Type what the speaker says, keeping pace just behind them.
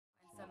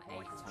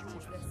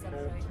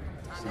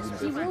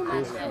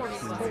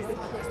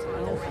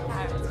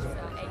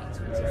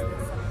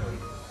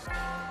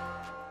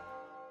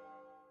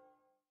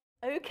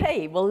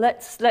Okay, well,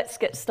 let's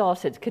get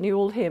started. Can you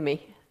all hear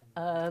me?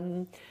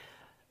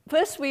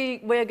 First,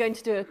 we're going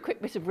to do a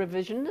quick bit of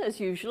revision, as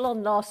usual,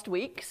 on last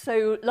week.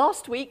 So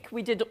last week,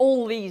 we did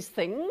all these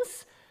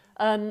things.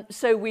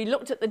 So we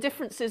looked at the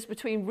differences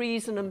between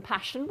reason and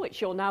passion, which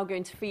you're now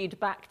going to feed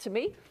back to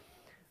me.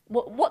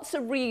 What's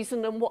a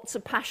reason and what's a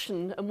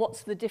passion, and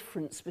what's the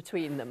difference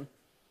between them?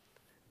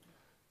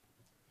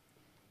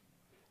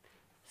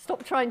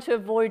 Stop trying to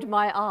avoid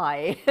my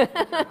eye.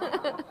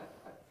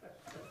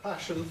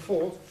 Passion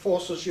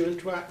forces you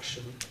into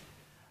action.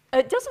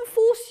 It doesn't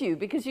force you,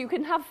 because you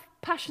can have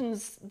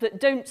passions that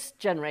don't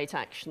generate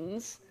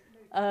actions,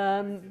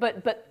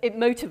 but it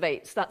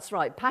motivates, that's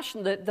right.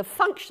 Passion, the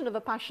function of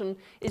a passion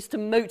is to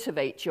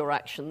motivate your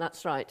action,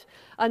 that's right.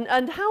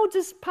 And how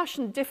does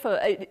passion differ?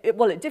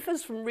 Well, it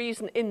differs from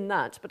reason in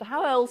that, but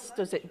how else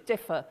does it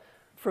differ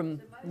from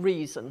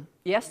reason?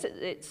 Yes,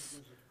 it's...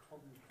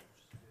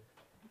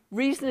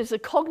 Reason is a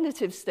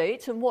cognitive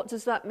state, and what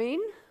does that mean?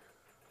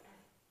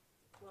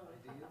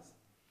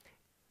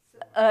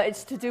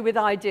 It's to do with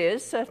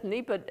ideas, certainly,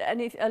 but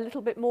a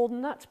little bit more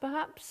than that,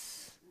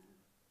 perhaps?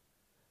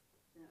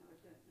 No, I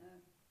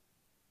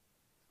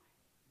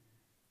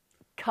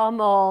don't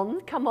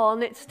know. Come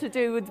on, it's to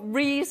do with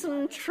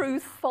reason,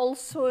 truth,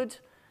 falsehood.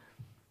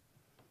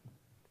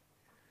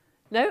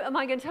 No, am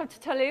I going to have to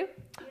tell you?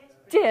 Yes.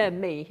 Dear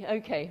me,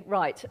 okay,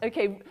 right,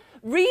 okay.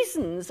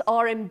 Reasons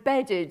are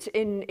embedded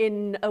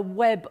in a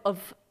web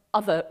of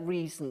other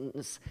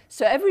reasons.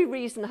 So every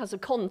reason has a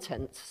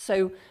content.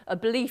 So a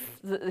belief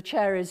that the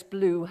chair is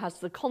blue has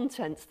the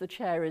content, the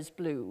chair is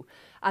blue.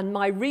 And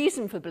my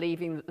reason for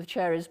believing that the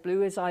chair is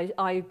blue is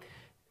I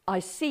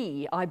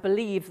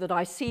believe that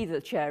I see the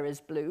chair is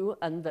blue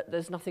and that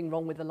there's nothing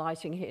wrong with the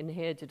lighting in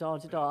here,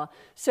 da-da-da-da.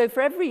 So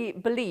for every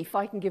belief,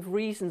 I can give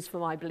reasons for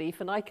my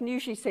belief, and I can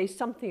usually say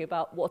something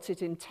about what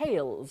it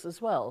entails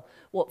as well,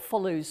 what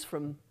follows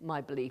from my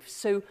belief.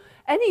 So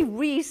any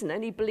reason,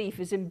 any belief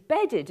is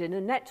embedded in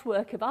a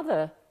network of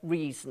other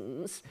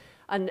reasons,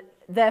 and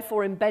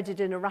therefore embedded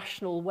in a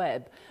rational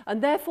web.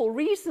 And therefore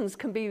reasons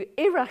can be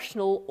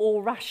irrational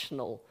or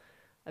rational.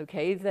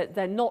 Okay,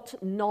 they're not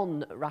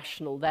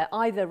non-rational. They're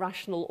either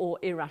rational or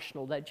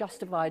irrational. They're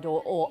justified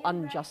or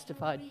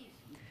unjustified.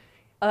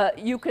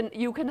 You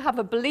can have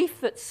a belief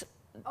that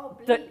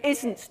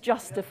isn't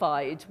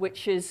justified,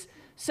 which is,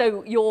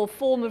 so your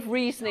form of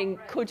reasoning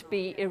could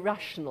be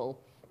irrational.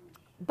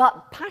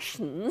 But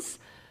passions,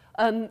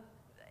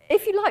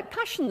 if you like,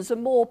 passions are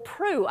more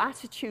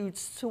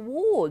pro-attitudes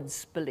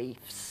towards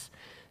beliefs.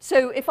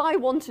 So if I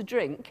want a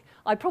drink,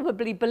 I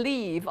probably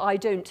believe I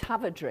don't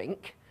have a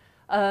drink.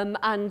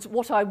 And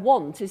what I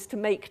want is to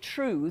make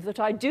true that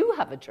I do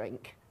have a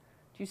drink.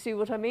 Do you see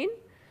what I mean?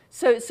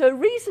 So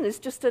reason is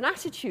just an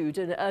attitude,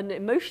 an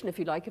emotion, if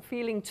you like, a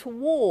feeling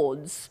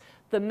towards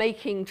the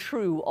making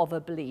true of a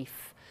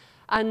belief.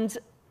 And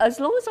as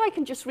long as I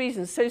can just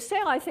reason, so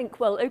say I think,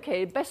 well,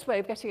 okay, the best way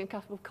of getting a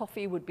cup of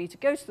coffee would be to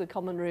go to the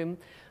common room,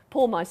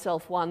 pour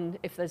myself one,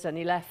 if there's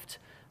any left,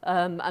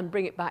 and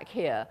bring it back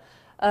here.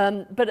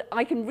 But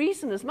I can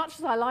reason as much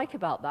as I like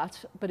about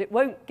that, but it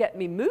won't get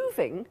me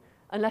moving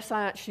unless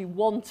I actually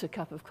want a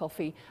cup of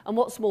coffee, and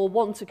what's more,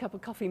 want a cup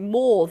of coffee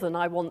more than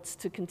I want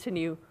to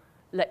continue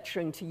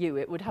lecturing to you.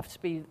 It would have to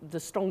be the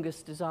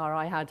strongest desire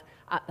I had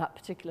at that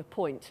particular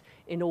point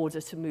in order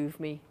to move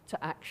me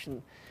to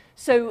action.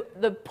 So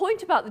the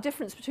point about the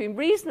difference between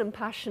reason and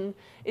passion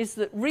is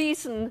that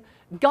reason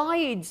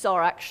guides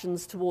our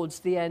actions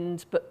towards the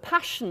end, but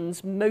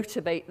passions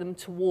motivate them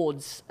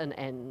towards an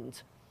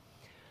end.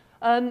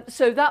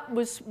 So that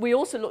was, we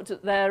also looked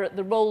at there at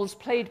the roles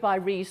played by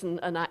reason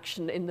and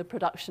action in the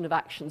production of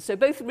action. So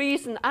both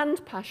reason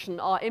and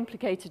passion are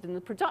implicated in the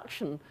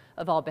production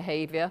of our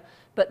behaviour,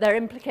 but they're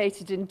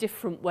implicated in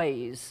different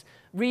ways.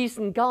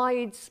 Reason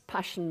guides,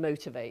 passion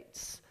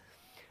motivates.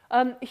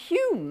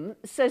 Hume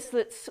says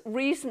that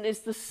reason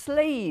is the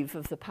slave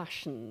of the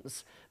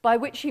passions, by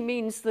which he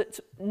means that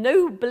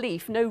no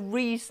belief, no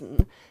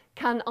reason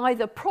can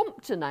either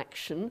prompt an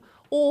action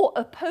or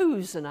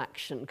oppose an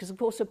action, because of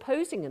course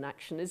opposing an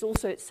action is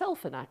also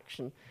itself an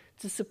action.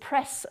 To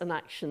suppress an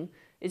action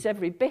is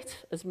every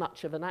bit as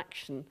much of an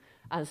action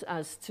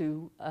as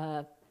to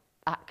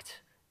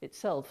act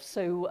itself.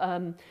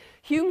 So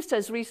Hume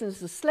says reason is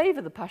the slave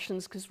of the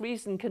passions because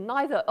reason can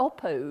neither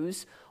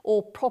oppose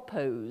or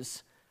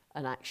propose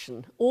an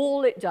action.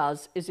 All it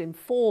does is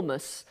inform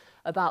us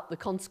about the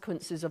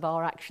consequences of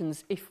our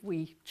actions if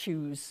we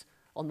choose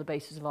on the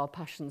basis of our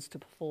passions to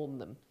perform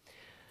them.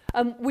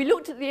 We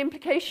looked at the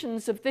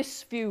implications of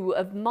this view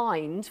of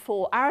mind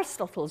for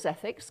Aristotle's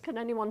ethics. Can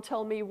anyone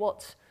tell me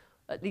what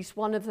at least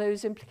one of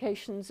those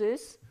implications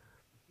is?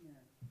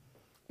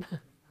 No.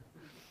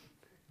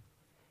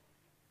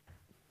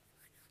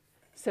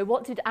 So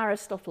what did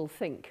Aristotle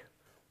think?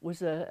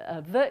 Was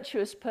a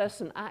virtuous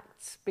person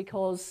acts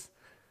because...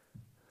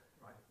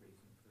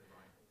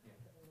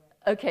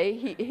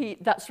 Okay,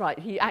 that's right.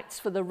 He acts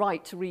for the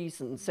right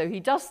reason. So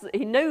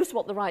he knows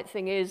what the right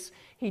thing is,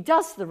 he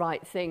does the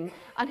right thing,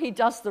 and he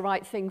does the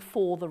right thing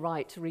for the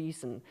right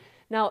reason.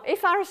 Now,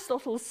 if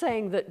Aristotle's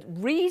saying that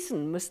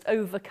reason must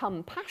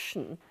overcome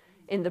passion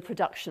in the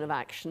production of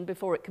action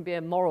before it can be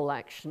a moral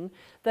action,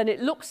 then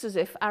it looks as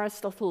if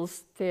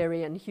Aristotle's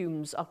theory and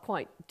Hume's are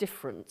quite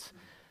different,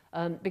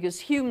 because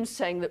Hume's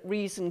saying that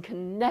reason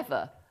can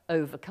never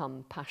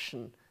overcome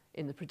passion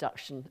in the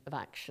production of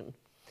action.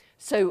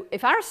 So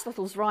if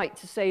Aristotle's right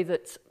to say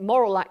that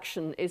moral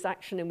action is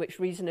action in which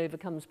reason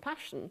overcomes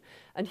passion,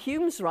 and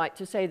Hume's right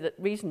to say that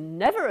reason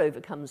never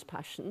overcomes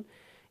passion,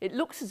 it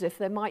looks as if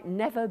there might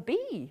never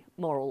be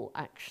moral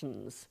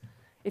actions.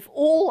 If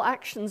all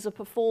actions are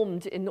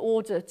performed in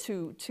order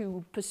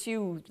to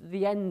pursue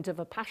the end of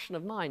a passion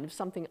of mine, of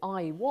something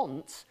I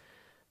want,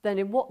 then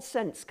in what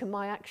sense can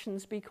my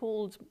actions be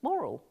called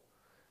moral?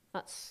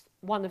 That's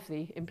one of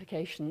the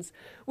implications.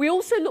 We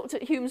also looked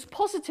at Hume's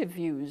positive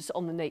views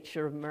on the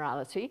nature of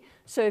morality.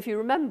 So if you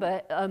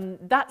remember,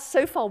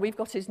 so far we've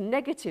got his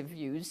negative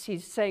views.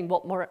 He's saying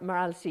what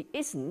morality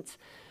isn't.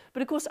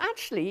 But of course,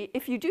 actually,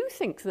 if you do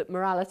think that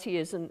morality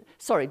is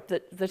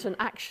that an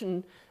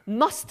action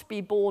must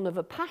be born of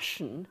a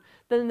passion,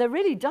 then there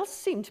really does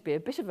seem to be a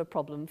bit of a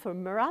problem for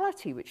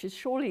morality, which is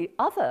surely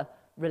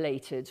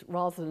other-related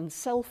rather than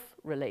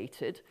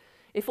self-related.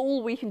 If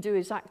all we can do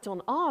is act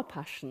on our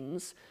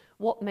passions,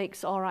 what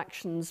makes our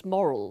actions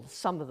moral?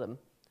 Some of them,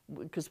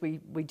 because we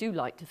do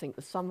like to think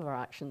that some of our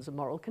actions are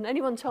moral. Can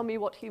anyone tell me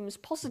what Hume's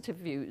positive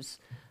views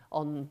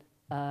on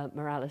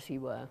morality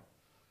were?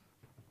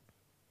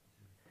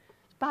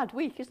 It's a bad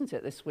week, isn't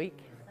it, this week?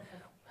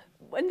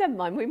 Well, never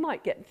mind, we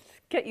might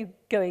get you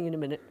going in a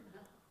minute.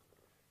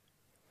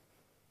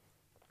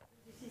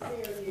 This is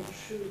only a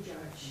true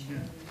judge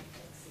can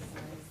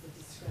exercise the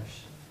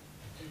discretion.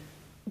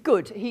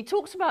 Good. He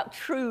talks about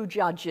true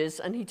judges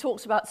and he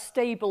talks about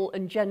stable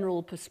and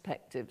general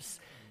perspectives.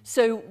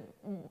 So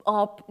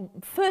our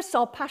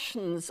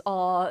passions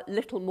are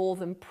little more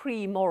than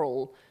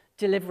pre-moral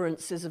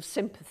deliverances of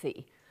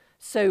sympathy.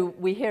 So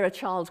we hear a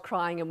child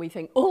crying and we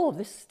think, oh,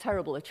 this is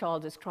terrible, a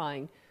child is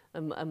crying.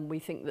 And we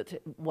think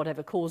that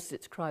whatever caused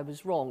it to cry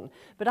was wrong.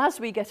 But as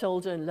we get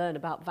older and learn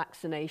about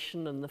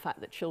vaccination and the fact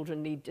that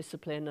children need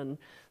discipline and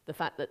the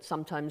fact that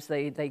sometimes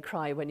they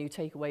cry when you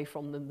take away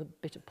from them the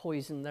bit of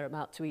poison they're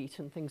about to eat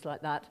and things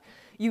like that,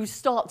 you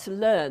start to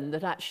learn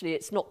that actually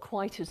it's not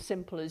quite as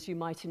simple as you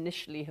might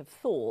initially have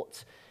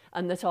thought,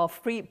 and that our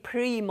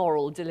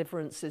pre-moral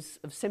deliverances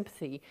of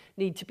sympathy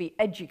need to be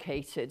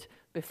educated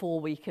before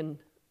we can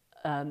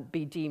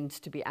be deemed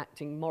to be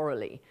acting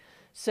morally.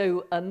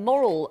 So a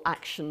moral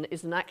action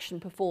is an action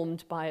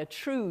performed by a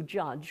true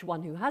judge,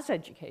 one who has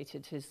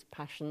educated his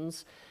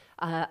passions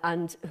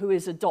and who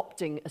is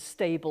adopting a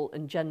stable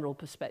and general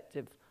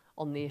perspective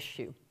on the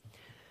issue.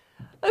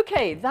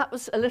 Okay, that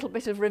was a little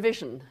bit of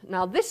revision.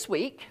 Now this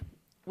week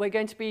we're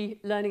going to be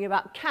learning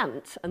about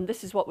Kant, and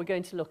this is what we're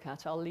going to look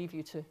at. I'll leave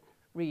you to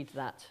read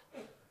that.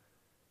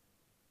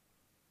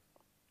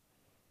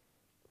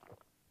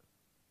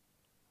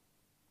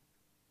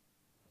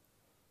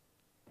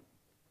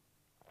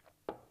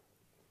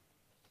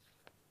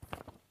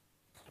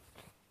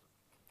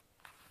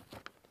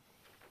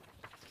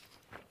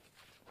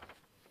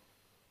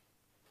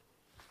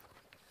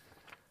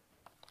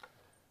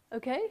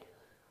 Okay,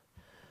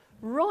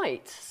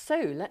 right,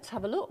 so let's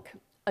have a look.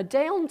 A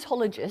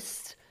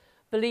deontologist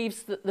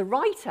believes that the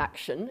right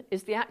action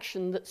is the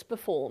action that's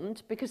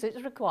performed because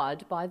it's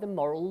required by the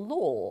moral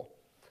law.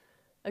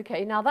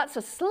 Okay, now that's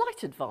a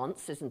slight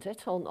advance, isn't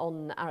it,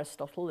 on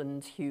Aristotle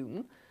and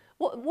Hume.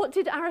 What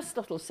did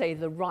Aristotle say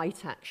the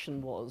right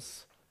action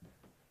was?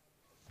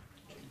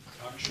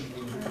 Action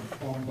will be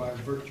performed by a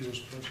virtuous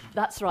person.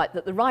 That's right,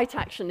 that the right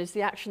action is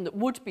the action that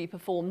would be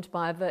performed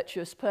by a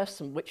virtuous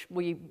person, which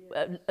we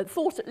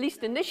thought, at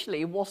least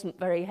initially, wasn't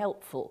very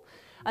helpful.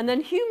 And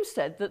then Hume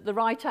said that the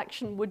right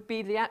action would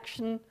be the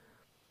action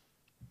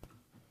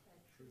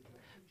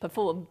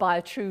performed by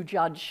a true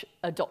judge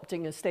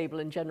adopting a stable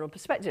and general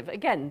perspective.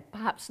 Again,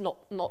 perhaps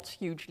not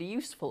hugely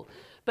useful.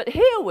 But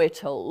here we're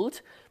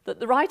told that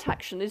the right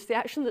action is the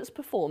action that's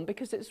performed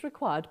because it's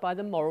required by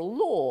the moral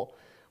law.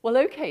 Well,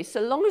 okay,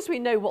 so long as we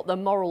know what the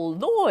moral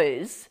law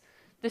is,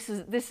 this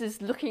is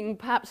looking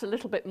perhaps a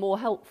little bit more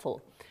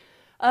helpful.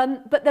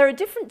 But there are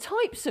different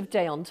types of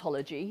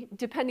deontology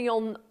depending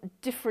on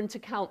different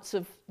accounts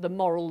of the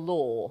moral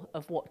law,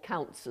 of what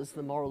counts as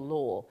the moral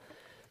law.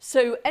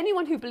 So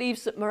anyone who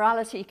believes that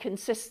morality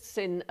consists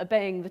in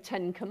obeying the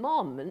Ten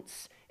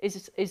Commandments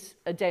is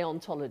a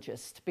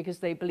deontologist, because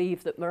they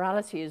believe that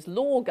morality is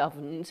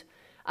law-governed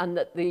and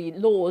that the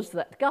laws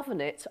that govern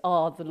it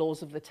are the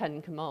laws of the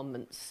Ten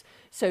Commandments.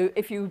 So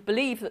if you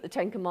believe that the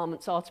Ten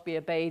Commandments are to be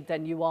obeyed,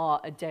 then you are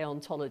a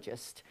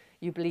deontologist.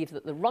 You believe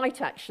that the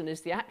right action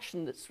is the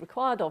action that's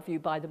required of you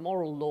by the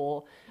moral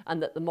law, and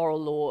that the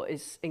moral law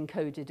is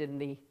encoded in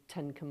the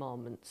Ten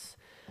Commandments.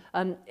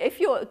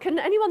 Can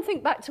anyone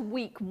think back to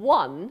week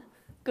 1?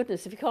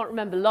 Goodness, if you can't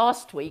remember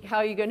last week, how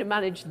are you going to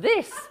manage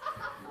this?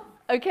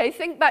 Okay,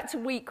 think back to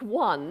week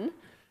 1.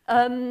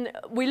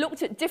 we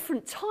looked at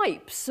different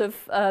types of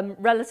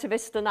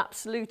relativist and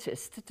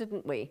absolutist,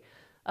 didn't we?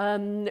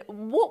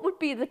 What would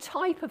be the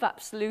type of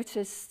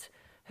absolutist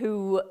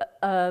who,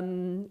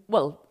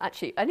 well,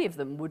 actually, any of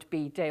them would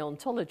be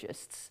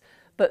deontologists,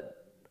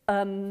 but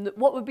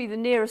what would be the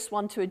nearest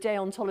one to a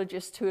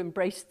deontologist who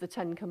embraced the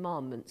Ten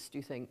Commandments, do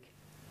you think?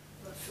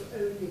 But to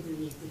only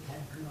believe the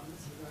Ten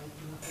Commandments, right?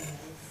 Nothing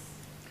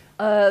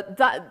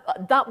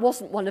else. That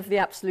wasn't one of the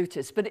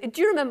absolutists, but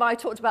do you remember I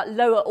talked about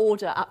lower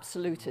order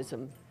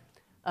absolutism?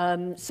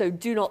 So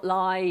do not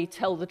lie,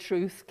 tell the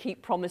truth,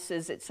 keep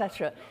promises,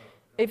 etc.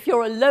 If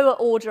you're a lower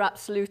order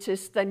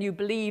absolutist, then you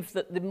believe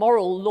that the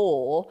moral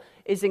law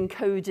is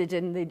encoded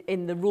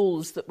in the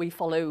rules that we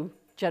follow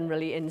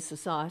generally in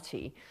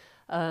society.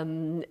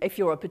 If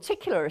you're a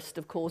particularist,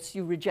 of course,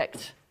 you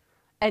reject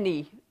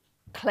any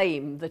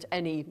claim that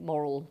any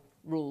moral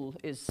rule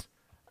is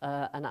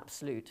an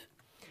absolute.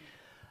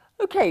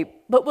 Okay,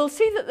 but we'll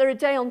see that there are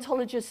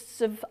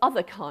deontologists of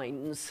other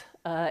kinds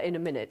in a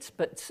minute,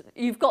 but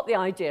you've got the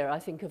idea, I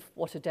think, of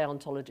what a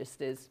deontologist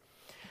is.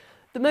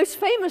 The most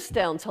famous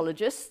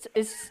deontologist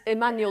is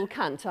Immanuel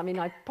Kant. I mean,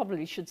 I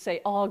probably should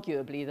say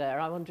arguably there.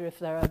 I wonder if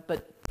there are,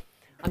 but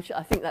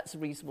I think that's a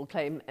reasonable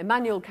claim.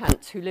 Immanuel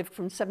Kant, who lived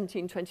from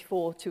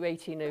 1724 to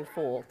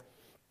 1804.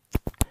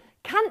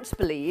 Kant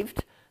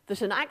believed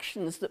that an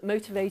action that's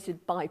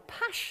motivated by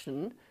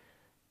passion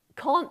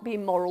can't be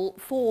moral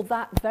for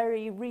that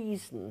very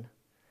reason.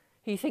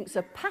 He thinks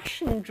a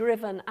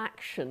passion-driven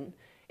action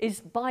is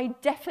by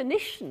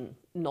definition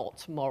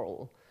not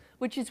moral,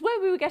 which is where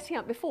we were getting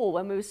at before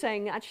when we were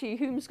saying actually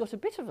Hume's got a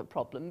bit of a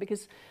problem,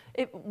 because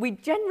we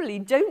generally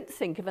don't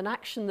think of an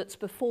action that's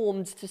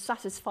performed to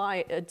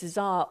satisfy a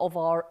desire of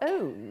our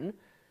own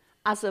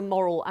as a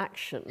moral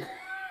action.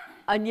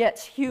 And yet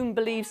Hume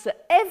believes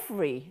that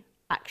every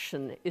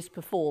action is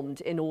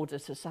performed in order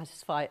to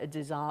satisfy a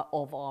desire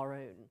of our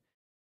own.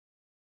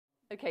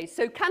 Okay,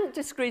 so Kant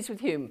disagrees with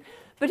Hume,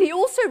 but he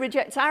also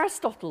rejects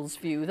Aristotle's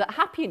view that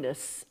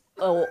happiness,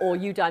 or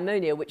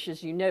eudaimonia, which,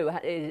 as you know,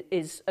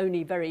 is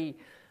only very,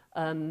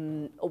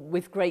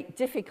 with great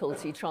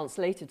difficulty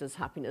translated as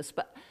happiness,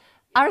 but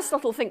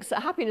Aristotle thinks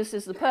that happiness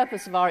is the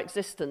purpose of our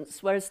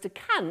existence, whereas to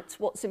Kant,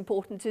 what's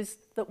important is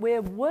that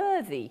we're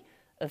worthy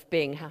of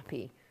being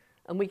happy,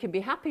 and we can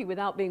be happy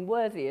without being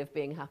worthy of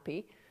being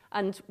happy,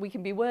 and we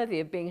can be worthy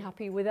of being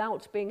happy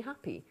without being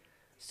happy.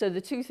 So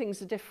the two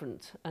things are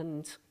different,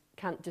 and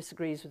Kant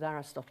disagrees with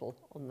Aristotle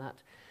on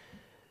that.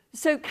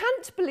 So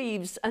Kant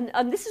believes, and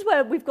this is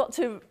where we've got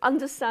to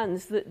understand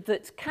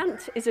that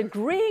Kant is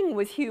agreeing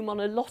with Hume on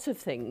a lot of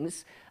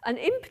things, and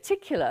in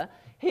particular,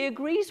 he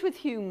agrees with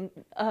Hume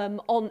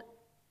on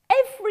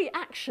every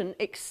action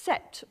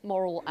except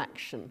moral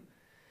action.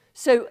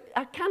 So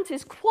Kant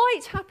is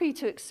quite happy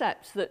to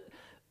accept that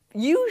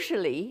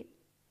usually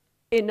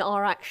in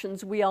our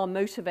actions we are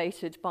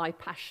motivated by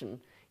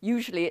passion.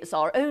 Usually it's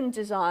our own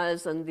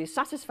desires and the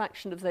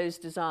satisfaction of those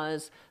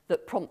desires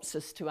that prompts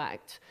us to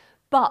act.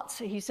 But,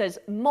 he says,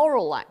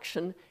 moral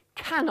action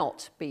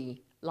cannot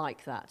be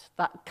like that.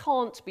 That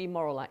can't be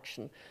moral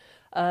action.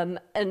 And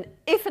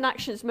if an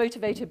action is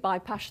motivated by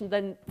passion,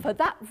 then for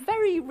that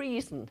very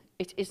reason,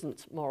 it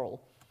isn't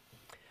moral.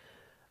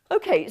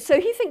 Okay, so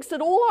he thinks that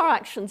all our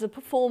actions are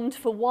performed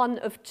for one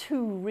of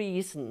two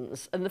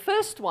reasons. And the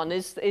first one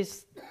is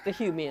the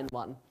Humean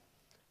one.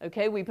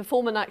 Okay, we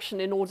perform an action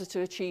in order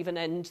to achieve an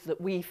end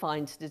that we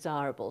find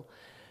desirable.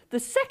 The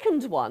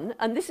second one,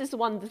 and this is the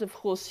one that of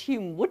course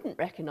Hume wouldn't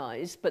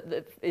recognise, but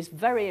that is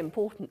very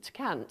important to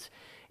Kant,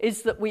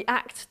 is that we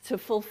act to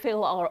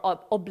fulfil our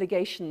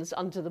obligations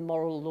under the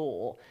moral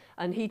law.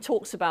 And he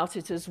talks about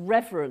it as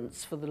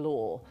reverence for the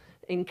law.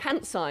 In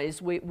Kant's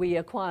eyes, we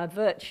acquire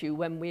virtue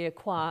when we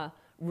acquire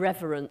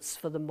reverence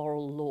for the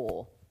moral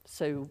law.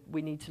 So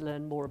we need to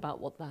learn more about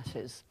what that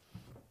is.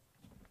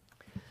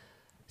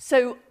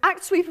 So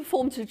acts we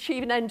perform to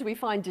achieve an end we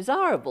find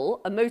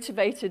desirable are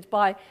motivated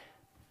by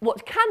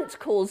what Kant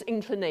calls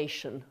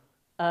inclination,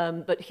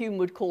 but Hume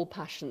would call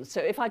passion. So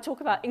if I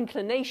talk about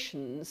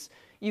inclinations,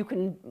 you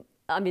can,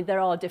 I mean, there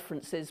are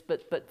differences,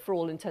 but for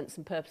all intents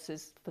and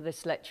purposes for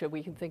this lecture,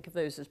 we can think of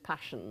those as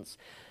passions.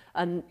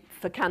 And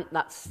for Kant,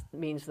 that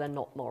means they're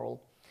not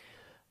moral.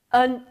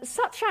 And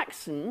such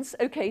actions,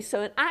 okay,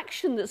 so an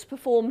action that's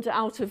performed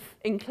out of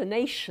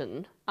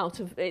inclination,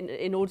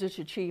 in order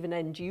to achieve an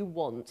end you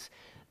want,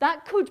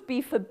 that could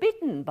be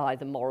forbidden by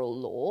the moral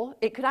law.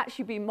 It could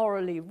actually be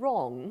morally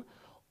wrong,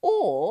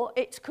 or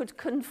it could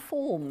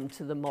conform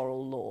to the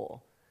moral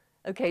law.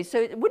 Okay, so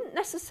it wouldn't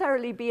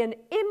necessarily be an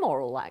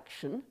immoral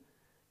action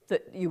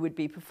that you would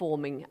be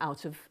performing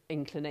out of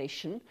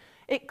inclination.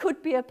 It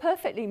could be a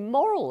perfectly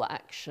moral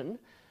action,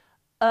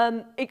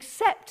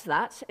 except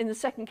that, in the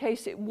second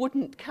case, it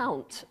wouldn't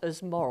count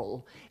as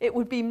moral. It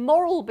would be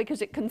moral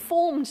because it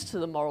conformed to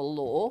the moral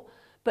law,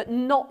 but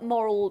not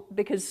moral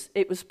because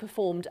it was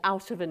performed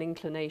out of an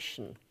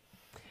inclination.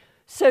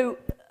 So,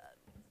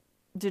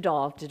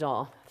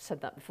 I've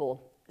said that before.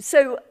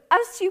 So,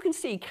 as you can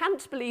see,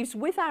 Kant believes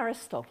with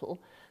Aristotle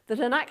that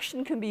an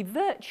action can be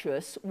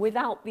virtuous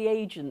without the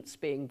agents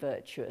being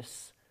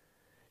virtuous.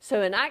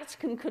 So an act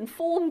can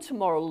conform to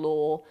moral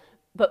law,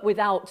 but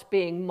without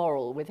being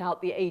moral,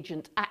 without the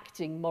agent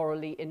acting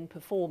morally in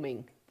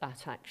performing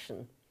that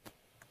action.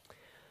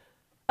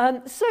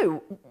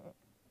 So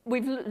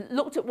we've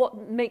looked at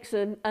what makes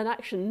an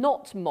action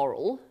not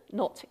moral,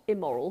 not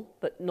immoral,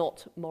 but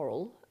not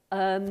moral.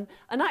 An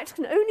act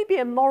can only be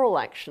a moral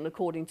action,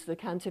 according to the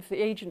Kant, if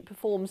the agent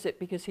performs it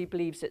because he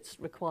believes it's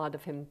required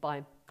of him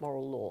by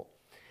moral law.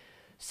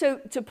 So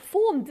to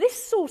perform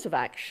this sort of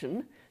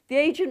action, the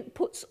agent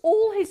puts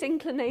all his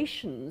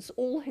inclinations,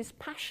 all his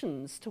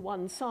passions to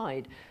one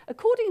side.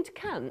 According to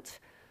Kant,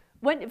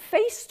 when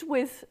faced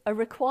with a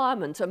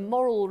requirement, a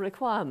moral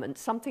requirement,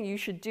 something you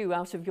should do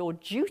out of your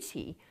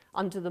duty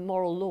under the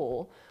moral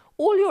law,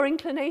 all your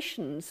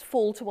inclinations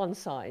fall to one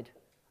side.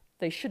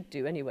 They should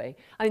do anyway.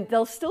 I mean,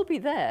 they'll still be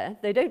there.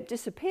 They don't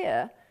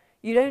disappear.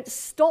 You don't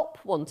stop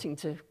wanting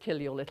to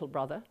kill your little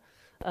brother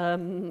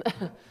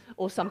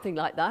or something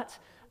like that.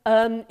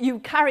 You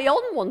carry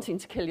on wanting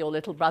to kill your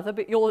little brother,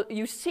 but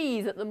you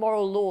see that the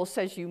moral law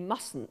says you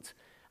mustn't,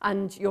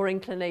 and your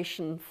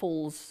inclination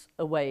falls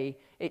away.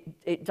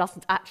 It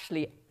doesn't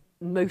actually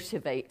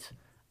motivate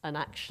an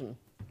action.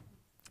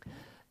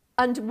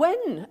 And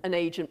when an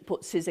agent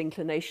puts his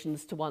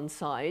inclinations to one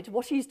side,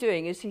 what he's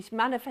doing is he's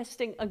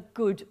manifesting a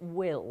good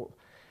will.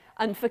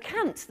 And for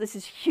Kant, this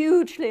is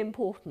hugely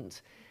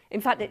important.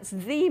 In fact, it's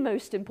the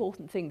most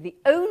important thing. The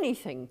only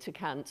thing to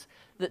Kant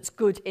that's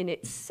good in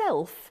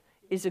itself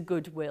is a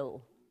good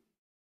will.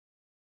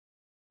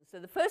 So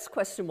the first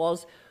question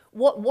was,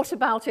 what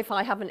about if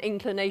I have an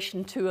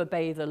inclination to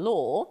obey the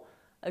law?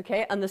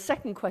 Okay, and the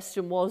second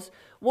question was,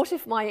 what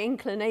if my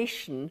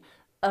inclination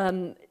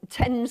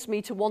tends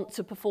me to want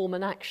to perform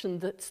an action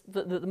that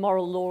the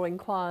moral law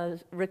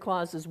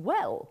requires as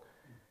well?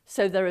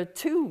 So there are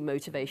two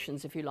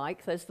motivations, if you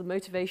like. There's the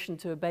motivation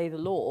to obey the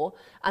law,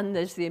 and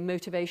there's the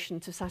motivation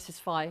to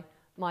satisfy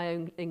my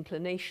own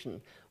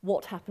inclination.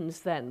 What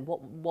happens then?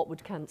 What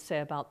would Kant say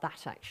about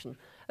that action?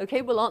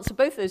 Okay, we'll answer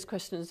both those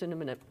questions in a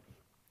minute.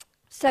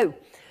 So,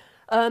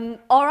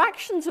 our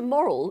actions are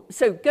moral.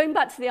 So going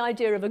back to the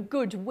idea of a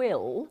good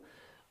will,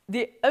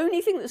 the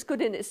only thing that's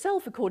good in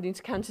itself, according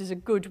to Kant, is a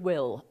good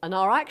will. And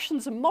our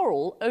actions are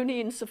moral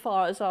only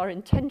insofar as our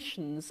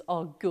intentions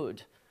are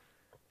good.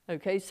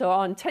 Okay, so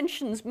our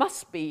intentions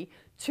must be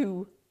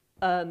to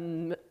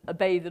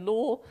obey the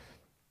law,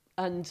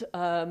 and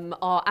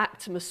our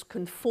act must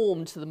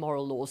conform to the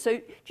moral law. So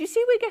do you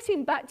see we're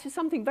getting back to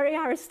something very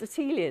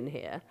Aristotelian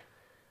here?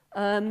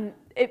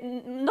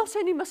 Not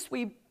only must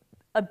we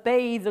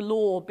obey the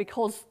law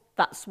because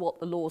that's what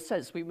the law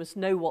says. We must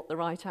know what the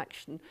right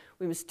action.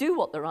 We must do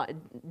what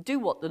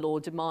the law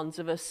demands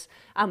of us,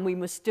 and we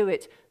must do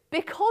it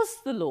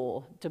because the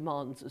law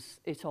demands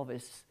it of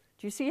us.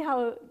 Do you see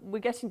how we're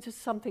getting to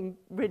something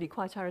really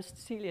quite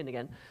Aristotelian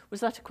again? Was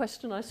that a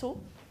question I saw?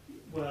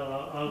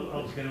 Well, I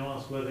was going to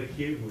ask whether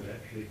Hume would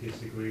actually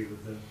disagree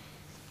with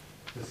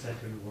the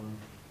second one.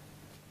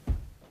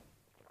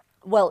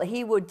 Well,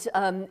 he would,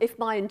 if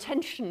my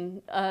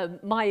intention,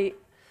 an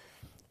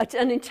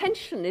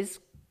intention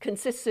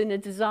consists in a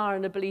desire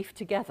and a belief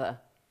together.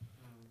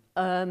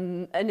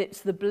 And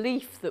it's the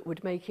belief that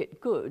would make it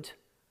good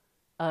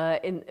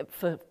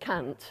for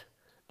Kant.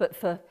 But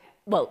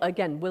well,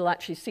 again, we'll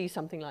actually see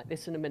something like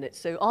this in a minute.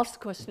 So ask the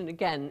question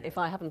again if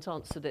I haven't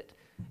answered it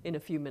in a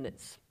few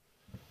minutes.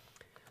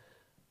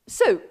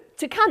 So,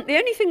 to Kant, the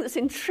only thing that's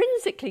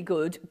intrinsically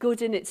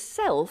good in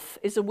itself,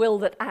 is a will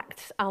that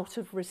acts out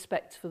of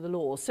respect for the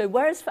law. So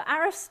whereas for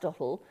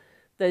Aristotle,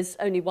 there's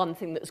only one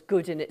thing that's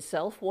good in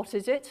itself, what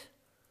is it?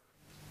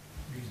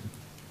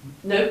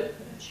 No.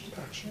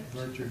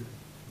 Virtue.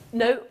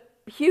 No.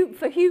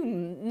 For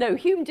Hume, no.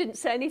 Hume didn't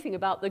say anything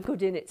about the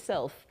good in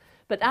itself.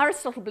 But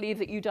Aristotle believed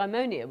that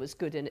eudaimonia was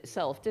good in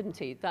itself, didn't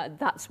he?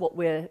 That's what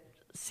we're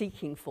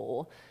seeking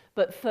for.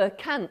 But for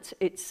Kant,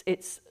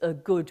 it's a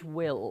good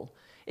will.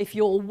 If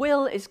your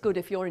will is good,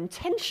 if your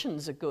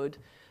intentions are good,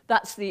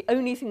 that's the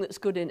only thing that's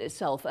good in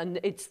itself. And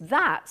it's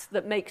that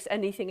makes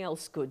anything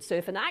else good. So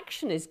if an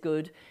action is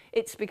good,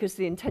 it's because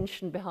the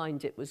intention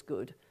behind it was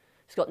good.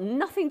 It's got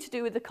nothing to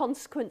do with the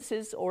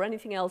consequences or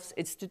anything else.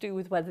 It's to do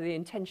with whether the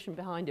intention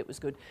behind it was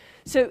good.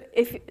 So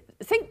if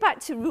think back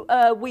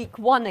to week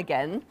 1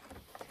 again,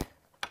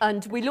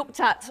 and we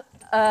looked at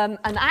an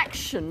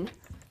action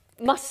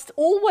must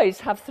always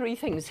have 3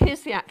 things.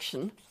 Here's the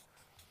action.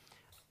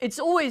 It's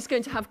always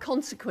going to have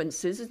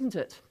consequences, isn't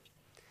it?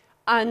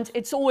 And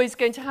it's always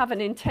going to have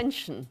an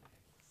intention,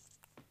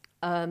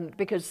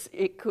 because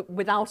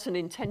without an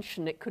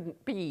intention, it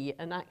couldn't be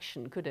an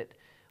action, could it?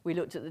 We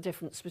looked at the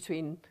difference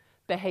between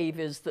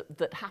behaviours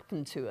that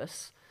happen to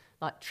us,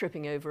 like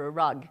tripping over a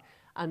rug,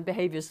 and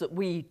behaviours that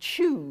we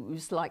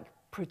choose, like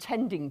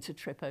pretending to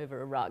trip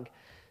over a rug.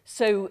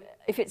 So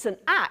if it's an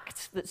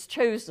act that's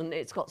chosen,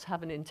 it's got to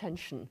have an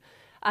intention.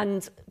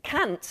 And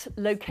Kant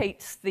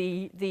locates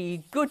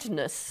the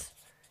goodness,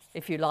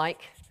 if you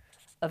like,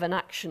 of an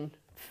action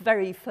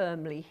very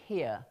firmly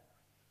here.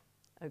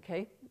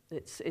 Okay?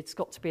 It's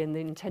got to be in the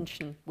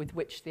intention with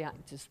which the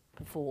act is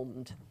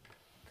performed.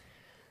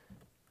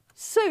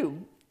 So,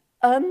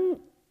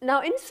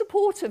 Now, in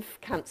support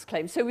of Kant's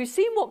claim, so we've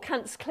seen what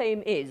Kant's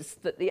claim is,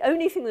 that the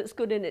only thing that's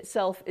good in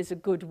itself is a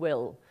good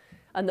will,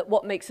 and that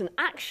what makes an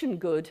action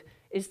good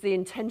is the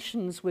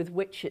intentions with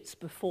which it's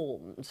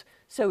performed.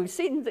 So we've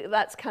seen that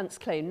that's Kant's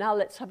claim. Now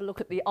let's have a look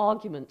at the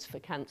argument for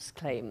Kant's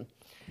claim.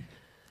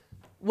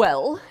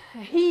 Well,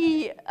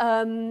 he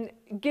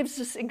gives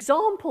us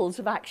examples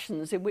of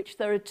actions in which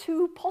there are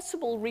two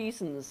possible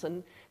reasons,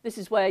 and this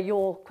is where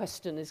your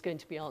question is going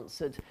to be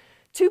answered.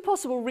 Two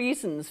possible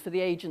reasons for the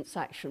agent's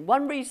action.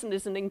 One reason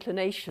is an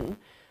inclination,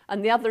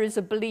 and the other is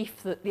a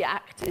belief that the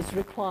act is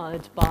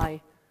required by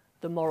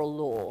the moral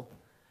law.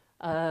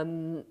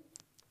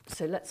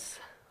 So let's,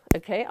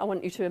 okay, I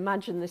want you to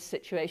imagine this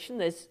situation.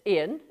 There's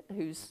Ian,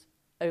 who's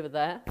over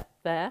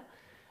there,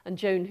 and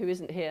Joan, who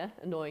isn't here,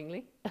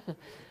 annoyingly.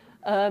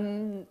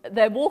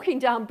 They're walking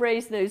down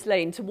Brasenose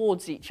Lane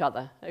towards each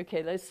other.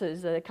 Okay,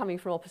 they're coming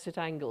from opposite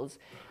angles.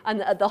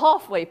 And at the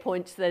halfway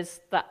point,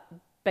 there's that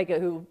beggar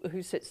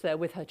who sits there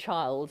with her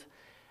child.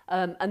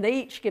 And they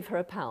each give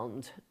her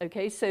 £1.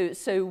 Okay,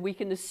 so we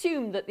can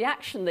assume that the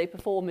action they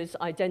perform is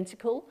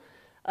identical,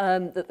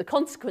 that the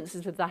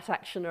consequences of that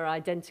action are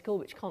identical,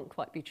 which can't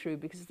quite be true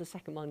because the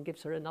second one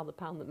gives her another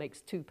 £1 that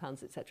makes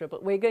 £2, etc.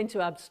 But we're going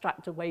to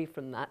abstract away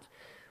from that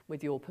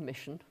with your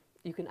permission.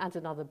 You can add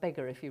another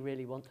beggar if you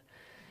really want.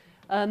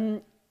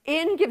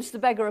 Ian gives the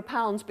beggar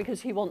 £1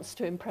 because he wants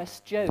to impress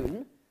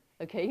Joan.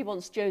 Okay, he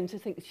wants Joan to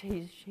think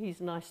he's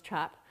a nice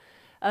chap.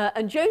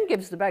 And Joan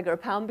gives the beggar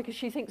 £1 because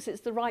she thinks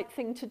it's the right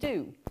thing to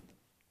do.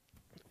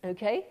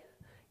 Okay,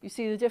 you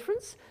see the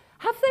difference?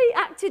 Have they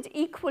acted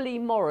equally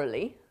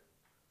morally?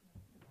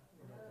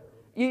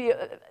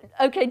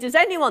 Okay, does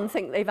anyone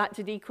think they've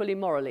acted equally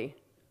morally?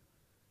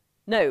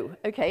 No.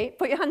 Okay,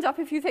 put your hand up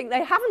if you think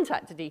they haven't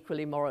acted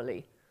equally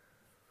morally.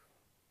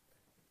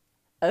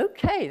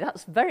 Okay,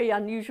 that's very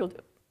unusual.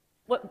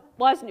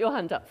 Why isn't your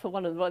hand up for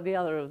one of the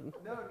other of them?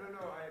 No. I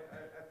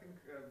think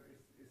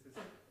it's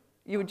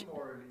you would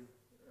morally.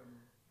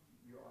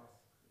 You ask.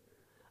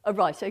 Oh,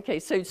 right. Okay.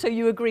 So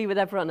you agree with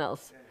everyone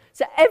else. Yeah.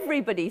 So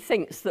everybody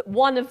thinks that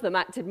one of them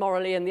acted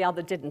morally and the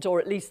other didn't, or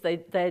at least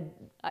their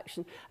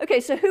action. Okay.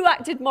 So who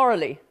acted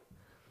morally?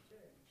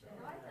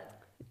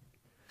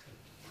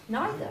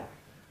 Neither.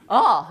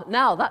 Ah,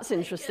 now that's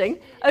interesting.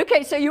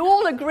 Okay, so you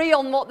all agree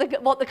on what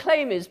the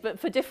claim is, but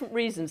for different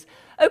reasons.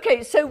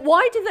 Okay, so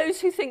why do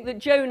those who think that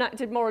Joan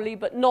acted morally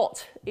but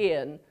not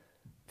Ian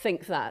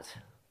think that?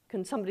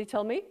 Can somebody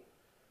tell me?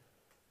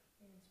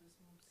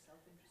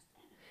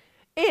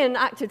 Ian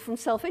acted from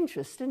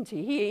self-interest, didn't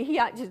he? He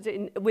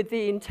acted with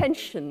the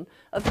intention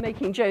of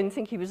making Joan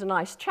think he was a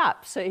nice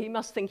chap, so he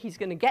must think he's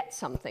going to get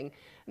something,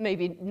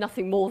 maybe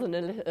nothing more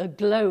than a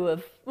glow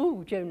of,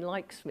 ooh, Joan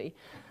likes me.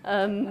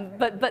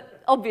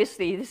 But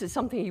obviously this is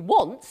something he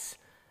wants,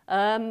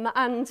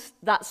 and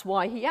that's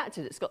why he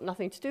acted. It's got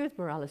nothing to do with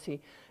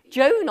morality.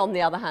 Joan, on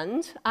the other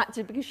hand,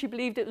 acted because she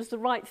believed it was the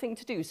right thing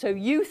to do. So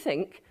you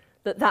think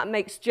that that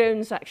makes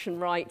Joan's action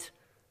right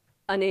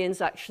and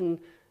Ian's action,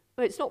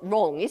 well, it's not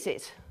wrong, is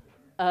it?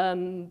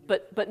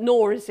 But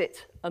nor is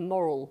it a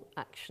moral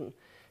action.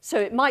 So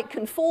it might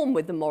conform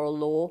with the moral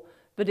law,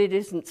 but it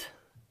isn't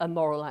a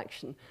moral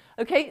action.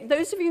 Okay,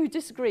 those of you who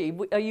disagree,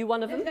 are you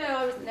one of them?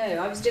 No,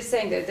 I was just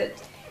saying though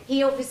that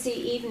he obviously,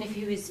 even if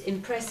he was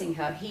impressing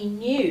her, he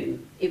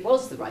knew it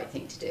was the right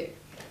thing to do.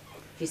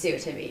 If you see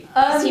what I mean?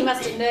 He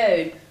must have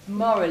known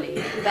morally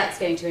that that's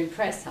going to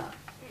impress her.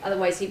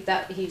 Otherwise,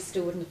 he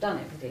still wouldn't have done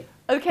it, would he?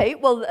 Okay,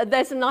 well,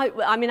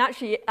 I mean,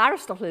 actually,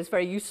 Aristotle is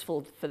very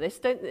useful for this,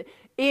 don't they?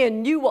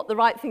 Ian knew what the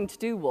right thing to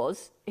do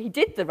was. He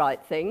did the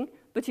right thing,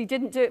 but he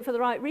didn't do it for the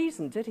right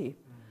reason, did he?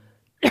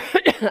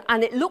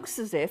 And it looks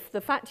as if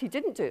the fact he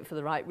didn't do it for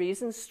the right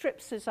reason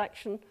strips his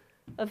action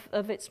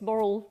of its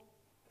moral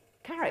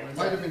character. He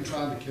might have been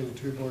trying to kill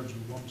two birds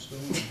with one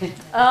stone.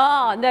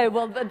 Ah, no,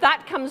 well,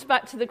 that comes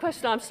back to the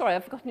question. I'm sorry,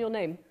 I've forgotten your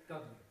name.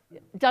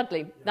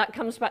 Dudley. That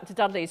comes back to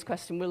Dudley's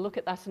question. We'll look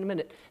at that in a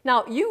minute.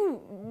 Now,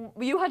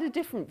 you had a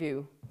different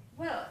view.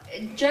 Well,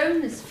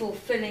 Joan is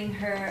fulfilling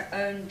her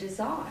own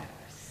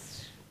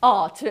desires.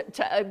 Ah,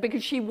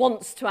 because she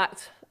wants to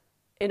act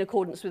in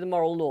accordance with the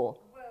moral law.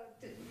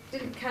 Well,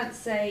 didn't Kant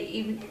say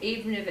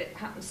even if it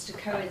happens to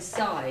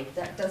coincide,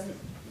 that doesn't,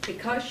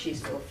 because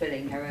she's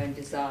fulfilling her own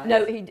desires?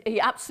 No, he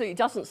absolutely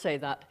doesn't say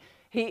that.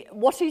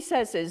 What he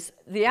says is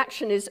the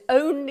action is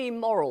only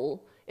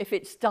moral if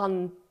it's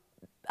done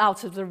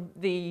out of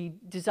the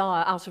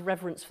desire, out of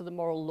reverence for the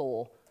moral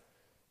law,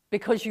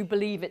 because you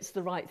believe it's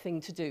the right thing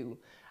to do.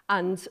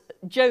 And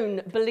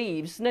Joan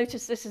believes,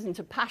 notice this isn't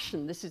a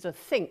passion, this is a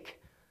think,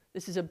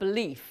 this is a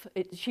belief.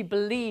 She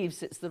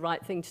believes it's the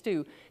right thing to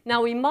do.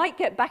 Now, we might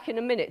get back in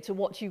a minute to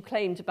what you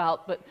claimed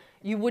about, but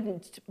you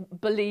wouldn't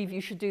believe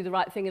you should do the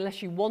right thing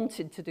unless you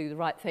wanted to do the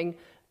right thing.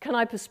 Can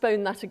I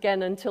postpone that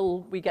again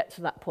until we get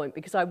to that point?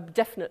 Because I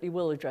definitely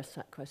will address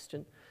that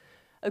question.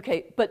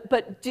 Okay, but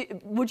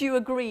would you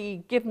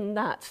agree, given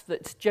that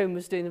Joan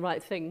was doing the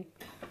right thing?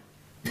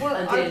 Well,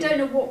 I don't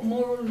know what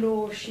moral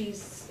law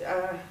she's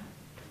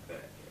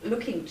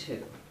looking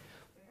to.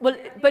 Well,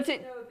 but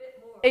it... know a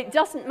bit more It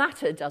doesn't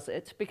matter, does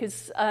it?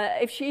 Because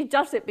if she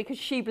does it because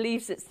she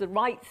believes it's the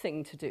right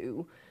thing to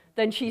do,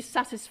 then she's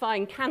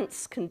satisfying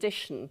Kant's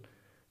condition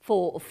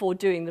for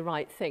doing the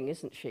right thing,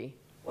 isn't she?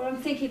 Well,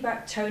 I'm thinking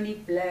about Tony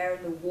Blair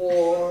and the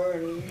war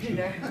and, you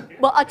know.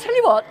 Well, I tell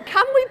you what,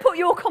 can we put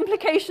your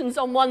complications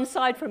on one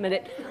side for a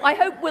minute? I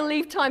hope we'll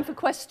leave time for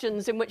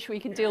questions in which we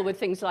can deal with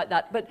things like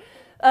that. But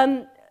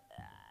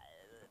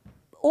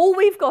all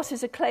we've got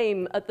is a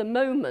claim at the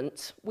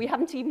moment. We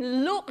haven't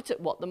even looked at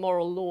what the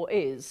moral law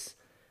is.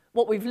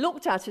 What we've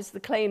looked at is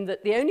the claim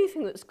that the only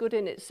thing that's good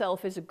in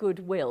itself is a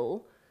good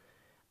will,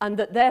 and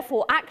that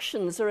therefore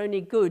actions are only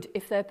good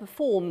if they're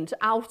performed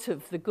out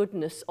of the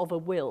goodness of a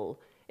will.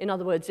 In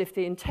other words, if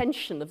the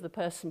intention of the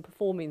person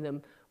performing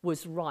them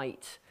was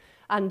right.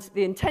 And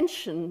the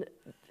intention,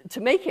 to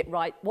make it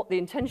right, what the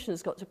intention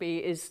has got to be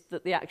is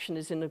that the action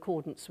is in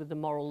accordance with the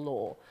moral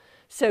law.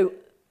 So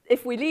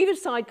if we leave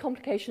aside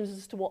complications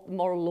as to what the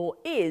moral law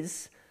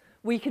is,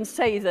 we can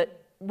say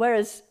that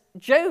whereas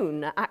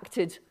Joan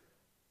acted,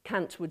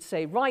 Kant would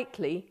say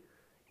rightly,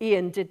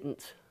 Ian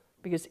didn't,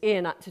 because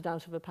Ian acted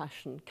out of a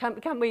passion.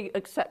 Can we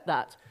accept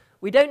that?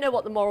 We don't know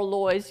what the moral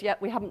law is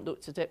yet. We haven't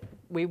looked at it.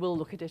 We will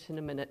look at it in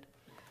a minute.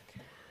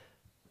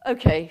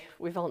 Okay,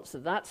 we've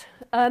answered that.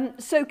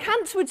 So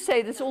Kant would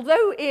say that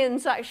although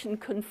Ian's action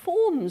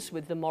conforms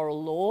with the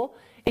moral law,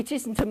 it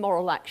isn't a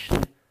moral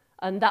action.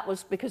 And that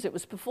was because it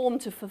was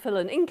performed to fulfill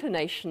an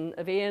inclination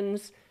of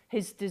Ian's,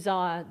 his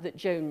desire that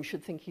Joan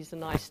should think he's a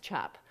nice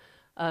chap,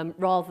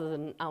 rather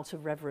than out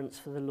of reverence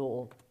for the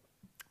law.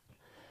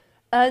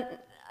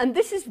 And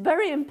this is a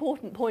very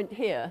important point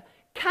here.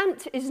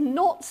 Kant is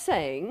not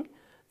saying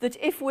that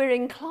if we're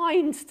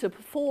inclined to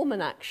perform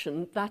an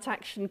action, that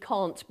action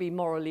can't be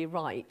morally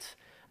right.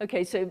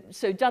 Okay,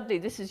 so Dudley,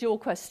 this is your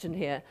question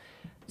here.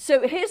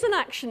 So here's an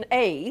action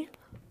A.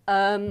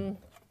 I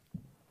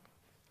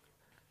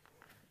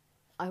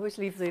always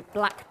leave the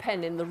black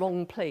pen in the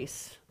wrong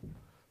place.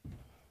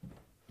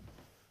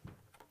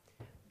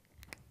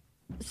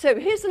 So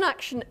here's an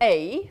action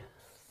A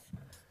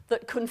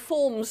that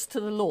conforms to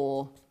the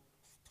law.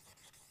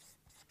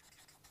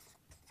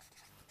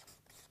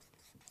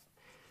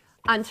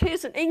 And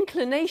here's an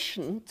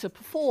inclination to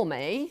perform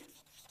A,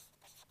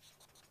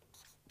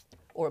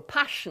 or a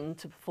passion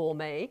to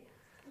perform A,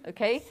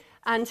 okay?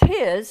 And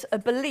here's a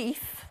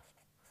belief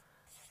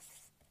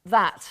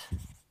that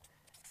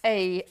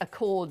A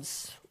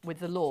accords with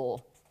the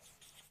law.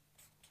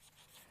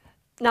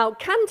 Now,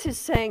 Kant is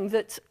saying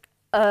that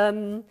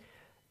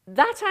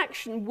that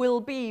action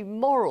will be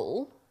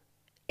moral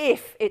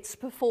if it's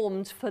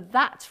performed for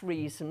that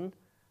reason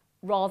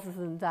rather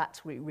than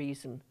that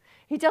reason.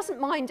 He doesn't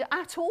mind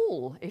at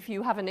all if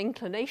you have an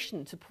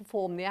inclination to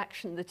perform the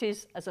action that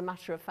is, as a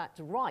matter of fact,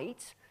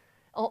 right.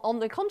 On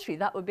the contrary,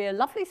 that would be a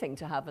lovely thing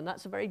to have, and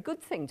that's a very good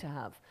thing to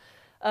have.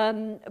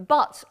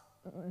 But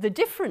the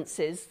difference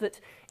is that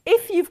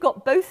if you've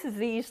got both of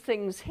these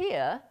things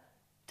here,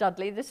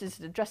 Dudley, this is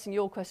addressing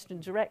your question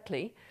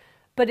directly,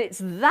 but it's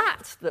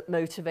that that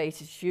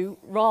motivated you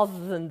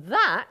rather than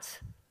that,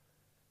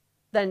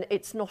 then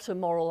it's not a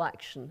moral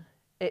action.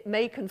 It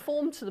may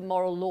conform to the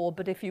moral law,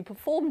 but if you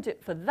performed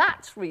it for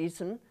that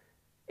reason,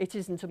 it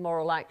isn't a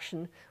moral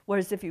action,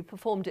 whereas if you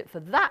performed it for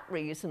that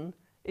reason,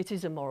 it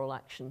is a moral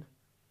action.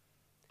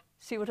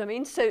 See what I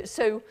mean?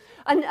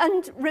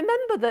 And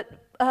remember that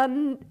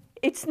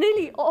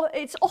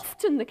it's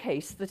often the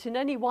case that in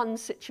any one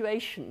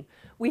situation,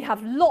 we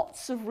have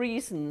lots of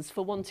reasons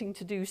for wanting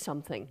to do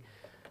something.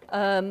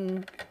 I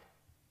mean,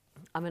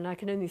 I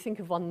can only think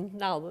of one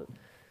now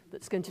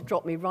that's going to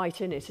drop me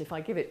right in it if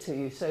I give it to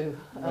you. So,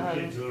 Walk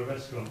into a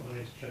restaurant when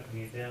it's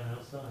chucking it down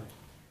outside.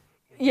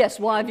 Yes,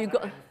 why have you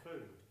got...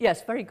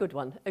 Yes, very good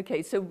one.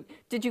 Okay, so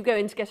did you go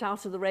in to get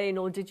out of the rain,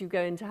 or did you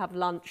go in to have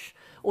lunch,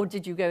 or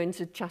did you go in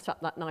to chat up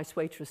that nice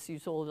waitress you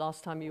saw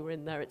last time you were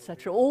in there,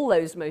 etc.? All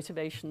those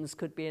motivations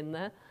could be in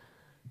there.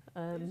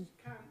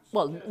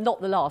 Well,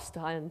 not the last,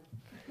 of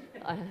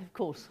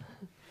course.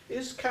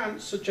 Is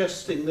Kant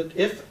suggesting that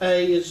if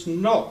A is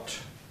not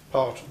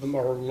part of the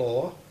moral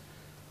law,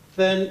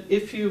 then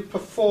if you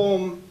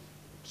perform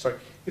something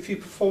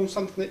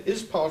that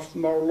is part of the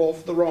moral law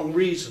for the wrong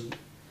reason,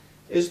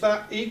 is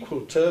that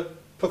equal to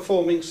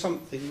performing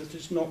something that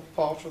is not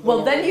part of the moral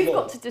law? Well, then you've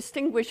got to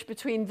distinguish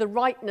between the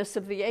rightness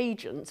of the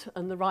agent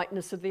and the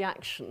rightness of the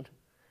action.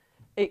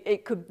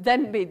 It could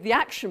then be, the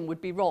action would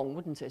be wrong,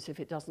 wouldn't it, if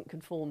it doesn't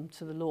conform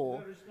to the law?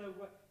 There is no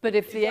way. But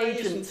if the A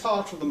agent... isn't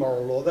part of the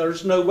moral law, there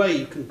is no way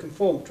you can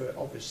conform to it,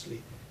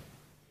 obviously.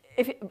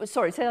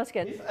 Sorry, say that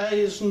again. If A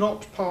is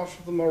not part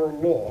of the moral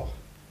law,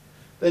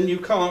 then you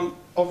can't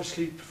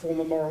obviously perform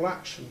a moral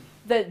action.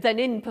 Then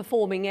in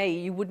performing A,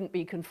 you wouldn't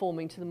be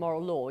conforming to the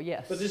moral law,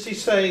 yes. But is he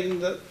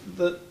saying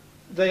that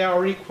they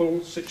are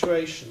equal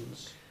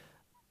situations?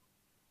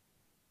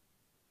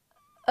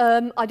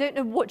 I don't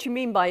know what you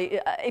mean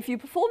by... if you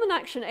perform an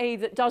action A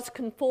that does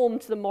conform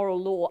to the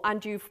moral law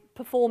and you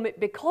perform it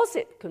because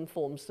it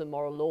conforms to the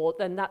moral law,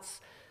 then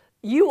that's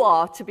you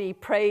are to be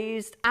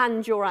praised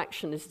and your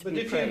action is to But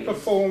be if praised. you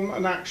perform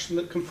an action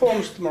that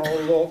conforms to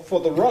moral law for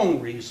the wrong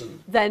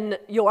reason, Then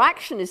your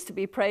action is to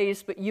be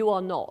praised, but you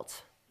are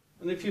not.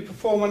 and if you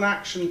perform an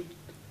action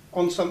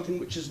on something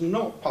which is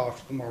not part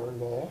of the moral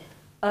law,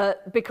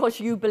 Because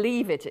you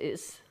believe it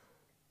is.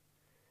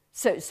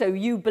 So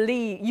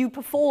you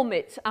perform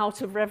it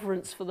out of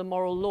reverence for the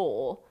moral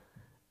law,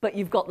 but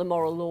you've got the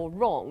moral law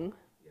wrong,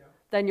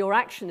 then your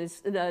action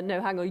is,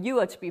 no, hang on, you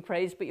are to be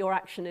praised, but your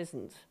action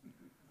isn't.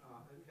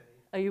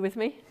 Are you with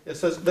me?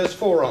 yes, there's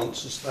 4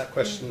 answers to that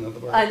question, in other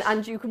words.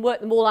 And you can work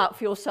them all out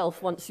for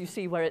yourself once you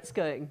see where it's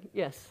going.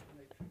 Yes.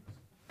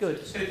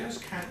 Good. So does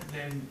Kant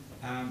then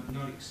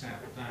not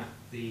accept that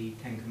the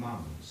Ten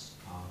Commandments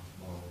are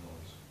moral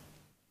laws?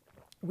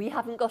 We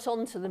haven't got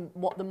on to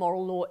what the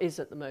moral law is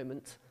at the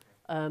moment.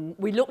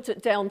 We looked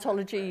at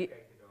deontology.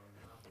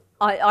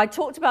 I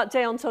talked about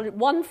deontology.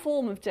 One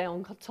form of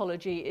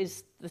deontology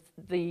is that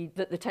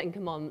the Ten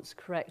Commandments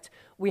are correct.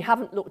 We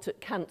haven't looked at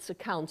Kant's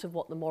account of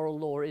what the moral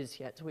law is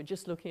yet. We're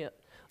just looking at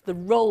the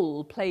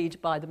role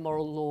played by the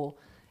moral law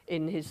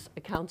in his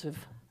account of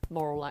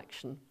moral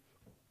action.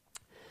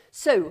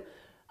 So,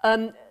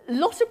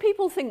 lots of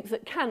people think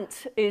that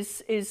Kant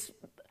is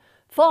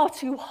far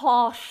too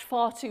harsh,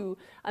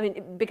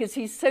 because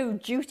he's so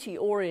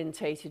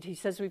duty-orientated. He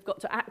says we've got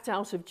to act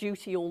out of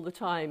duty all the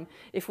time.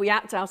 If we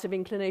act out of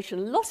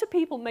inclination, lots of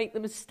people make the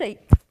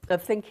mistake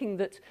of thinking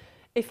that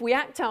if we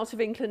act out of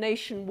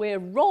inclination, we're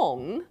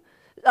wrong.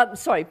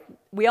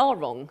 We are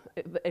wrong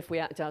if we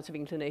act out of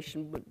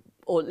inclination,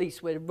 or at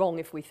least we're wrong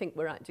if we think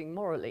we're acting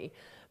morally.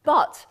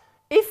 But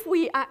if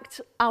we act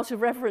out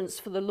of reverence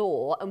for the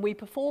law and we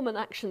perform an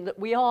action that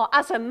we are,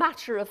 as a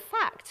matter of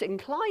fact,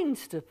 inclined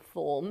to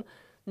perform,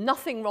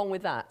 nothing wrong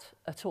with that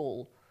at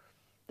all.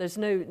 There's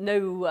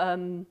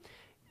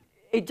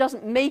it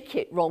doesn't make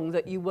it wrong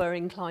that you were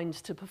inclined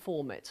to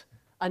perform it.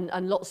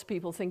 And lots of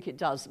people think it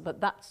does,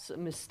 but that's a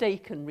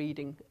mistaken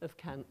reading of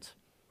Kant.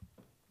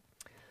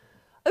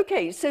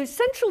 Okay, so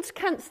central to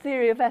Kant's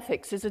theory of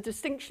ethics is a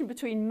distinction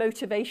between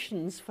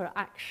motivations for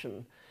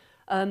action.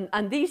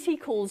 And these he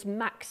calls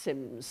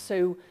maxims.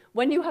 So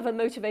when you have a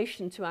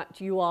motivation to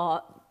act, you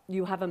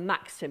have a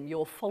maxim.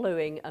 You're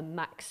following a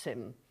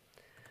maxim.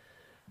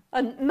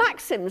 And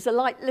maxims are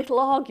like little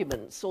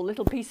arguments or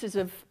little pieces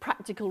of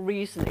practical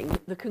reasoning,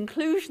 the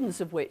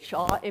conclusions of which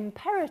are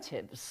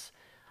imperatives.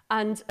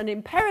 And an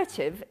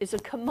imperative is a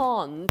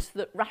command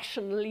that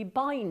rationally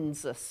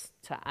binds us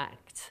to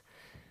act.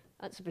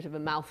 That's a bit of a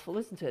mouthful,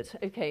 isn't it?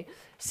 Okay,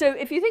 so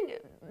if you think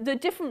the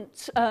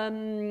different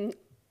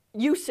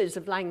uses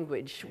of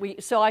language,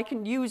 so I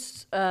can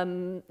use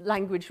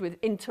language with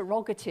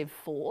interrogative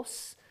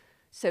force,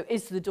 so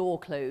is the door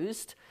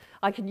closed?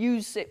 I can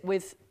use it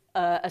with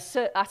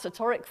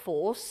assertoric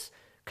force,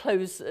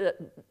 close,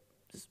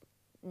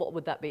 what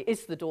would that be?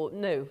 Is the door,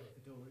 no.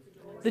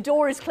 The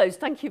door is closed,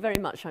 thank you very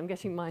much. I'm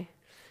getting my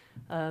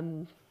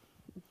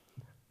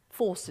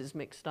forces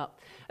mixed up.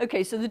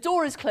 Okay, so the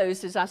door is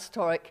closed is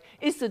assertoric,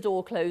 is the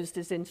door closed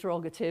is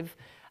interrogative,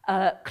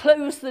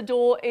 close the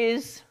door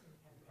is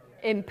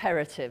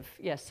imperative.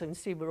 Yes, I can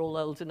see we're all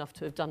old enough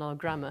to have done our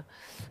grammar.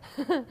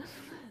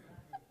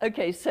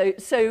 Okay,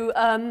 so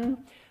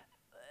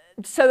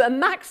a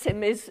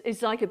maxim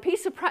is like a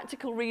piece of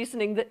practical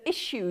reasoning that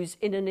issues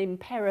in an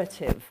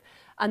imperative,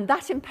 and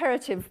that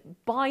imperative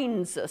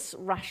binds us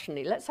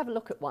rationally. Let's have a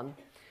look at one.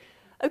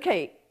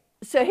 Okay,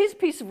 so here's a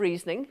piece of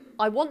reasoning.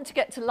 I want to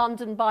get to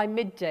London by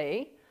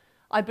midday.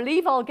 I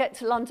believe I'll get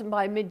to London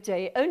by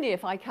midday only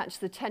if I catch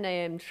the 10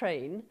 a.m.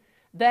 train.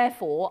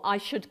 Therefore, I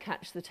should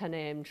catch the 10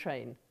 a.m.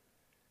 train.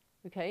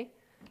 Okay?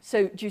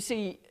 So do you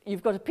see,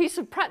 you've got a piece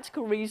of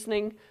practical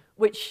reasoning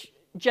which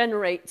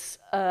generates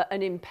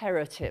an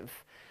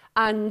imperative.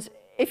 And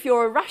if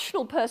you're a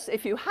rational person,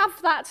 if you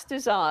have that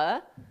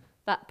desire,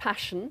 that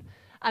passion,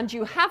 and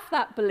you have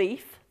that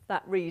belief,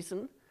 that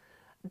reason,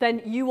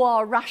 then you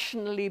are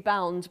rationally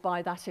bound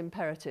by that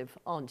imperative,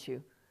 aren't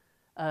you?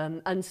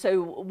 And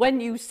so when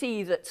you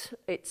see that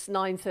it's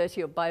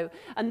 9:30 or by,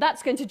 and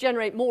that's going to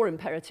generate more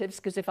imperatives,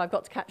 because if I've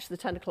got to catch the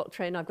 10 o'clock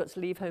train, I've got to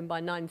leave home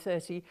by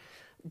 9:30,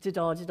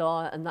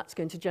 and that's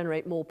going to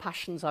generate more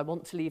passions. I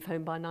want to leave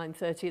home by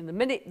 9:30, and the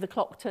minute the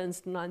clock turns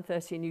to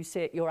 9:30 and you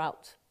see it, you're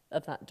out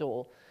of that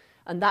door.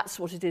 And that's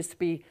what it is to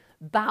be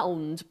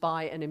bound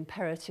by an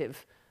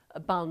imperative,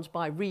 bound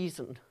by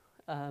reason,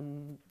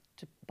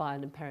 by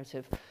an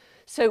imperative.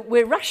 So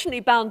we're rationally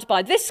bound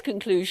by this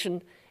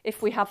conclusion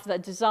if we have the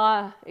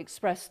desire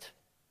expressed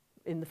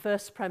in the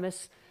first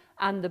premise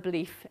and the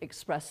belief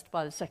expressed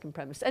by the second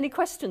premise. Any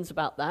questions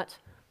about that?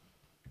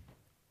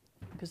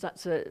 Because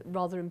that's a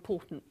rather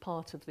important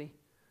part of the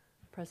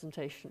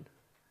presentation.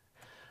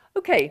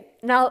 Okay,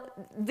 now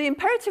the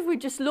imperative we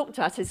just looked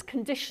at is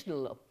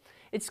conditional.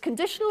 It's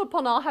conditional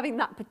upon our having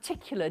that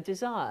particular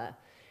desire.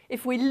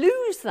 If we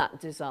lose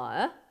that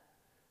desire,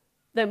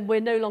 then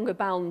we're no longer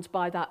bound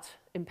by that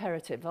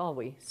imperative, are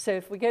we? So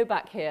if we go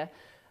back here,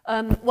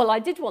 well, I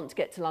did want to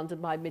get to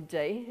London by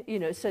midday,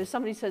 so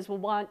somebody says, well,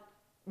 why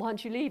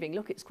aren't you leaving?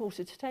 Look, it's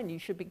 9:45, you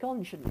should be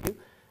gone, shouldn't you?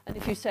 And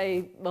if you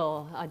say,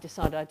 well, I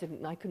decided I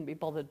couldn't be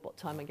bothered what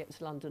time I get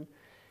to London,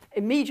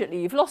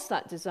 immediately you've lost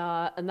that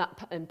desire, and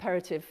that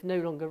imperative no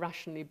longer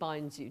rationally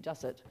binds you,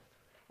 does it?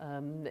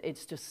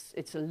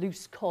 It's a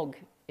loose cog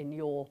in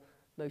your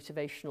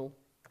motivational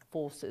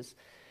forces.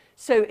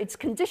 So it's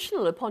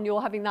conditional upon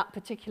your having that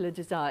particular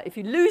desire. If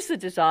you lose the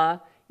desire,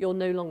 you're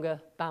no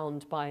longer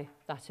bound by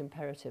that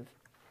imperative.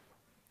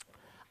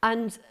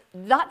 And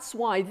that's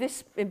why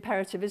this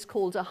imperative is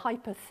called a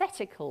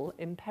hypothetical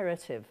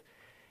imperative.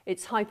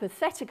 It's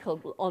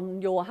hypothetical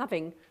on your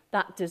having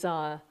that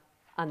desire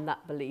and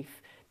that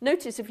belief.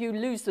 Notice if you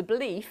lose the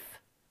belief,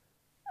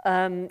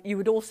 you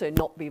would also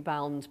not be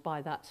bound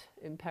by that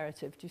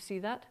imperative. Do you see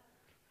that?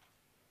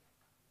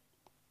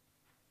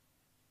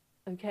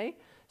 Okay,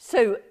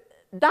 so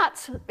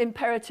that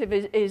imperative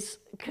is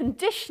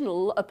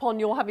conditional upon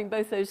your having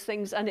both those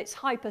things, and it's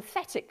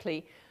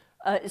hypothetical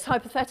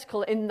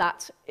in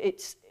that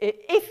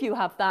if you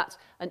have that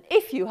and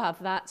if you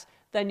have that,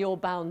 then you're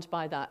bound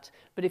by that.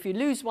 But if you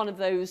lose one of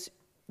those,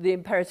 the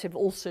imperative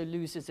also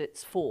loses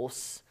its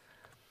force.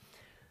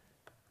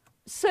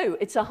 So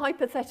it's a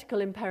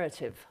hypothetical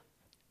imperative.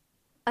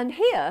 And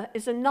here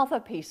is another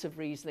piece of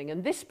reasoning,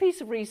 and this piece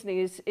of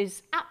reasoning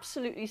is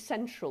absolutely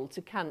central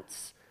to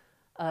Kant's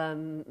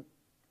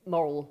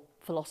moral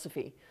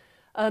philosophy.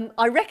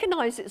 I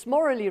recognise it's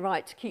morally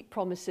right to keep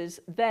promises,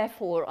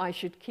 therefore I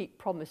should keep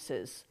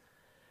promises.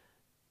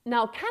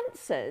 Now, Kant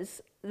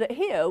says that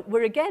here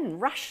we're again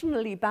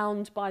rationally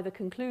bound by the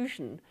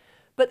conclusion,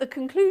 but the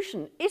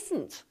conclusion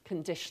isn't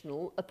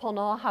conditional upon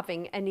our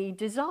having any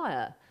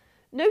desire.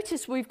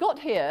 Notice we've got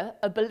here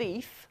a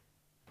belief,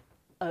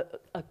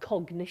 a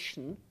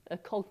cognition, a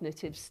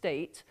cognitive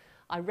state.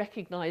 I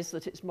recognise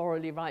that it's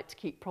morally right to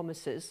keep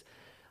promises,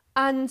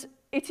 and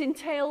it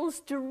entails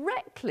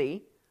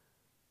directly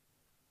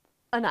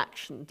an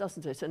action,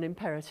 doesn't it? An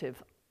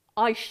imperative.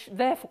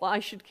 Therefore, I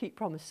should keep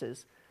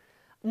promises.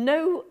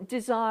 No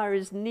desire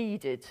is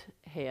needed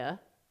here.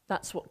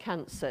 That's what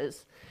Kant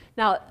says.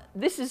 Now,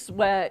 this is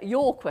where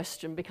your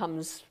question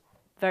becomes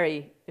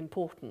very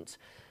important.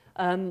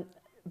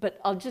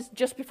 But I'll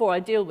just before I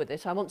deal with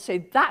it, I want to say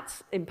that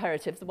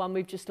imperative, the one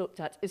we've just looked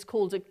at, is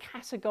called a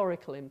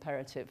categorical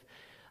imperative.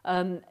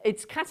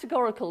 It's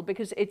categorical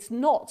because it's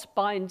not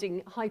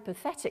binding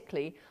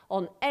hypothetically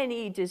on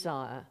any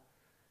desire.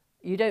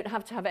 You don't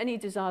have to have any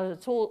desire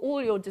at all.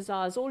 All your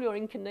desires, all your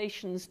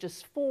inclinations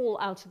just fall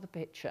out of the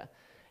picture.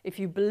 If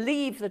you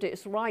believe that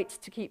it's right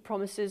to keep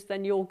promises,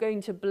 then you're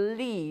going to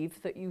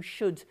believe that you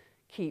should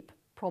keep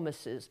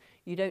promises.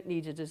 You don't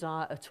need a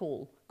desire at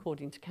all,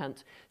 according to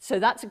Kant. So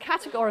that's a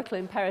categorical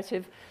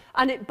imperative,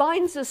 and it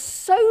binds us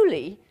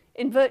solely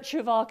in virtue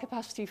of our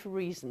capacity for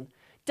reason.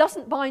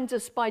 Doesn't bind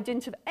us by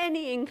dint of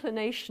any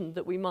inclination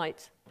that we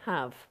might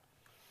have.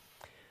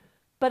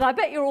 But I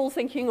bet you're all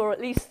thinking, or at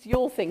least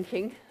you're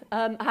thinking,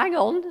 hang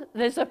on,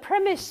 there's a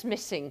premise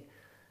missing.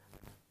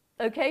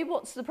 Okay,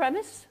 what's the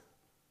premise?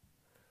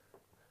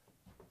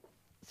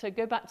 So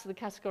go back to the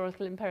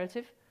categorical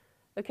imperative.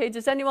 Okay,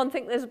 does anyone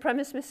think there's a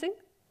premise missing?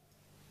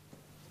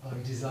 I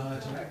desire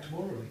to act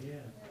morally,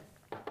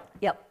 yeah.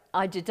 Yep,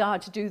 I desire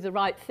to do the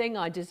right thing,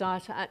 I desire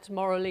to act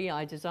morally,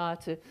 I desire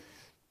to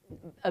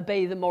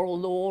obey the moral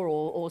law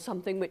or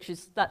something,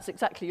 that's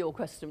exactly your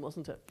question,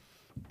 wasn't it?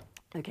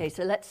 Okay,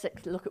 so let's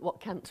look at what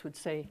Kant would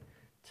say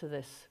to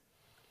this.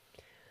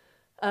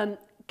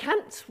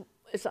 Kant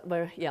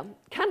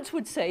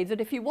would say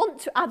that if you want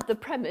to add the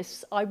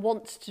premise, I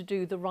want to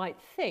do the right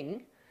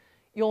thing,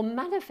 you're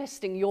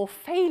manifesting your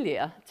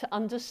failure to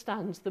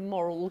understand the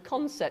moral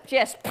concept.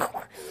 Yes,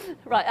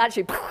 right,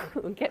 actually,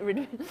 get rid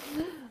of it.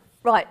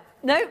 Right,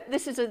 no,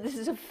 this is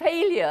a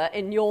failure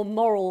in your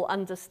moral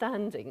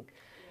understanding.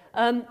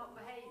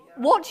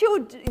 What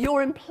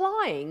you're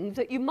implying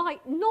that you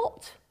might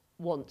not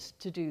want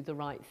to do the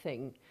right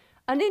thing.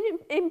 And in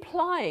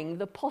implying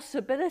the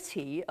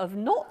possibility of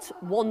not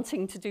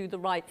wanting to do the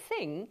right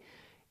thing,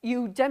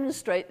 you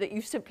demonstrate that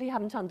you simply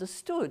haven't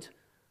understood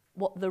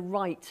what the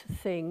right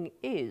thing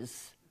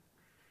is.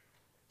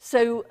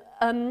 So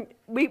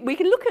we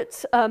can look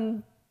at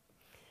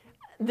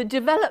the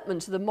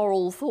development of the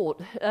moral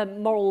thought,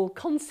 moral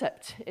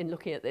concept in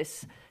looking at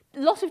this. A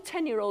lot of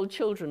 10-year-old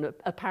children,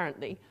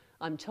 apparently,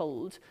 I'm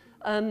told,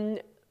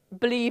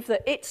 believe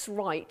that it's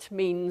right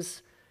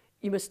means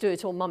you must do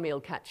it or mummy will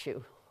catch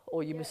you,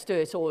 or you must do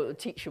it or a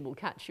teacher will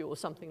catch you, or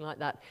something like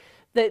that.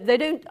 They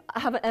don't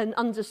have an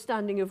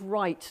understanding of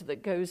right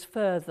that goes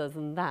further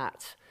than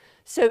that.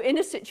 So in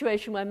a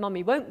situation where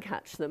mummy won't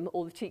catch them,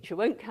 or the teacher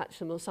won't catch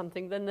them or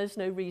something, then there's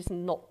no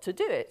reason not to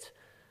do it.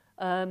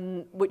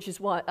 Which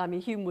is why, I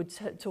mean, Hume would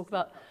talk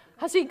about,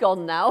 has he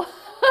gone now?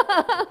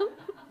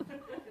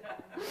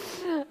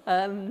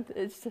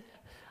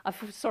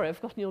 Sorry, I've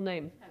forgotten your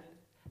name.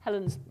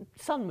 Helen's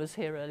son was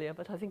here earlier,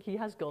 but I think he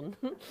has gone.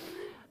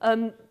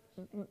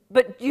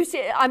 But you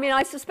see, I mean,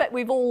 I suspect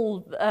we've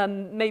all,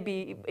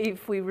 maybe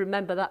if we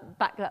remember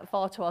back that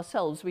far to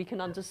ourselves, we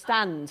can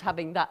understand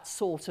having that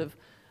sort of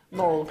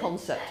moral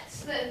concept.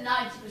 That's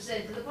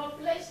 90% of the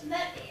population,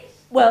 that is.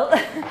 Well,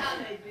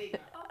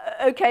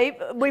 Okay,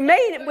 we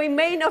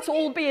may not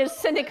all be as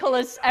cynical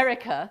as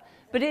Erica,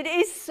 but it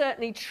is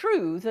certainly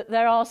true that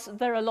there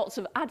are lots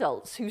of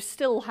adults who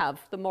still have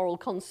the moral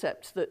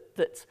concept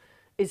that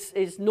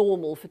is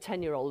normal for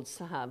 10-year-olds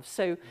to have.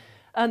 So,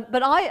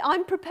 but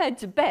I'm prepared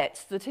to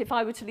bet that if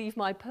I were to leave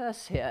my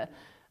purse here,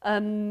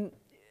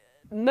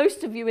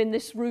 most of you in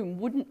this room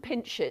wouldn't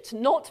pinch it,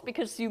 not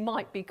because you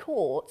might be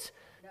caught,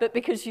 but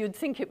because you'd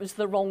think it was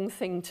the wrong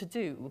thing to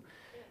do.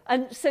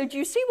 And so do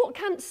you see what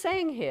Kant's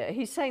saying here?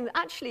 He's saying that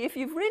actually if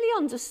you've really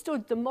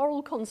understood the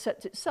moral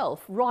concept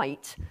itself,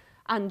 right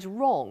and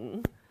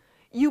wrong,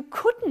 you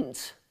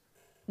couldn't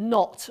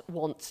not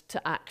want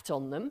to act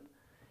on them,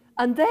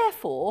 and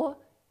therefore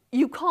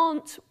you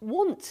can't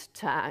want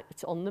to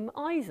act on them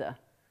either.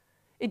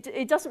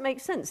 It doesn't make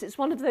sense. It's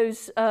one of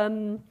those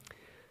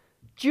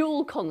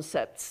dual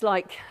concepts,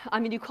 like, I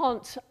mean, you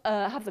can't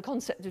have the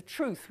concept of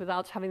truth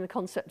without having the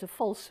concept of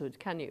falsehood,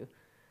 can you?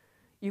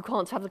 You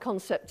can't have the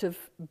concept of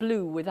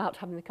blue without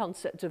having the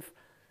concept of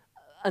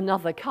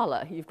another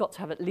colour. You've got to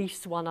have at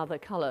least one other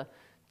colour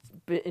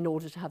in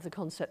order to have the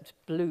concept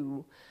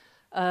blue.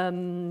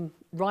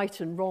 Right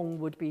and wrong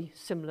would be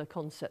similar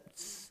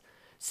concepts.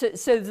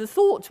 So the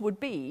thought would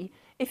be,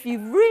 if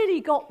you've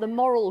really got the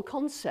moral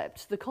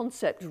concept, the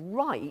concept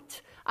right,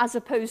 as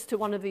opposed to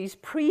one of these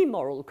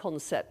pre-moral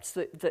concepts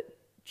that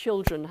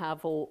children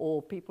have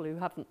or people who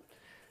haven't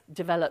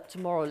developed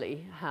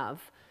morally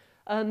have,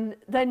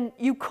 then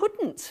you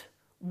couldn't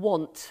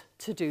want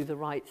to do the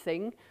right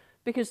thing,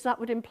 because that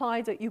would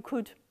imply that you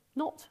could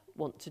not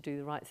want to do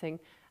the right thing.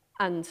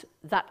 And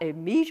that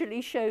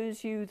immediately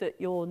shows you that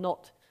you're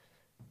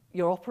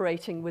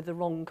operating with the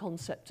wrong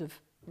concept of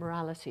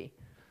morality.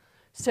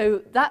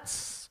 So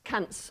that's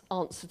Kant's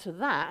answer to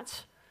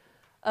that.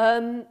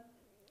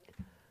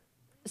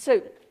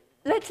 So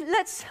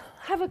let's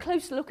have a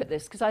closer look at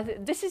this, because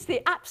this is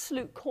the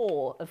absolute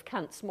core of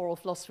Kant's moral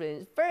philosophy,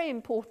 and it's very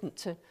important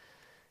to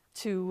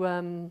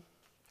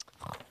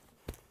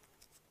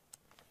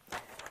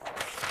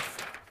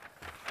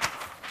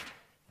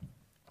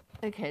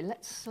okay,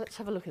 let's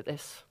have a look at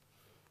this.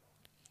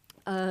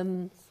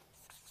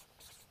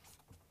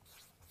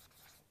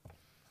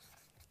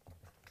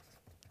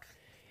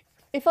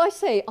 If I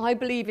say, I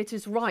believe it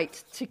is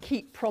right to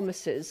keep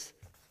promises,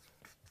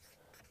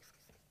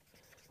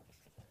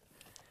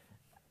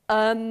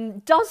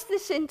 does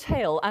this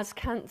entail, as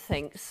Kant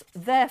thinks,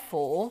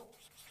 therefore,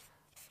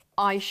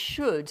 I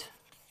should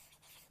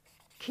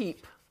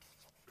keep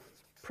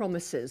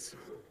promises?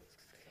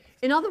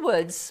 In other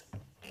words,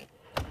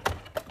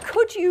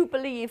 could you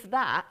believe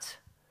that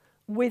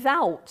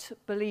without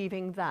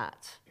believing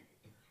that?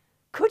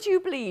 Could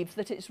you believe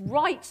that it's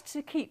right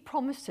to keep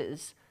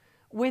promises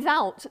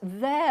without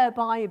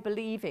thereby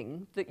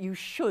believing that you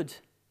should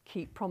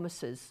keep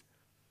promises?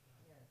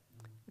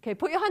 Okay,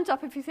 put your hand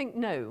up if you think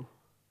no.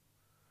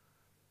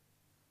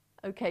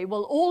 Okay,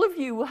 well, all of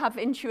you have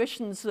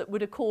intuitions that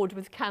would accord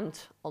with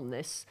Kant on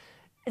this.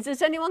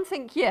 Does anyone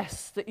think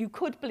yes, that you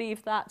could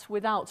believe that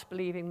without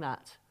believing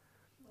that?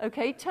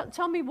 Okay,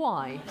 tell me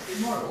why. It might not be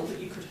moral, but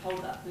you could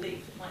hold that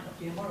belief. It might not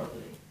be a moral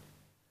belief.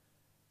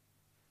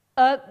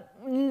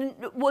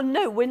 Well,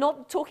 no, we're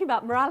not talking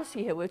about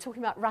morality here. We're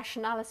talking about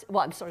rationality.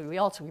 Well, I'm sorry, we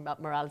are talking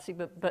about morality,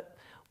 but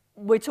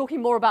we're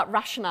talking more about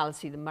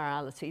rationality than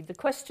morality. The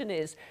question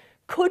is,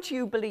 could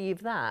you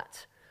believe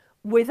that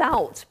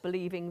without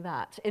believing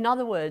that? In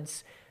other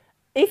words,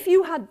 if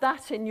you had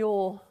that in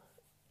your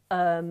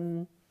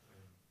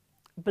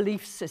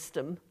belief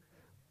system,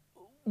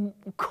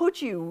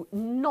 could you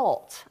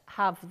not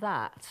have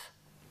that?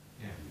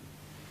 Yeah.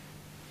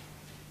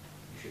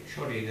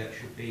 Surely that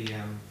should be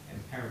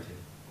imperative.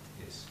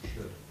 It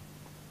should.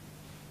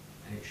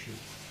 And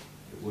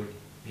it would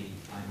be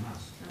I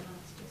must.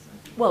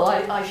 Well,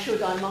 I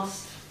should, I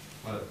must.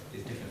 Well, the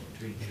difference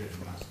between should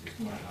and must is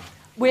quite large.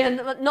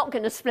 We're not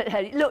going to split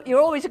hairs. Look,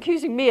 you're always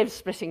accusing me of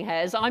splitting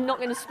hairs. I'm not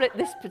going to split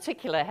this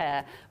particular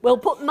hair. We'll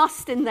put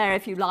must in there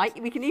if you like.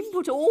 We can even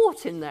put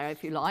ought in there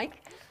if you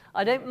like.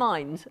 I don't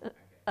mind.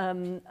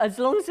 As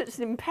long as it's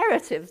an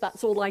imperative,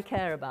 that's all I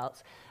care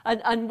about.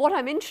 And what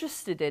I'm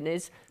interested in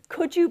is,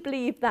 could you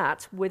believe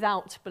that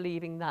without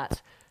believing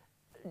that?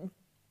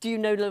 Do you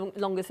no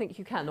longer think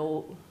you can?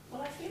 Or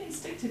Well, I feel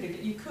instinctively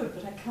that you could,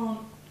 but I can't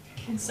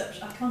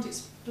explain, I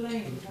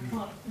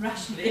can't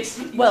rationally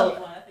explain why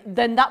I think.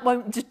 Then that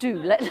won't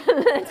do.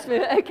 Let's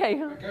move. Okay.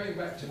 Going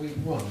back to week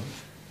one,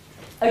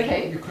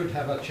 Okay. you could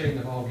have a chain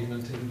of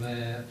argument in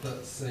there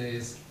that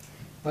says,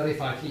 but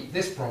if I keep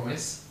this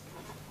promise,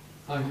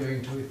 I'm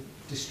going to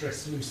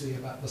distress Lucy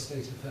about the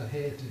state of her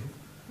hairdo,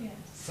 Yes.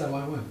 so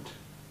I won't.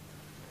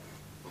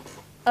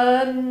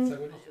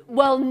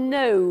 Well,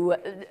 no.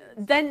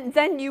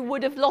 Then you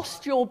would have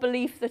lost your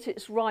belief that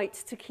it's right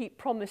to keep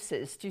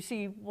promises. Do you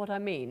see what I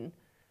mean?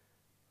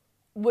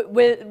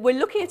 We're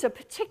looking at a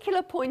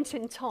particular point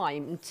in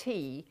time,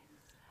 T,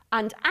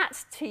 and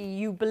at T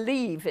you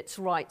believe it's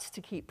right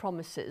to keep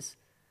promises.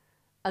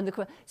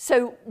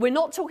 So we're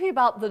not talking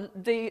about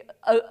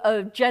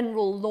a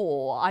general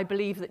law. I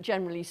believe that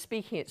generally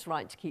speaking it's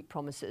right to keep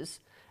promises.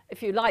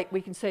 if you like,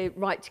 we can say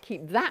right to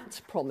keep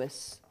that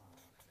promise,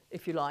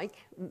 if you like.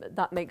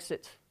 That makes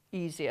it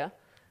easier.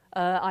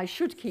 I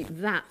should keep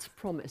that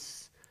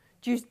promise.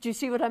 Do you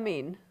see what I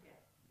mean?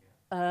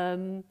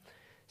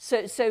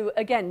 So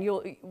again,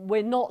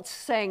 we're not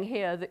saying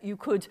here that you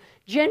could,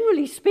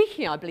 generally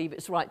speaking, I believe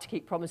it's right to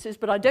keep promises,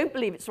 but I don't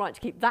believe it's right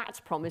to keep that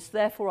promise,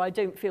 therefore I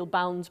don't feel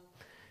bound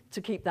to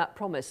keep that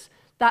promise.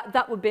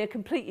 That would be a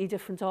completely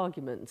different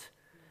argument.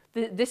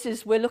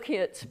 We're looking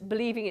at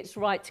believing it's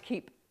right to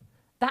keep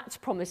that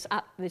promise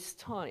at this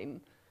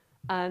time,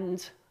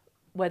 and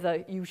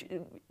whether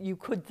you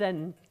could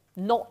then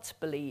not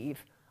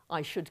believe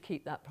I should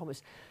keep that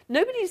promise. We're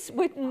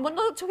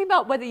not talking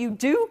about whether you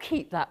do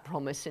keep that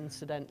promise,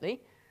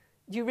 incidentally.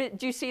 Do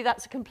you see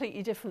that's a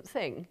completely different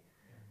thing?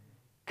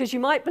 Because you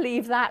might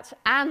believe that,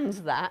 and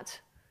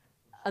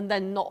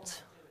then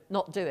not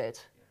do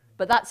it.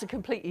 But that's a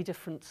completely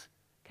different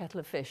kettle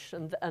of fish,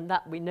 and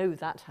that we know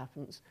that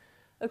happens.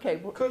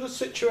 Okay. Could a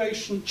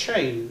situation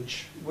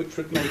change which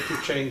would make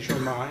you change your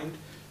mind,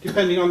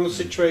 depending on the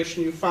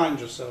situation you find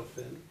yourself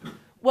in?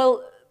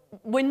 Well,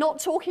 we're not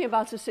talking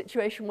about a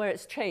situation where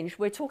it's changed.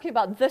 We're talking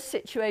about the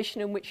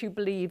situation in which you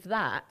believe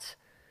that,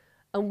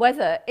 and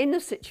whether in a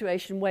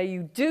situation where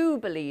you do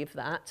believe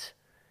that,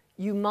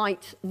 you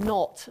might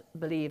not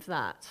believe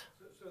that.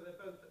 So they're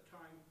both at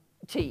time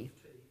T.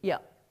 Yeah.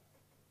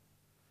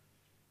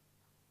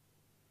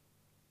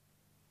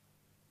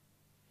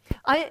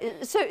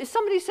 So if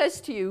somebody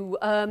says to you,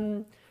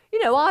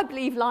 I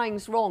believe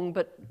lying's wrong,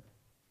 but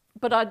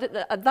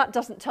that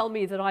doesn't tell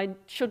me that I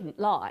shouldn't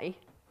lie.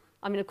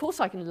 I mean, of course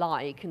I can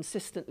lie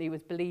consistently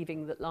with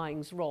believing that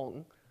lying's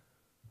wrong.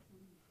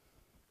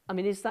 I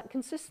mean, is that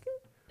consistent?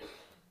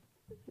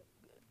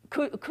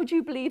 Could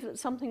you believe that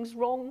something's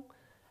wrong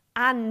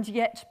and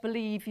yet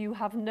believe you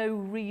have no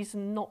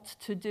reason not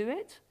to do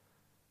it?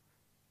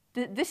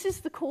 This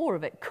is the core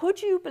of it.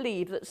 Could you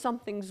believe that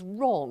something's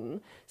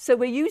wrong? So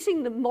we're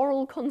using the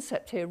moral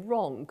concept here,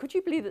 wrong. Could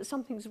you believe that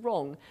something's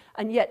wrong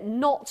and yet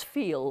not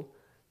feel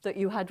that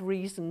you had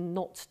reason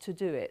not to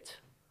do it?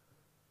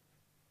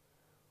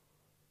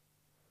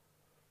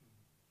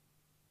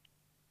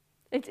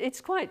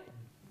 It's quite...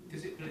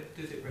 Does the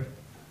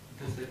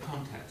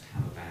context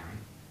have a bearing?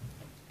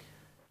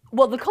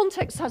 Well, the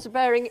context has a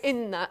bearing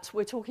in that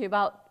we're talking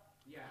about,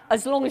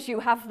 as long as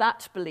you have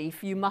that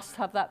belief, you must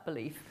have that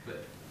belief.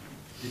 But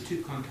the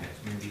two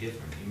contexts may be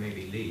different. You may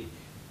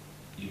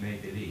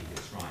believe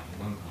it's right in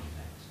one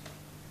context,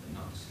 but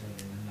not necessarily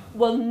in another.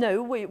 Well,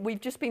 no, we've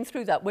just been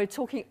through that. We're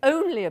talking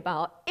only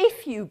about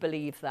if you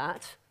believe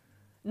that,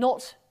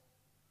 not...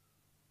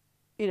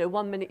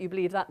 1 minute you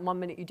believe that and 1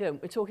 minute you don't.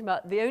 We're talking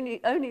about the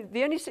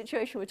only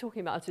situation we're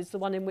talking about is the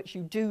one in which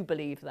you do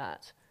believe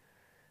that.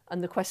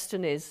 And the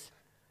question is,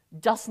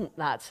 doesn't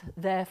that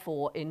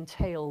therefore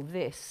entail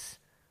this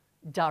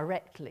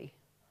directly?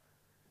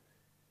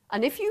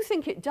 And if you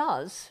think it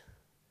does,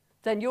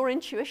 then your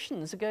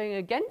intuitions are going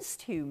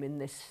against Hume in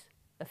this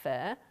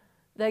affair.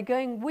 They're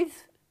going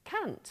with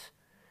Kant.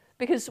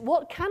 Because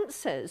what Kant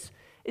says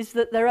is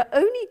that there are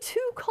only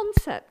two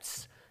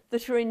concepts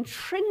that are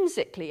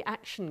intrinsically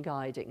action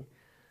guiding,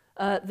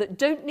 that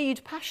don't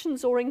need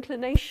passions or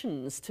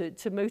inclinations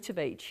to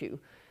motivate you.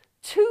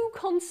 Two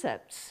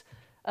concepts,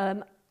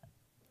 and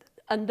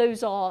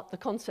those are the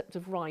concept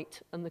of right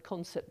and the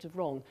concept of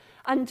wrong.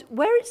 And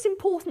where it's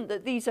important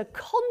that these are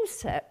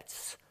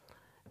concepts,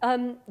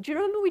 do you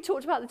remember we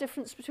talked about the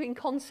difference between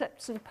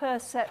concepts and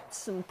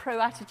percepts and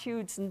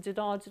pro-attitudes and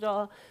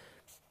da-da-da-da?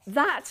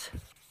 That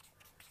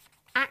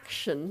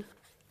action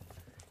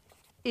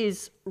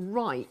is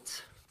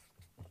right.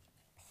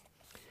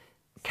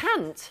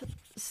 Kant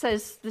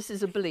says this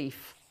is a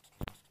belief.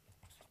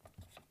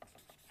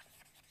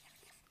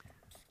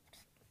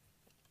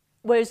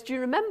 Whereas, do you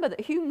remember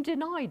that Hume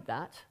denied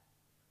that?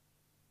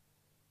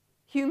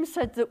 Hume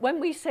said that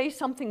when we say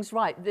something's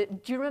right, do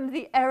you remember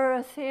the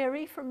error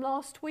theory from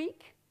last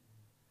week?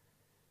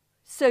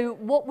 So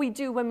what we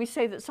do when we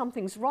say that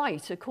something's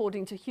right,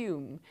 according to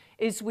Hume,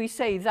 is we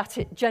say that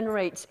it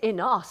generates in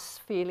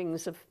us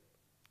feelings of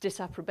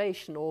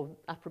disapprobation or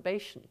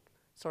approbation.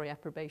 Sorry,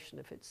 approbation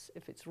if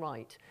it's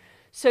right.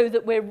 So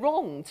that we're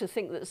wrong to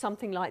think that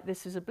something like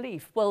this is a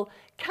belief. Well,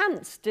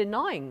 Kant's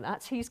denying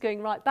that. He's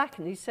going right back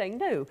and he's saying,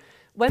 no,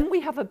 when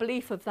we have a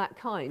belief of that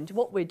kind,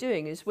 what we're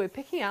doing is we're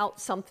picking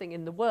out something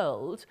in the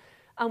world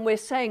and we're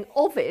saying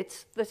of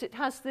it that it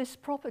has this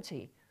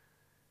property.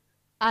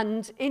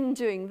 And in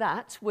doing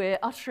that, we're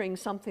uttering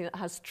something that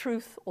has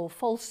truth or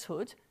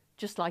falsehood,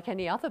 just like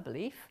any other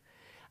belief,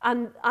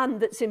 and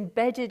that's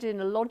embedded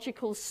in a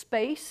logical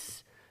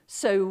space.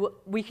 So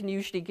we can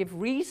usually give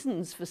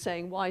reasons for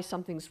saying why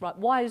something's right.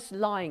 Why is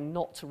lying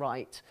not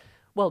right?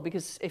 Well,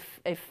 because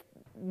if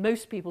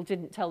most people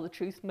didn't tell the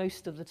truth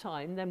most of the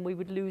time, then we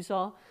would lose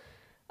our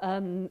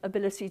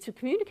ability to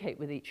communicate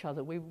with each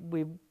other.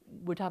 We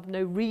would have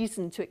no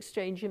reason to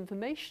exchange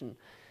information.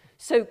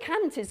 So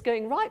Kant is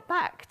going right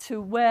back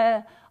to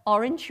where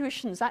our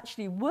intuitions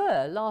actually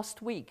were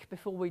last week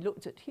before we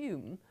looked at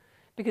Hume,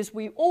 because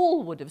we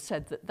all would have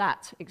said that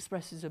that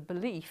expresses a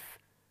belief,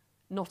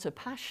 not a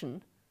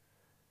passion.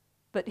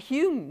 But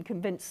Hume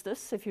convinced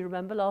us, if you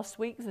remember last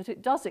week, that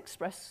it does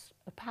express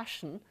a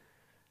passion,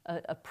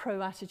 a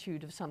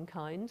pro-attitude of some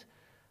kind,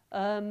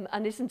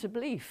 and isn't a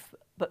belief.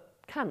 But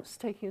Kant's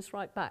taking us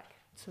right back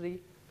to the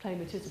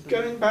claim it is a belief.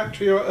 Going back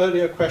to your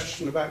earlier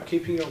question about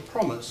keeping your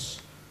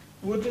promise,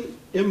 would an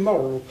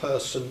immoral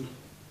person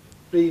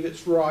believe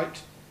it's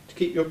right to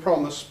keep your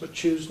promise but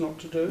choose not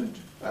to do it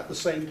at the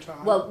same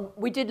time? Well,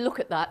 we did look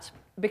at that,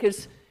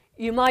 because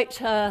you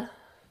might...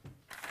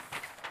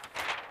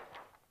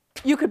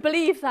 you could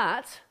believe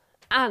that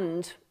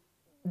and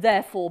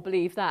therefore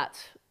believe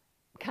that,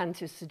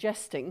 Kant is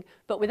suggesting,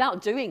 but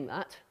without doing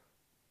that.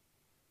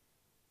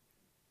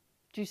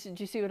 Do you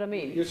see what I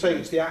mean? You're saying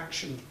it's the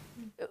action.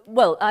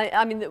 Well,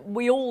 I mean,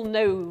 we all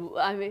know,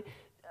 I mean,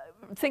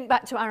 think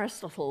back to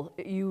Aristotle.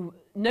 You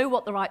know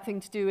what the right thing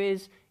to do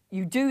is,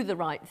 you do the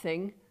right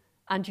thing,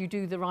 and you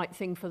do the right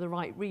thing for the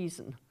right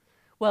reason.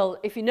 Well,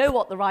 if you know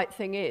what the right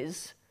thing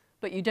is,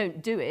 but you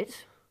don't do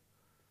it,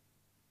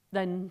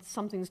 then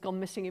something's gone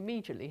missing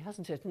immediately,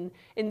 hasn't it? And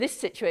in this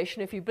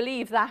situation, if you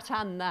believe that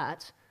and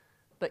that,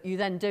 but you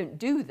then don't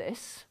do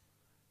this,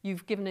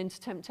 you've given in to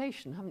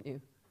temptation, haven't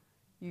you?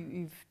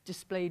 You've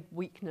displayed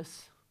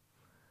weakness,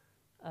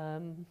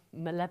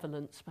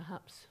 malevolence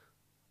perhaps,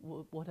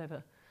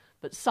 whatever.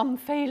 But some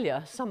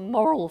failure, some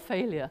moral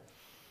failure.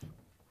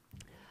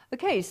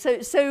 Okay,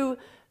 so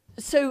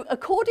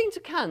according to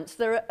Kant,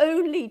 there are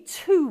only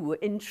two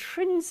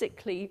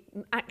intrinsically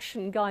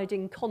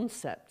action-guiding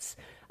concepts.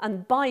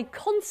 And by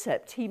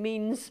concept, he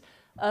means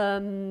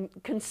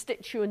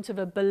constituent of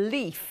a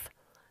belief,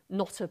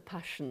 not a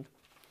passion.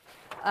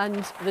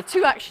 And the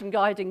two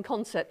action-guiding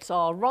concepts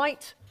are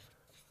right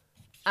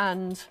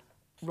and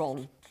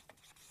wrong.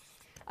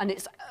 And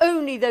it's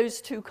only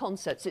those two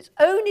concepts. It's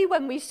only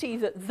when we see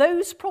that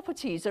those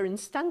properties are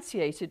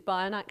instantiated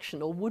by an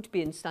action, or would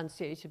be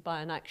instantiated by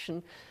an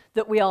action,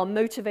 that we are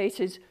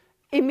motivated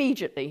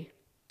immediately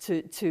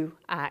to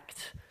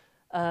act.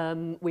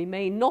 We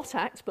may not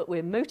act, but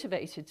we're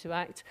motivated to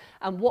act.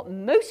 And what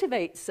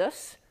motivates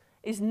us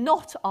is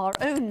not our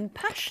own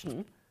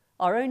passion,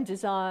 our own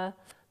desire,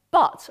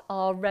 but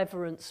our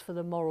reverence for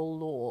the moral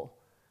law,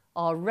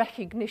 our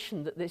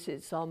recognition that this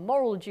is our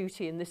moral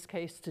duty in this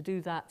case to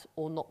do that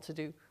or not to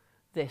do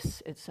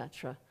this,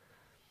 etc.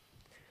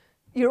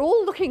 You're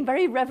all looking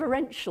very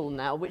reverential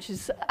now, which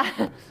is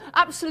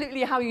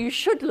absolutely how you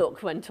should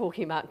look when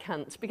talking about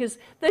Kant, because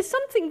there's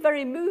something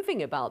very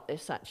moving about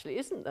this, actually,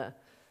 isn't there?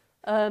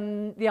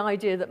 The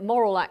idea that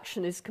moral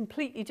action is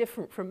completely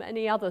different from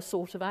any other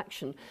sort of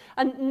action.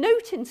 And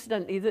note,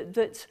 incidentally,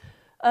 that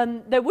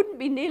there wouldn't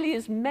be nearly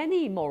as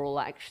many moral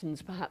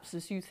actions, perhaps,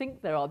 as you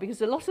think there are,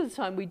 because a lot of the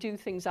time we do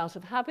things out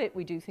of habit,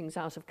 we do things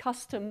out of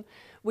custom,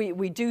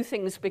 we do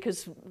things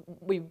because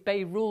we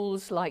obey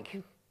rules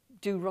like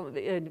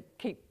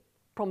keep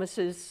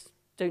promises,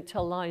 don't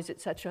tell lies,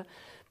 etc.,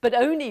 but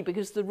only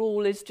because the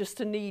rule is just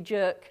a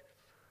knee-jerk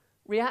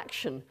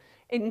reaction.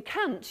 In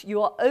Kant,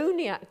 you are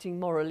only acting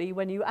morally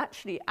when you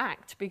actually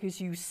act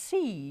because you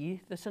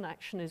see that an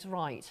action is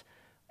right,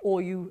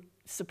 or you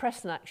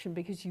suppress an action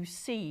because you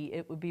see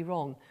it would be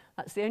wrong.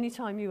 That's the only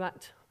time you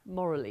act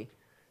morally,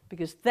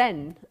 because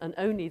then, and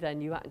only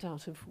then, you act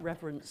out of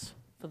reverence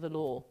for the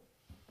law.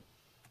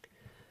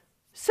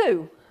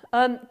 So,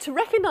 to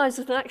recognise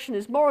that an action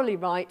is morally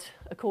right,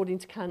 according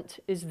to Kant,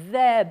 is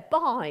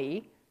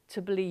thereby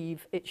to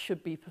believe it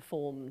should be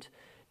performed.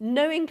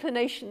 No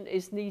inclination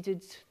is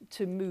needed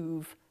to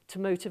move, to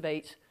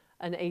motivate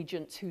an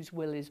agent whose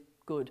will is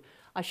good.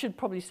 I should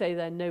probably say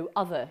there no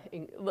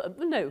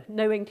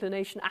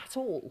inclination at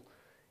all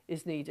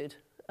is needed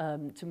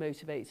to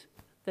motivate.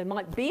 There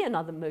might be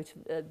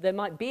there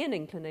might be an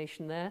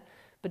inclination there,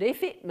 but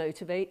if it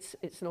motivates,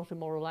 it's not a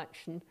moral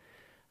action,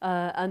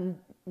 and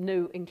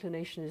no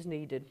inclination is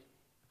needed.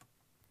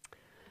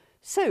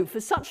 So, for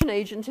such an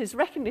agent, his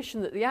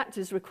recognition that the act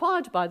is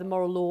required by the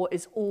moral law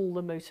is all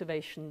the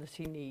motivation that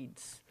he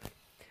needs.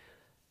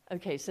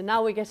 Okay, so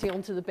now we're getting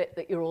on to the bit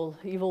that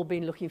you've all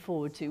been looking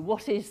forward to.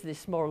 What is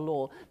this moral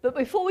law? But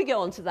before we go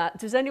on to that,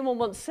 does anyone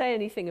want to say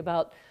anything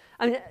about...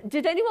 I mean,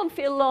 did anyone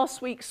feel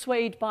last week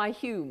swayed by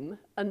Hume,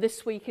 and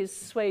this week is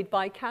swayed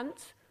by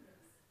Kant?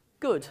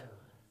 Good.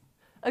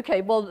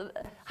 Okay, well,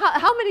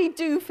 how many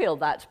do feel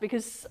that?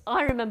 Because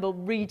I remember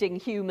reading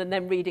Hume and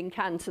then reading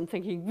Kant and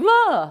thinking,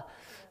 "Wah!"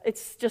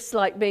 It's just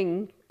like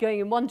going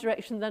in one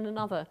direction, then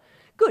another.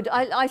 Good.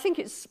 I think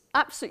it's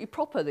absolutely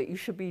proper that you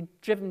should be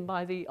driven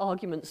by the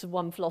arguments of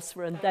one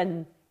philosopher and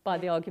then by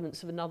the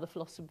arguments of another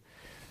philosopher.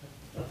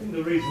 I think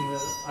the reason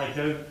that I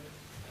don't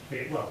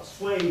feel, well,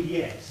 swayed,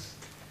 yes,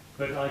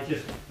 but I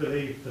just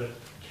believe that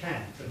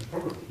Kant, and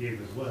probably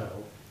Hume as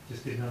well,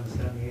 just didn't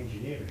understand the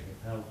engineering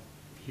of how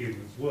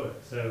humans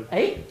work. So,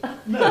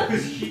 no,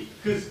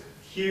 because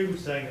Hume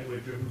saying that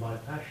we're driven by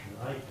passion,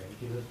 I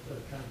think, is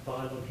a kind of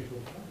biological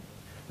fact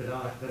that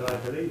I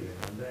believe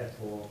in, and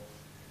therefore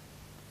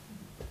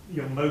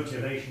your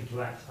motivation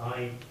to act,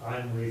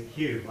 I'm with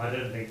Hume. I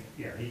don't think,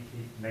 he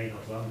may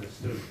not have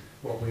understood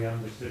what we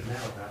understood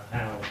now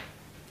about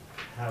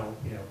how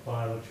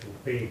biological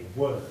being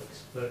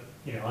works, but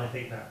I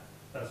think that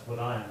That's what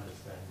I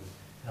understand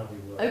of how we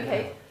work.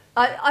 Okay.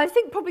 I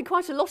think probably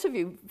quite a lot of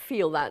you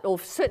feel that, or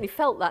certainly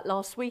felt that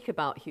last week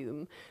about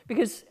Hume,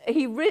 because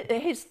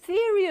his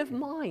theory of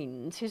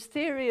mind, his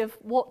theory of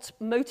what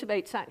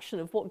motivates action,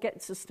 of what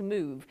gets us to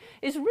move,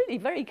 is really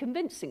very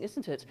convincing,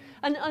 isn't it?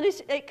 And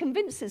it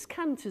convinces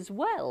Kant as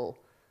well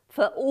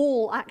for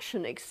all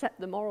action except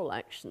the moral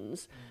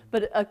actions.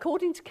 But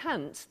according to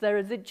Kant, there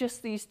are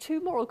just these two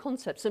moral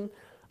concepts. And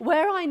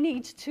where I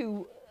need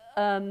to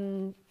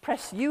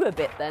press you a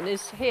bit then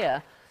is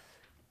here,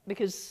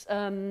 because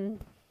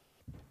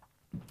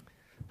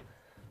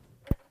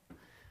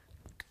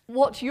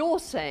what you're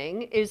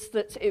saying is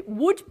that it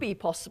would be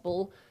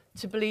possible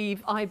to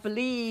believe, I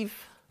believe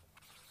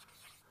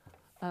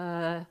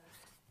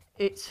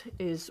it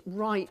is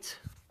right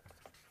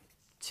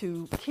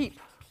to keep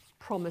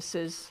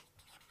promises,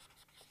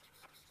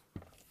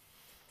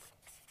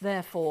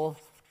 therefore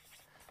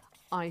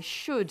I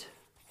should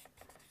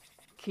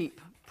keep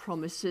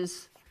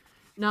promises.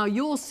 Now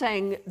you're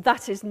saying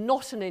that is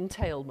not an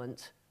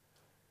entailment,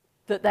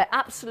 that there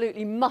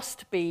absolutely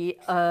must be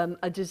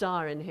a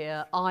desire in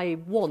here. I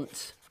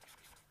want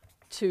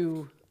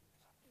to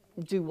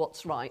do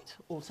what's right,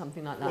 or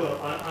something like that. Well,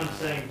 I'm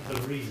saying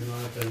the reason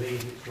I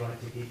believe it's right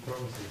to keep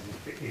promises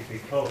is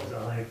because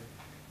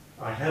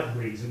I have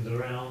reasons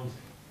around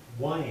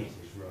why it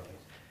is right.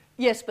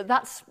 Yes, but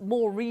that's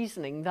more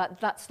reasoning.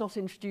 That's not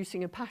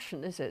introducing a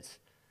passion, is it?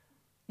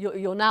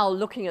 You're now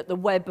looking at the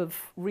web of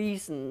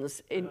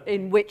reasons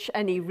in which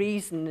any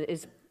reason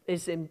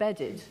is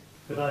embedded.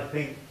 But I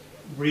think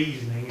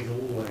reasoning is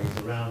always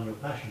around your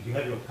passions. You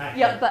have your passion.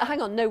 Yeah, but hang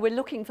on. No, we're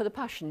looking for the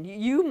passion.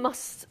 You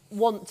must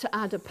want to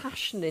add a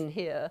passion in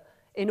here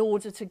in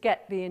order to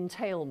get the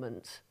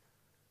entailment.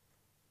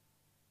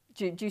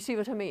 Do you see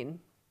what I mean?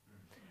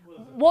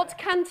 What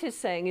Kant is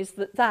saying is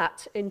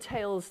that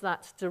entails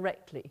that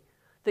directly,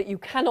 that you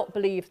cannot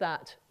believe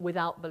that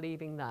without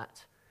believing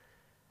that.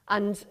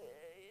 And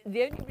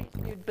the only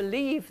reason you'd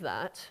believe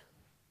that,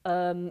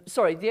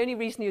 the only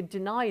reason you'd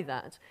deny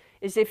that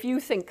is if you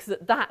think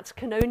that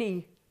can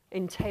only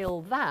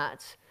entail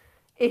that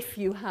if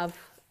you have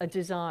a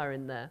desire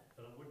in there.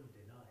 But I wouldn't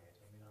deny it.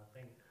 I mean, I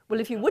think... Well,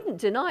 if you wouldn't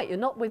deny it, you're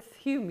not with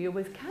Hume, you're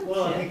with Kant.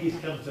 Well, I think he's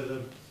come to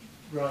the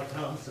right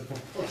answer,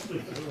 but possibly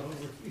for the wrong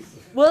reason.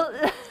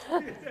 Well,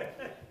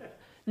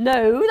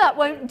 no, that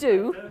won't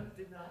do. Don't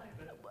deny,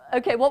 but...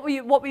 Okay, what were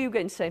you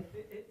going to say?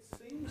 It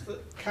seems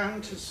that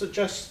Kant is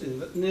suggesting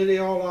that nearly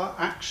all our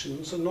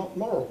actions are not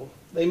moral.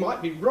 They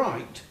might be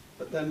right,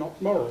 but they're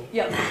not moral.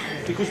 Yeah.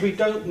 Because we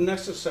don't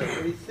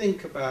necessarily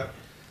think about...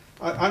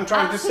 I'm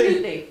trying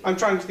Absolutely. I'm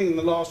trying to think in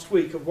the last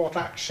week of what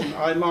action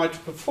I might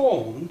have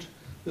performed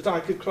that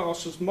I could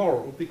class as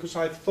moral because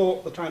I've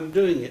thought that I'm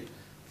doing it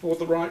for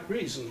the right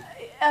reason.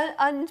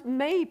 And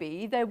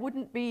maybe there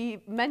wouldn't be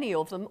many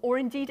of them, or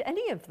indeed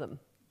any of them.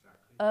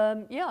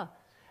 Yeah.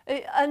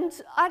 And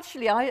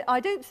actually, I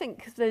don't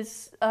think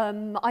there's...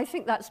 I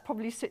think that's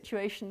probably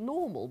situation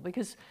normal,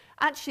 because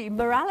actually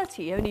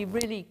morality only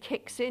really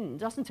kicks in,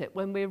 doesn't it,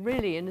 when we're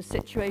really in a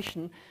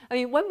situation... I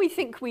mean, when we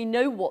think we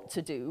know what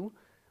to do,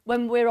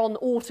 when we're on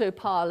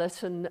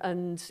autopilot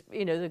and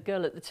you know, the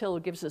girl at the till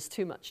gives us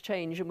too much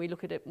change and we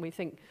look at it and we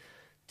think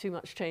too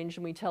much change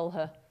and we tell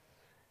her,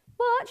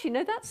 well, actually,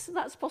 no,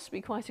 that's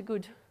possibly quite a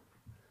good...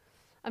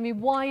 I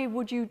mean, why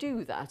would you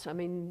do that? I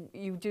mean,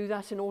 you do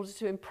that in order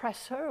to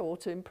impress her or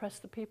to impress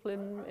the people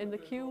in the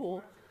queue?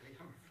 Or...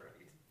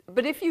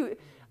 But if you...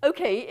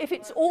 Okay, if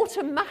it's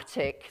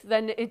automatic,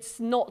 then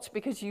it's not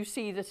because you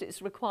see that it's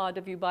required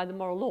of you by the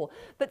moral law.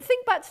 But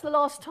think back to the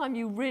last time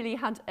you really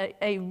had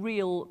a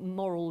real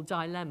moral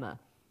dilemma.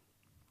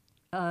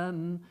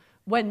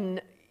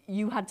 When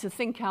you had to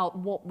think out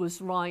what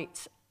was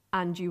right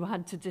and you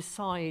had to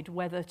decide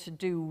whether to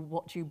do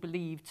what you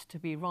believed to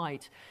be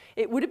right.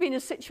 It would have been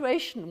a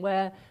situation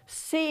where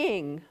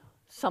seeing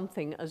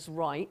something as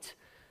right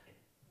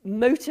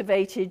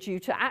motivated you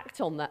to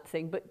act on that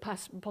thing, but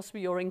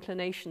possibly your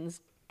inclinations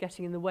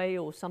getting in the way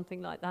or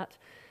something like that.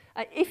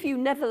 If you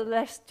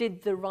nevertheless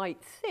did the right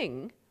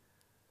thing,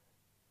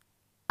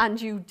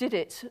 and you did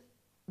it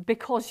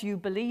because you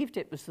believed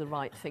it was the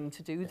right thing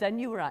to do, then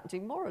you were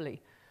acting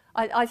morally.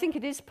 I think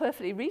it is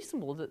perfectly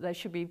reasonable that there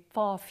should be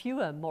far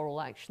fewer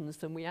moral actions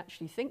than we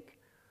actually think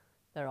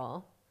there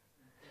are.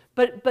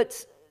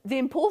 But the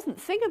important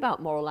thing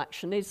about moral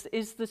action is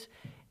that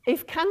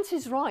if Kant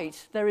is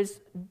right, there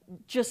is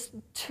just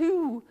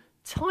two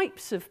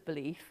types of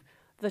belief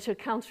that are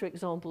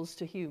counterexamples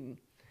to Hume.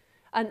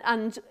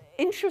 And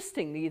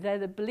interestingly, they're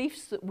the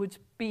beliefs that would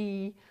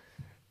be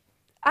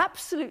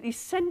absolutely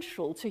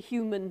central to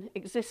human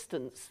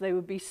existence. They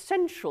would be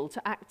central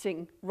to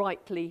acting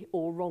rightly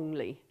or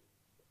wrongly,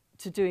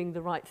 to doing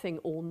the right thing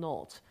or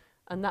not.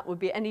 And that would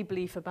be any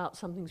belief about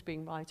something's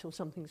being right or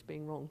something's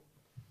being wrong.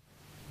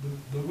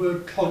 The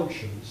word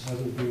conscience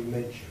hasn't been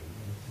mentioned,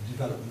 the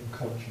development of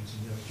conscience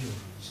in young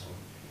children and so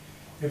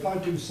on. If I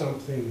do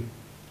something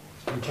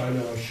which I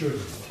know I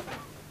shouldn't,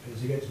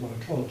 is against my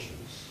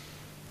conscience,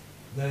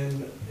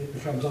 then it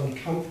becomes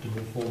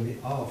uncomfortable for me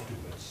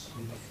afterwards.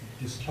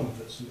 It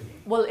discomforts me.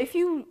 Well, if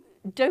you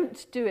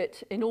don't do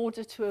it in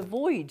order to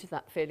avoid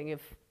that feeling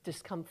of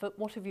discomfort,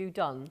 what have you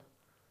done?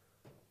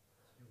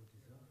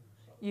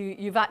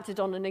 You've acted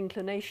on an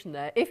inclination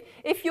there.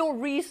 If your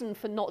reason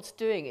for not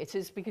doing it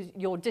is because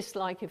your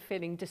dislike of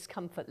feeling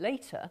discomfort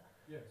later,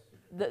 Yes.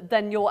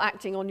 then you're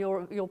acting on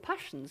your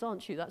passions,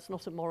 aren't you? That's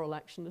not a moral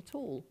action at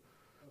all.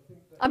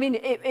 I mean,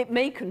 it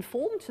may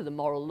conform to the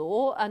moral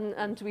law,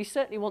 and we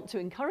certainly want to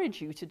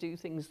encourage you to do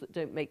things that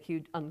don't make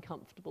you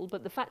uncomfortable,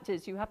 but the fact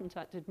is you haven't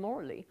acted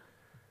morally.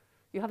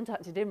 You haven't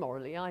acted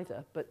immorally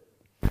either, but...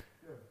 I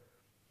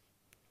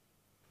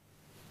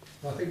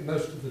think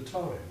most of the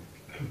time,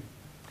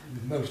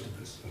 with most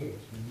of us,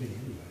 with me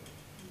anyway,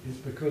 is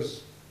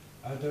because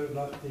I don't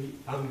like the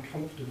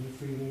uncomfortable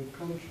feeling of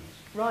conscience.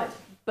 Right,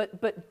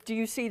 but do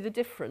you see the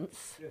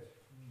difference? Yes.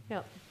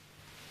 Yeah.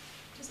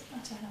 Does it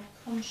matter how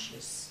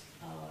conscious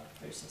our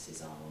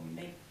processes are when we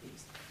make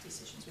these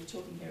decisions? We're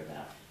talking here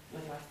about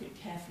whether I think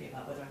carefully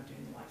about whether I'm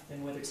doing the right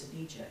thing, whether it's a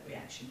knee-jerk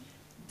reaction.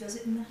 Does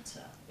it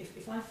matter?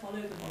 If I follow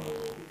the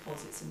moral law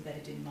because it's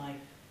embedded in my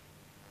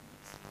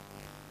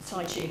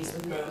teachings,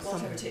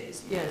 whatever it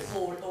is, yes.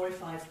 or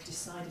if I've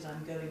decided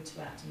I'm going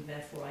to act and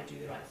therefore I do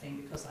the right thing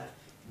because I've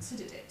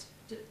considered it,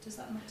 does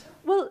that matter?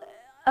 Well,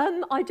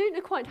 I don't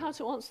know quite how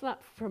to answer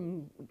that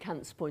from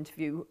Kant's point of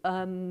view.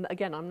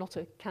 Again, I'm not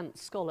a Kant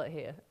scholar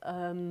here.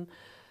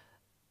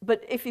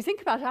 But if you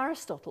think about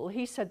Aristotle,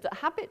 he said that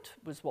habit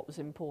was what was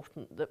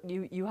important, that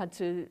you had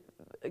to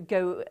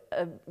go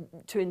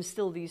to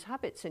instill these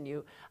habits in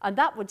you. And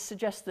that would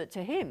suggest that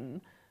to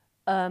him,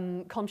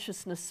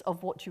 consciousness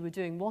of what you were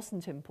doing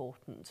wasn't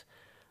important.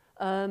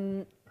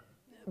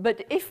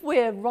 But if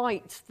we're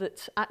right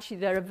that actually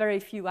there are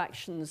very few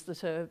actions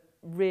that are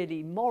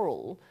really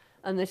moral,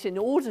 and that in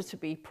order to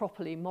be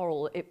properly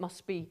moral, it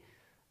must be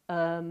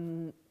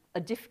a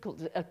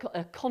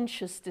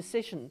conscious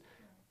decision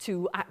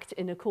to act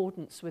in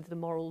accordance with the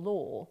moral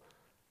law,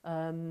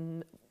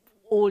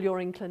 all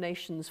your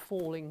inclinations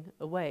falling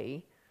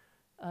away,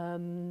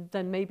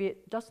 then maybe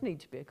it does need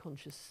to be a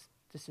conscious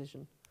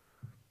decision.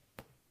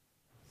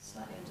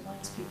 Slightly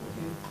undermines people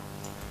who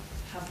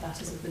have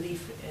that as a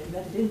belief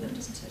embedded in them,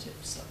 doesn't it? It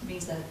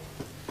means their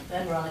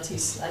morality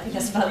is slightly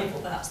less valuable,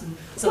 perhaps, than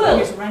someone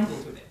who's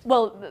wrangled with it.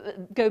 Well,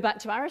 go back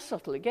to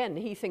Aristotle again.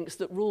 He thinks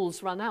that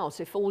rules run out.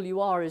 If all you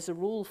are is a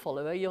rule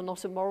follower, you're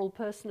not a moral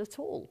person at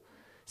all.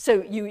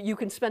 So you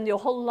can spend your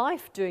whole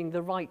life doing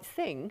the right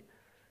thing,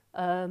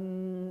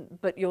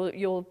 but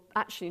you're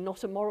actually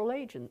not a moral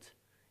agent.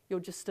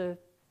 You're just a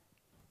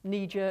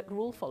knee-jerk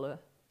rule follower.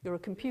 You're a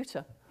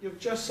computer. You've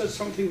just said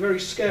something very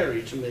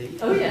scary to me.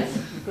 Oh, yes.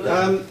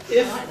 Good.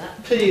 If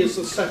P is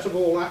the set of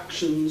all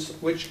actions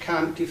which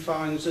Kant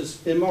defines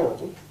as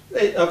moral,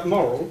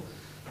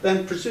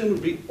 then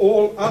presumably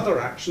all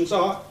other actions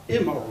are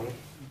immoral.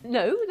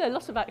 No, there are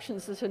lots of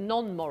actions that are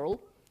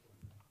non-moral.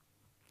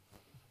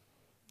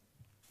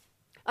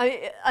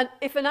 And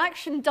if an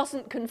action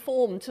doesn't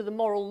conform to the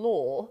moral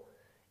law,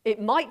 it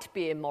might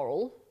be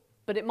immoral,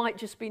 but it might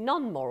just be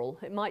non-moral.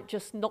 It might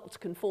just not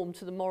conform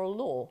to the moral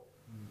law.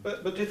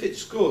 But if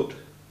it's good,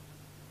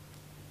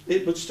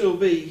 it would still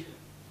be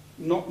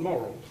not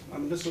moral. I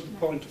mean, this is the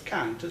point of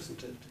Kant,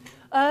 isn't it?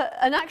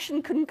 An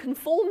action can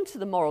conform to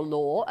the moral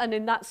law and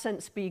in that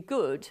sense be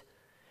good,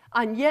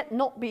 and yet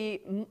not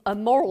be a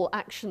moral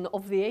action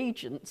of the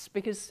agents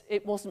because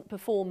it wasn't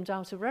performed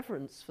out of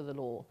reverence for the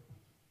law.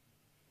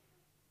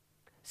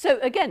 So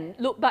again,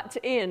 look back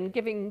to Ian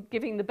giving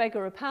the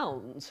beggar a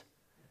pound.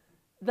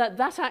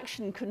 That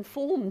action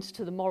conformed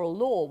to the moral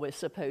law, we're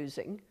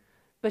supposing,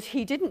 but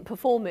he didn't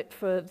perform it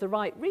for the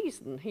right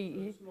reason.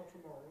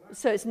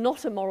 So it's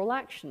not a moral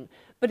action.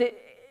 But it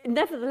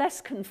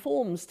nevertheless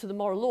conforms to the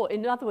moral law.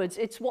 In other words,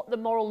 it's what the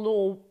moral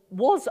law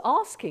was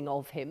asking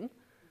of him,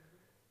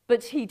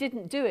 but he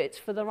didn't do it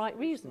for the right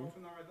reason. It's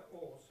not an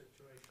either-or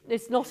situation.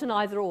 It's not an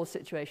either-or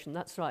situation,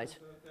 that's right.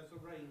 There's a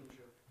range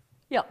of...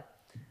 Yeah.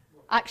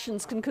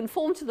 Actions can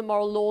conform to the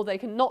moral law, they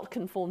can not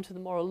conform to the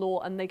moral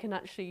law, and they can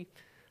actually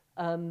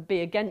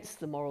be against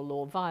the moral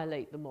law,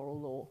 violate the moral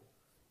law.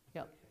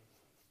 Yeah.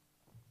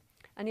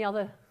 Any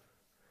other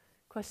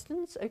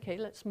questions? Okay,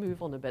 let's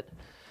move on a bit.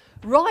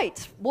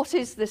 Right, what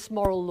is this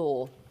moral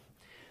law?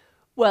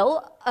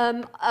 Well,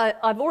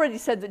 I've already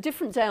said that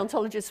different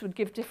deontologists would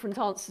give different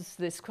answers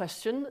to this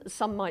question.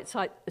 Some might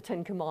cite the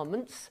Ten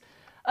Commandments.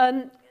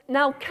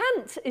 Now,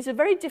 Kant is a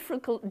very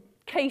difficult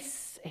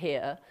case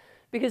here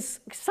because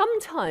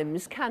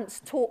sometimes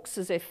Kant talks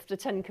as if the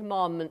Ten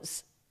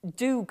Commandments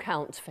do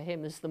count for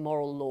him as the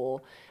moral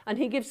law. And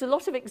he gives a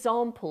lot of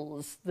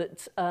examples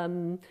that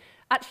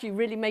actually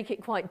really make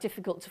it quite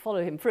difficult to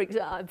follow him. For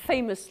example,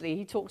 famously,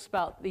 he talks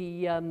about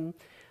the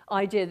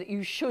idea that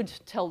you should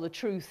tell the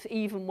truth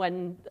even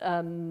when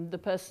the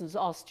person's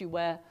asked you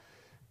where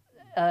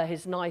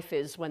his knife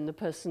is, when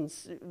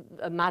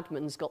a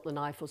madman's got the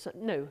knife or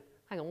something. No,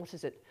 hang on, what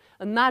is it?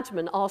 A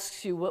madman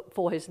asks you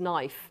for his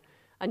knife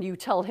and you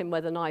tell him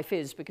where the knife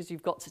is because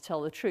you've got to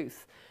tell the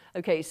truth.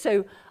 Okay,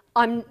 so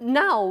I'm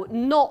now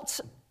not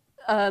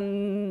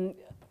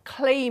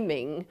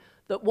claiming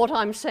that what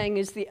I'm saying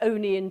is the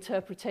only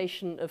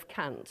interpretation of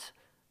Kant.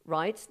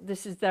 right?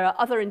 There are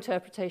other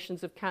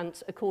interpretations of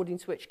Kant according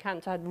to which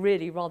Kant had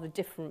really rather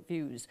different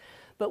views.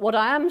 But what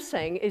I am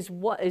saying is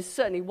what is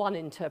certainly one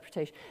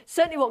interpretation.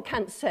 Certainly what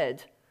Kant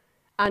said,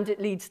 and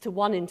it leads to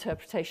one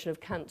interpretation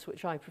of Kant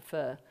which I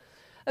prefer.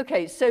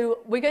 Okay, so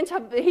we're going to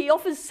have, he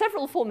offers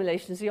several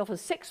formulations. He offers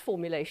 6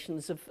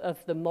 formulations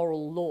of the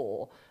moral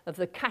law, of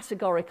the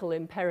categorical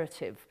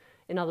imperative.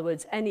 In other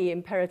words, any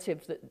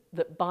imperative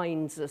that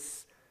binds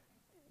us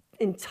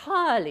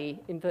entirely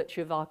in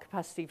virtue of our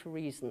capacity for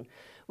reason.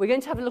 We're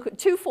going to have a look at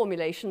 2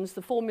 formulations,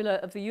 the formula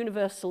of the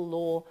universal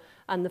law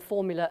and the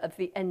formula of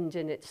the end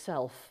in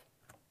itself.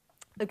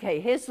 Okay,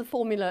 here's the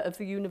formula of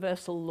the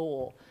universal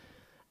law.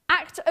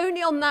 Act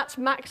only on that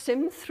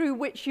maxim through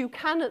which you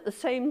can at the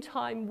same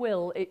time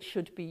will it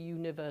should be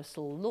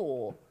universal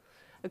law.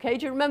 Okay,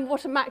 do you remember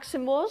what a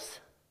maxim was?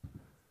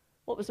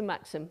 What was a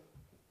maxim?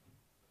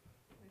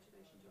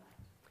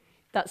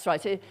 That's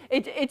right.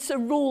 It's a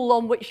rule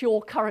on which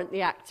you're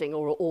currently acting,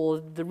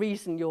 or the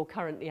reason you're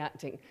currently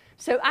acting.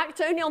 So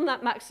act only on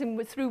that maxim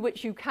through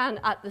which you can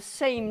at the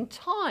same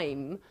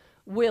time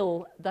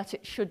will that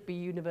it should be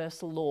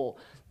universal law.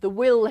 The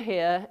will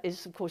here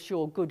is, of course,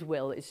 your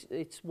goodwill.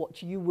 It's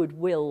what you would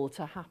will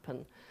to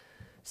happen.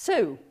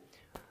 So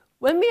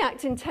when we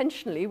act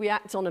intentionally, we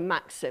act on a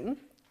maxim.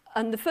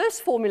 And the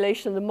first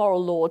formulation of the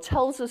moral law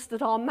tells us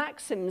that our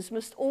maxims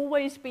must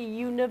always be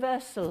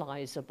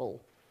universalizable.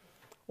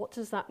 What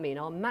does that mean?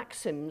 Our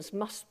maxims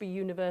must be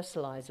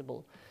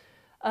universalizable.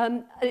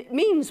 It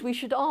means we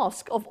should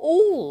ask of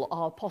all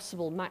our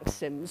possible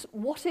maxims,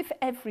 what if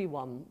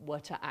everyone were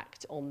to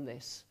act on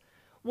this?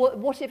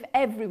 What if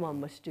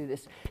everyone were to do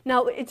this?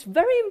 Now, it's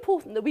very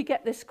important that we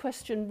get this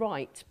question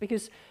right,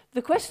 because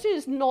the question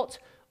is not,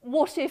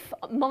 what if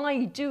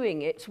my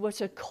doing it were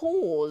to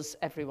cause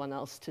everyone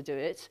else to do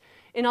it?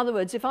 In other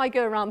words, if I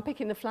go around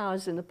picking the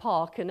flowers in the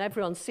park and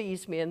everyone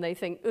sees me and they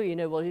think, oh, you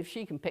know, well, if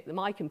she can pick them,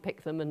 I can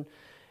pick them, and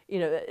you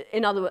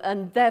know,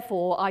 and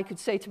therefore I could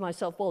say to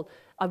myself, well,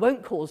 I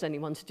won't cause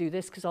anyone to do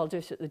this because I'll do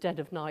it at the dead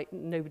of night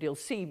and nobody will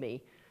see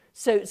me.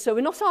 So we're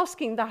not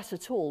asking that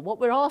at all. What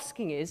we're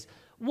asking is,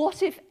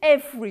 what if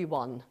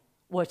everyone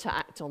were to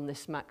act on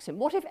this maxim?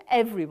 What if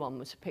everyone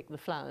were to pick the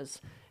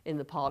flowers in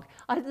the park?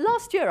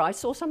 Last year I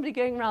saw somebody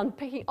going around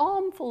picking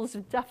armfuls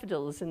of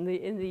daffodils in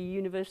the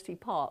university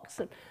parks,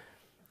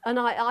 and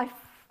I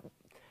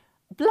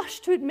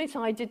blushed to admit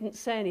I didn't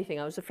say anything.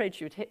 I was afraid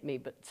she would hit me,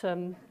 but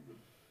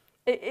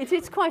it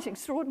is quite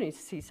extraordinary to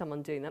see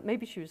someone doing that.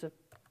 Maybe she was a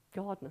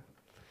gardener.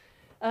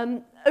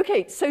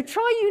 Okay, so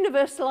try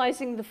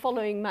universalizing the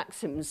following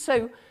maxims.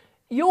 So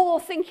you're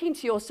thinking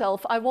to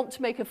yourself, I want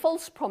to make a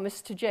false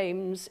promise to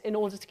James in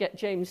order to get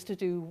James to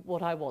do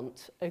what I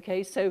want.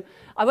 Okay, so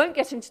I won't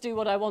get him to do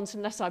what I want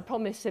unless I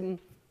promise him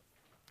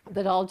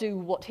that I'll do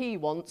what he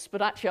wants,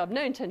 but actually I've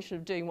no intention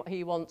of doing what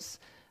he wants,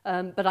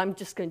 but I'm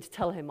just going to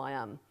tell him I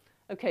am.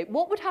 Okay,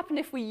 what would happen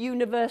if we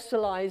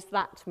universalize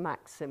that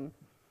maxim?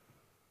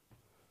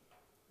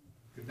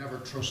 You could never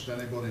trust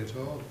anybody at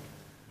all.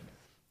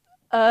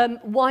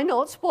 Why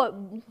not?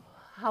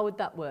 How would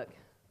that work?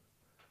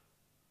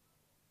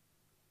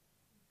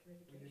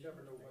 You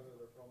never know whether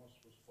the promise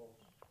was false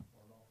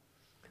or not.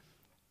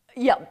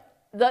 Yeah,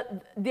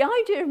 the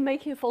idea of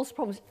making a false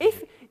promise,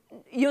 if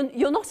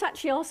you're not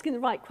actually asking the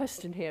right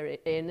question here,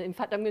 Ian. In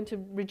fact, I'm going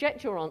to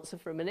reject your answer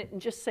for a minute and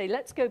just say,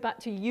 let's go back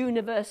to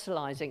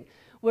universalizing.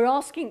 We're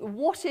asking,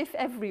 what if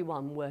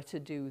everyone were to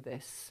do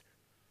this?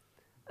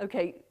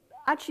 Okay,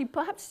 actually,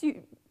 perhaps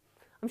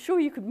I'm sure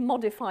you could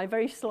modify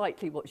very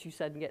slightly what you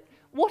said and get,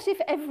 what if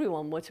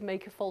everyone were to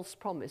make a false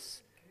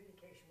promise?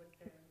 Communication would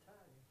fail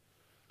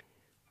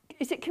entirely.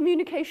 Is it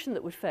communication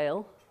that would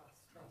fail?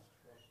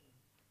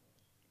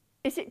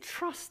 Is it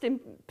trust in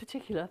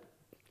particular?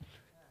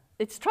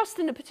 It's trust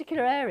in a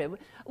particular area.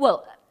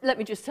 Well, let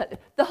me just tell you,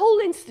 the whole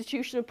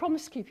institution of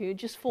promise keeping would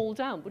just fall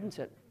down, wouldn't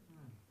it?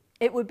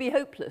 It would be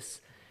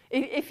hopeless.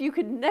 If you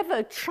could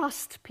never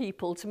trust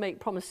people to make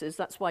promises,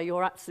 that's why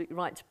you're absolutely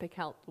right to pick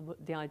out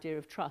the idea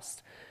of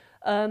trust.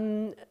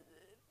 There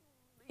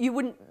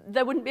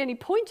wouldn't be any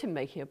point in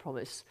making a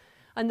promise.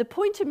 And the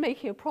point of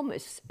making a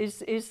promise is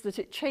that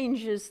it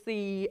changes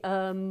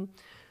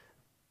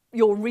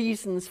your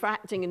reasons for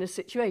acting in a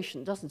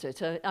situation, doesn't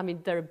it? I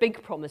mean, there are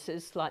big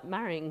promises like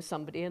marrying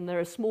somebody, and there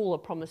are smaller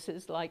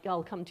promises like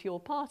I'll come to your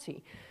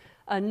party.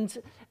 And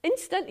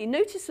incidentally,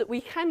 notice that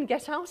we can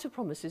get out of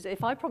promises.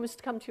 If I promise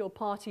to come to your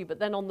party, but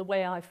then on the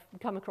way I've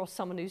come across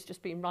someone who's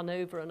just been run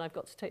over and I've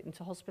got to take them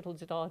to hospital,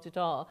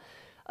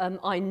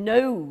 I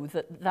know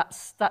that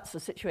that's a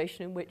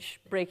situation in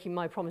which breaking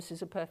my promise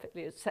is a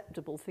perfectly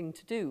acceptable thing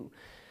to do.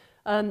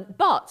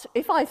 But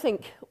if I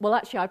think, well,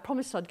 actually, I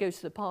promised I'd go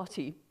to the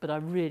party, but I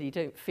really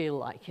don't feel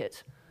like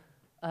it,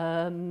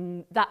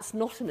 that's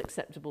not an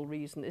acceptable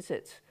reason, is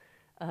it?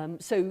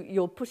 So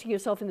you're putting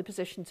yourself in the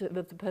position of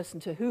the person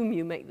to whom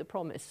you make the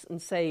promise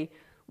and say,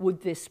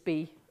 would this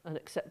be an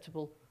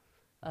acceptable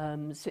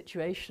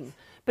situation?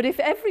 But if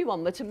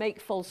everyone were to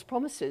make false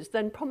promises,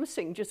 then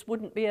promising just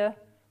wouldn't be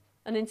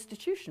an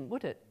institution,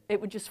 would it?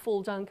 It would just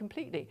fall down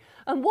completely.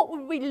 And what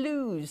would we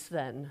lose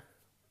then?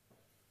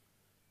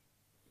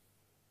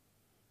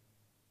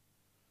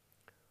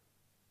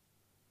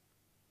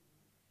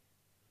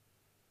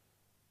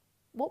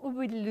 what would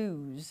we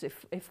lose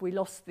if we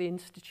lost the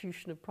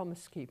institution of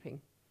promise keeping?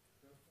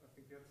 I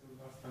think that's the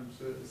last time.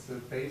 So it's a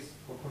base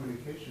for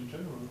communication in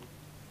general.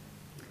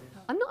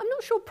 I'm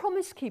not sure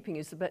promise keeping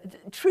is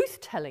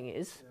truth telling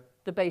is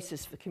the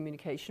basis for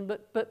communication,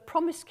 but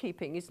promise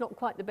keeping is not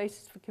quite the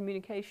basis for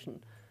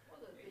communication.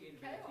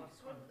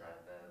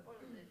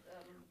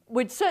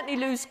 We'd certainly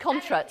lose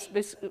contracts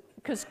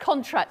because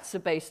contracts are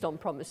based on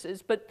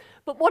promises. But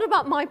what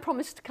about my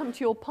promise to come to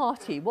your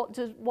party? What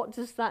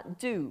does that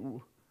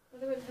do? Well,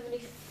 they wouldn't have any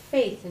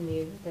faith in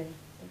you, would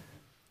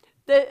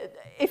they?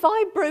 If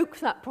I broke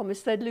that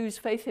promise, they'd lose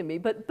faith in me.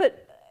 But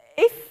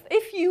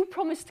if you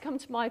promise to come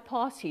to my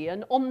party,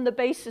 and on the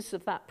basis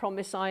of that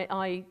promise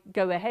I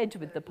go ahead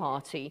with the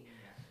party,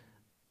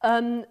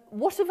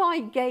 what have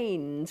I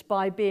gained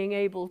by being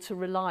able to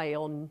rely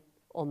on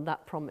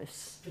that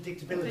promise?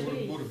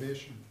 Predictability.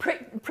 Motivation.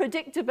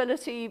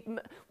 Predictability,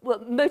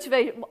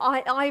 motivation.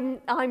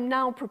 I'm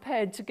now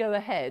prepared to go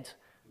ahead.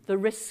 The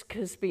risk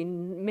has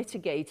been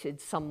mitigated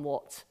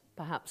somewhat,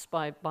 perhaps,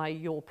 by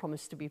your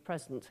promise to be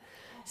present.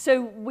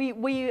 So we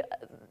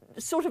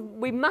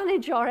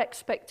manage our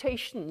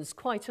expectations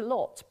quite a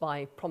lot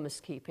by promise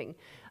keeping.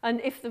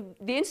 And if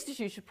the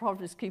institution of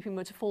promise keeping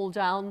were to fall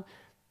down,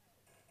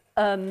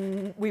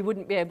 we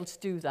wouldn't be able to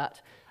do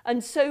that.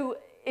 And so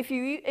if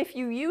you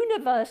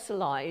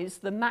universalize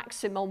the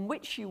maxim on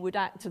which you would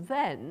act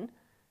then,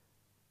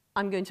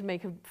 I'm going to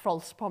make a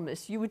false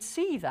promise, you would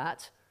see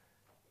that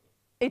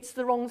it's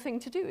the wrong thing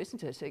to do,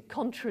 isn't it? It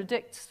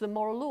contradicts the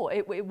moral law.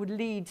 It would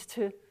lead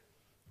to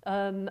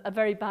a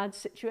very bad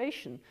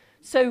situation.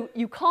 So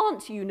you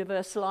can't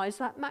universalize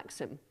that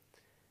maxim.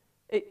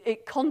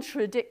 It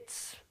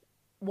contradicts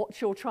what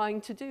you're trying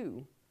to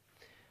do.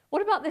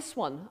 What about this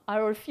one? I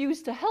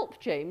refuse to help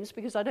James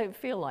because I don't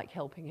feel like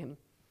helping him.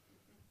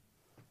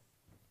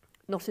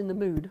 Not in the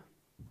mood.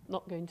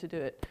 Not going to do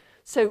it.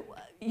 So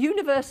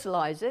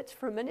universalize it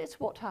for a minute.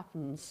 What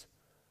happens?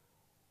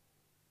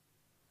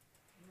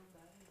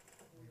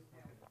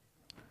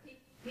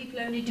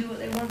 People only do what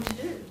they want to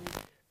do.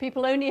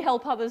 People only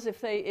help others if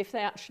they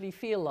actually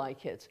feel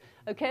like it.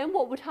 Okay, and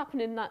what would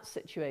happen in that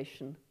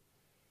situation?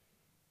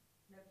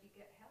 Nobody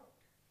get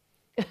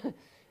help.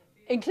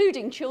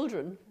 Including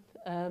children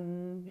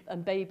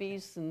and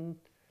babies and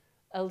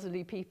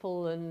elderly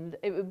people, and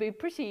it would be a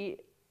pretty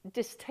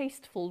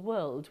distasteful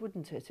world,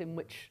 wouldn't it, in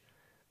which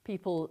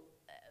people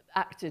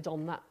acted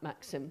on that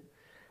maxim.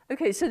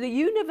 Okay, so the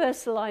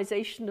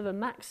universalization of a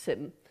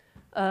maxim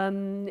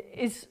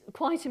is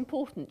quite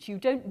important. You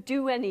don't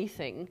do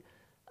anything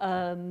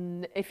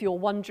if you're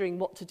wondering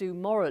what to do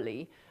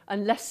morally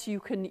unless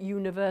you can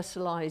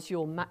universalize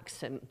your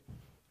maxim.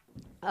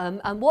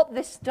 And what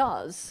this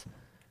does,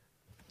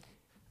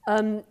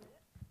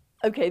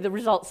 okay, the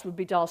results would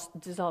be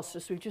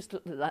disastrous. We've just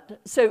looked at that.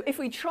 So if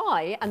we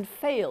try and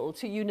fail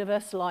to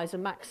universalize a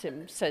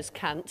maxim, says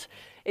Kant,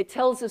 it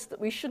tells us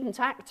that we shouldn't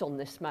act on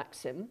this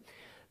maxim,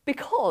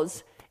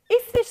 because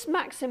if this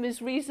maxim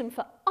is reason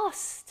for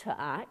us to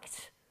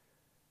act,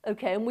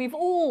 okay, and we've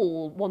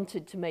all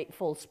wanted to make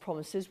false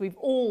promises, we've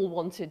all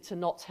wanted to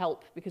not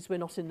help because we're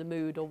not in the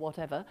mood or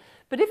whatever,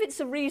 but if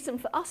it's a reason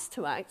for us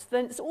to act,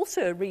 then it's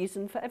also a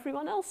reason for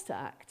everyone else to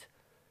act,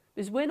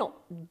 because we're not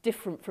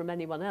different from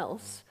anyone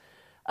else.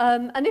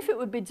 And if it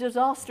would be a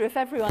disaster if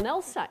everyone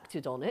else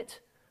acted on it,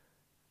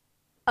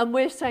 and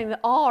we're saying that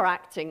our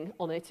acting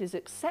on it is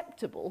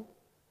acceptable,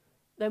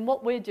 then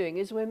what we're doing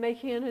is we're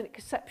making an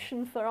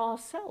exception for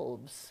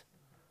ourselves.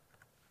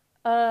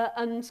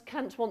 And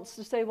Kant wants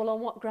to say, well, on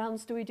what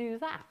grounds do we do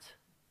that?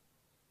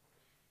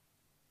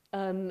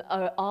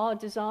 Are our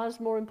desires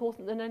more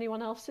important than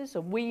anyone else's?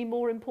 Are we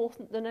more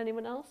important than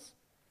anyone else?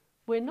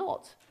 We're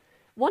not.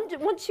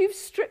 Once you've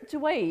stripped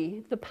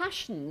away the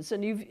passions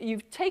and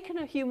you've taken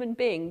a human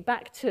being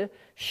back to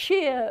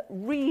sheer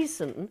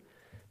reason,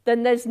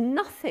 then there's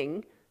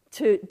nothing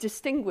to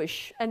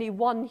distinguish any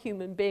one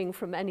human being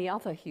from any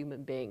other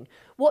human being.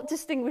 What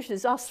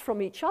distinguishes us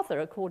from each other,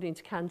 according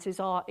to Kant,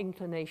 is our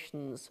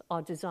inclinations,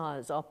 our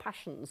desires, our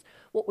passions,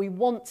 what we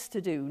want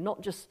to do,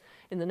 not just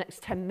in the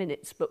next 10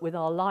 minutes, but with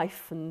our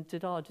life and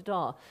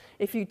da-da-da-da.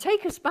 If you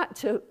take us back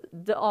to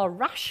our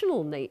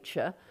rational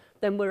nature,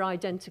 then we're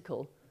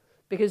identical.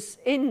 Because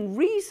in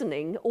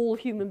reasoning, all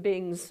human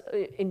beings,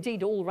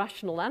 indeed all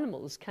rational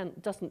animals,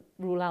 doesn't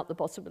rule out the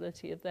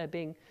possibility of there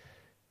being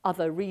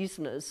other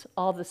reasoners,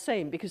 are the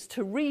same. Because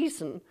to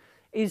reason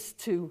is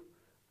to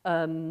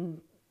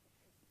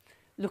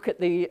look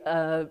at the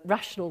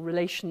rational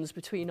relations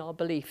between our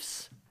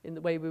beliefs in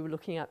the way we were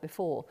looking at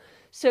before.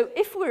 So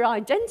if we're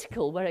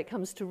identical where it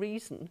comes to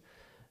reason,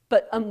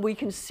 but we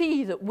can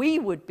see that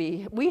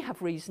we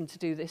have reason to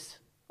do this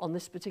on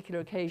this particular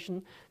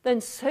occasion,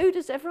 then so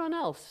does everyone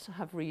else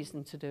have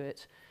reason to do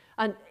it.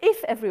 And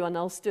if everyone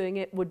else doing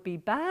it would be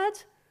bad,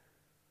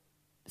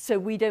 so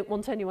we don't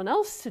want anyone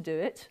else to do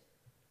it,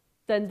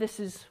 then this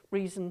is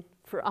reason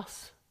for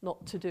us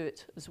not to do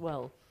it as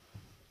well.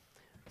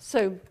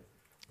 So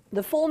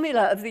the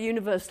formula of the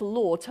universal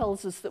law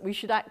tells us that we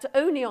should act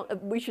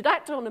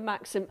on a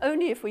maxim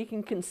only if we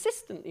can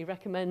consistently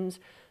recommend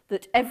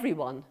that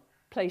everyone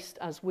placed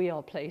as we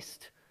are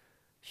placed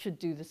should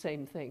do the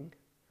same thing.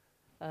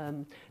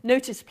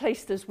 Notice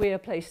placed as we are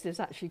placed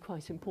is actually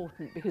quite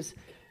important, because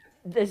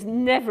there's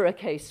never a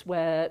case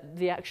where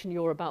the action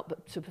you're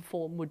about to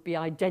perform would be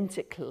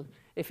identical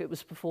if it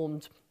was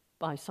performed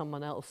by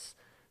someone else.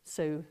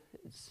 So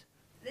it's...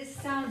 This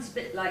sounds a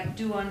bit like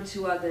do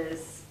unto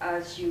others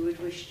as you would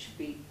wish to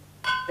be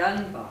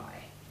done by.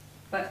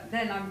 But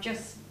then I'm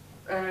just,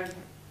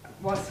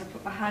 whilst I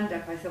put my hand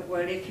up, I thought,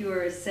 well, if you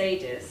were a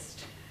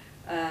sadist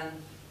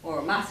or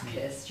a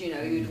masochist, you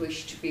know, you'd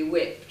wish to be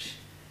whipped.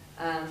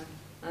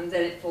 And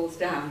then it falls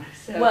down.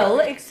 So. Well,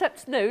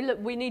 except, no, look,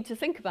 we need to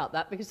think about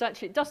that, because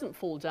actually it doesn't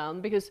fall down,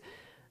 because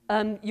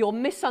you're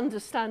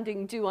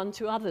misunderstanding do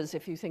unto others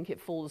if you think it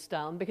falls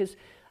down, because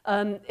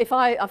if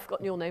I've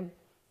forgotten your name.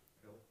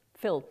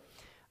 Phil.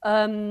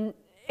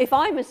 If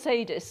I'm a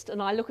sadist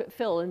and I look at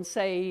Phil and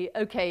say,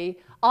 okay,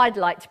 I'd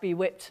like to be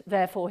whipped,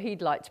 therefore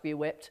he'd like to be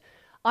whipped,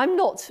 I'm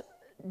not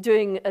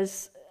doing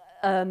as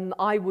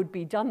I would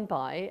be done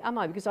by, am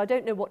I? Because I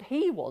don't know what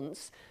he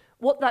wants.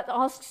 What that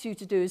asks you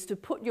to do is to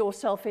put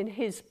yourself in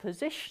his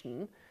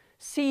position,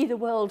 see the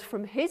world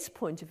from his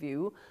point of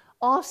view,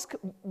 ask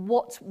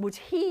what would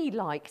he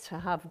like to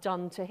have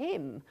done to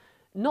him,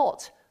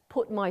 not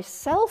put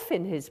myself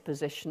in his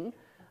position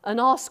and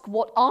ask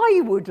what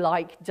I would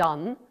like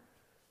done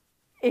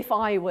if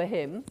I were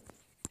him,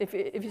 if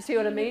you see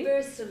what I mean?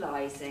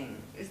 Universalising,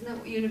 isn't that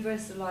what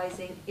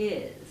universalising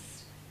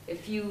is?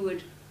 If you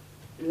would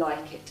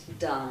like it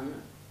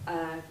done,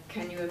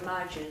 can you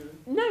imagine?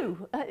 No,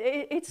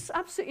 it's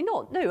absolutely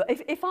not. No,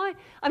 if I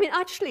mean,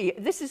 actually,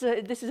 this is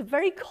a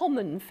very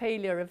common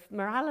failure of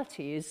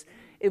morality, is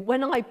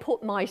when I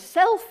put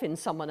myself in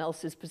someone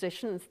else's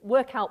position,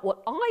 work out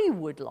what I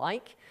would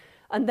like,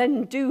 and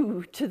then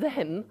do to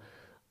them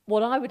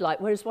what I would like,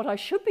 whereas what I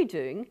should be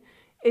doing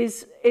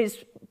is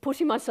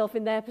putting myself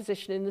in their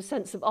position in the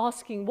sense of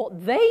asking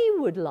what they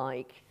would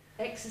like.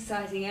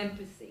 Exercising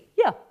empathy.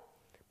 Yeah,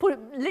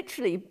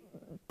 literally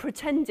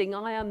pretending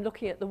I am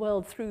looking at the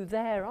world through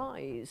their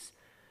eyes,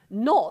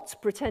 not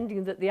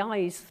pretending that the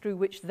eyes through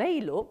which they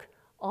look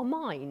are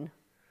mine.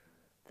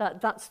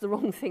 That's the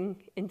wrong thing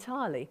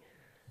entirely.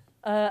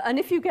 And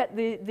if you get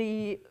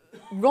the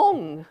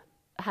wrong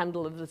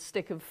handle of the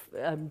stick of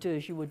do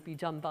as you would be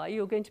done by,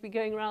 you're going to be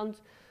going around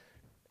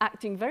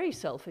acting very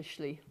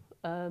selfishly.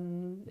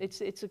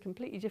 It's a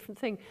completely different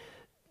thing.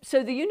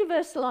 So the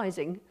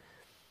universalizing,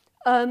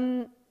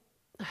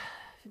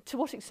 to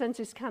what extent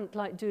is Kant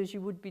like do as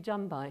you would be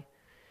done by?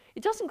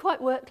 It doesn't quite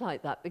work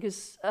like that,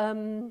 because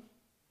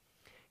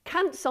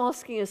Kant's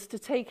asking us to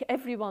take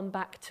everyone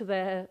back to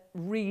their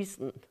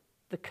reason,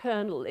 the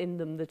kernel in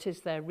them that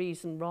is their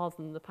reason rather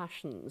than the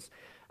passions.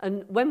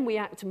 And when we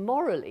act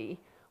morally,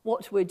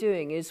 what we're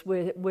doing is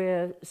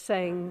we're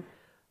saying,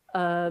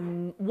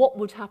 what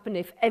would happen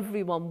if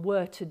everyone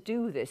were to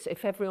do this,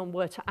 if everyone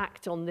were to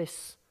act on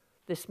this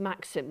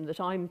maxim that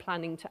I'm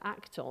planning to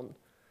act on?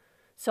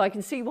 So I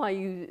can see why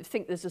you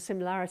think there's a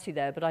similarity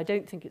there, but I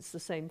don't think it's the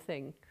same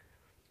thing.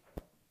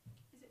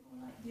 Is it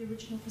more like the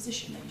original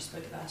position that you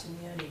spoke about in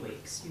the early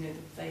weeks, you know,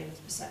 the veil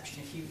of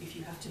perception, if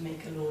you have to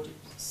make a law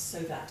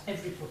so that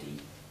everybody,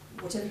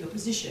 whatever your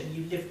position,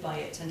 you live by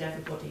it and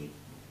everybody...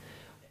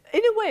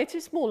 In a way, it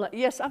is more like,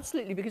 yes,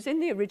 absolutely, because in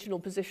the original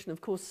position,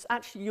 of course,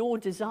 actually your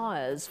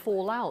desires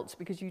fall out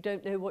because you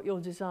don't know what your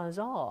desires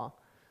are.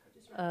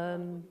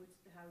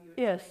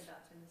 Yes.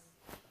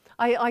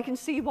 I can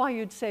see why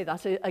you'd say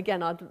that.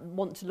 Again, I'd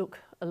want to look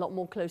a lot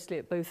more closely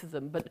at both of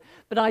them.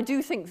 But I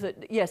do think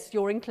that, yes,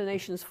 your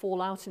inclinations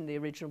fall out in the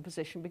original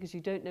position because you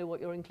don't know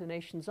what your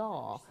inclinations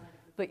are.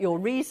 But your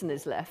reason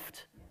is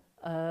left.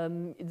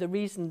 The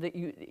reason that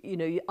you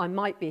know, I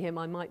might be him,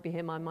 I might be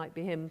him, I might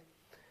be him.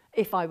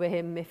 If I were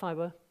him, if I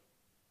were...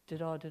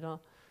 da-da.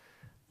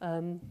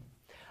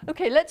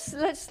 Okay,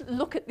 let's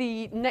look at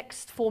the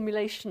next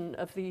formulation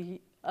of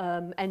the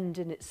end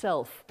in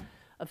itself,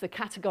 of the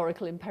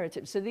categorical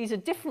imperative. So these are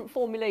different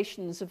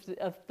formulations of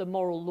the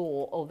moral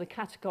law, or the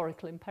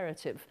categorical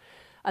imperative.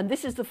 And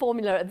this is the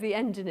formula of the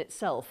end in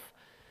itself.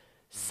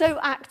 So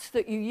act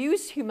that you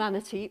use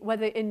humanity,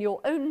 whether in your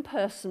own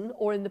person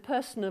or in the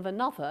person of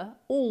another,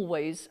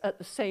 always at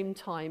the same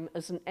time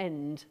as an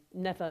end,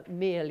 never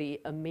merely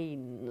a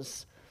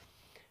means.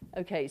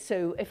 Okay,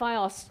 so if I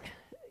ask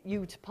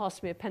you to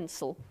pass me a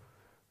pencil,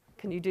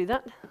 can you do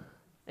that?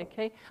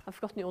 Okay, I've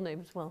forgotten your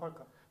name as well.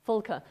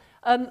 Volker.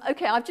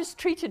 Okay, I've just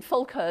treated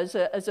Volker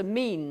as a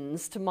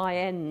means to my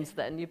end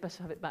then. You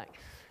better have it back.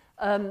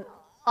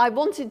 I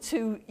wanted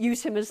to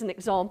use him as an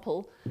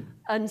example,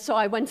 and so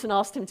I went and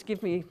asked him to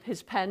give me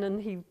his pen,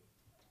 and he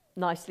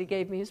nicely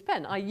gave me his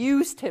pen. I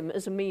used him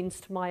as a means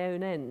to my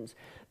own end.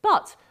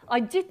 But I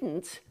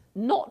didn't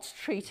not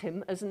treat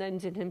him as an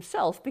end in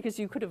himself, because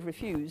you could have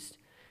refused.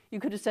 You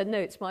could have said, no,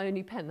 it's my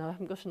only pen, I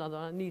haven't got another,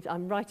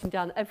 I'm writing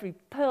down every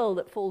pearl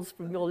that falls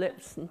from your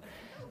lips, and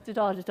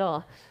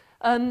da-da-da-da.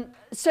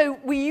 So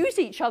we use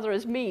each other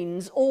as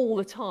means all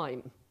the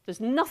time. There's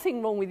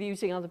nothing wrong with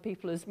using other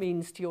people as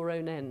means to your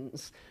own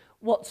ends.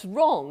 What's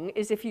wrong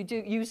is if you do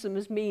use them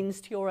as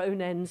means to your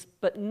own ends,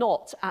 but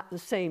not at the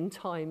same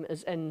time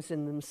as ends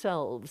in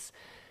themselves.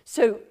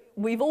 So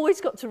we've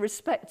always got to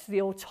respect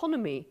the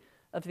autonomy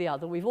of the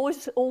other. We've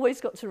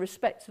always got to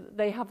respect that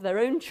they have their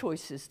own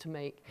choices to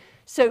make.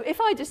 So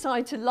if I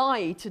decide to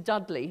lie to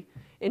Dudley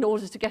in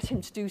order to get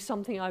him to do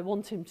something I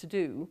want him to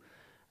do,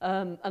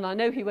 and I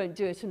know he won't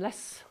do it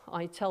unless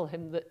I tell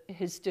him that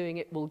his doing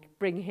it will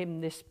bring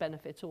him this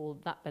benefit or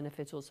that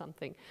benefit or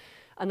something,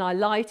 and I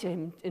lie to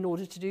him in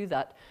order to do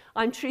that,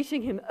 I'm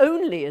treating him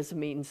only as a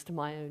means to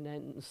my own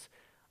ends.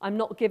 I'm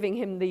not giving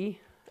him the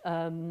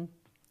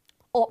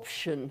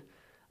option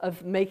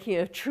of making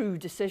a true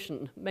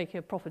decision, making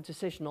a proper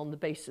decision on the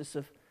basis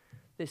of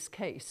this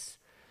case.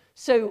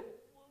 So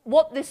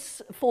what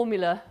this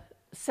formula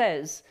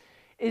says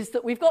is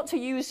that we've got to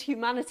use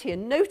humanity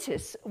and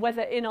notice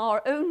whether in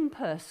our own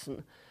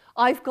person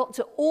I've got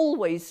to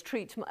always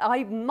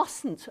I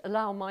mustn't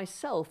allow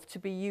myself to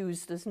be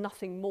used as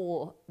nothing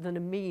more than a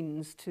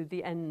means to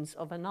the ends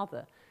of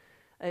another.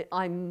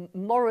 I'm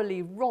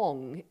morally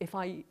wrong if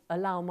I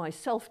allow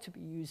myself to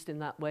be used in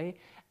that way,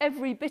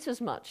 every bit as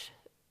much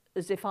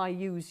as if I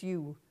use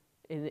you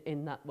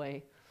in that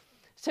way.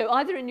 So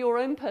either in your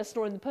own person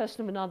or in the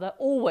person of another,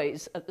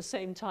 always at the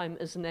same time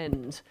as an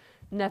end,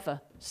 never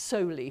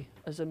solely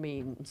as a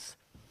means.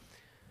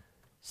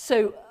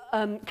 So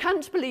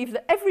Kant believed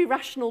that every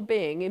rational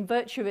being, in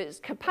virtue of its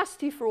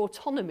capacity for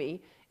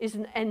autonomy, is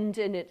an end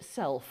in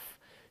itself.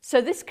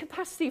 So this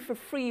capacity for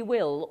free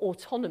will,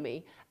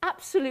 autonomy,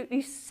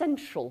 absolutely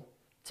central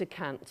to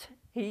Kant.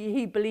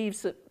 He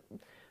believes that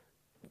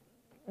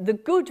the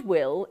good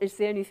will is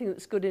the only thing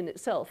that's good in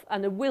itself,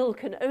 and a will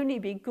can only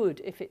be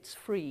good if it's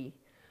free.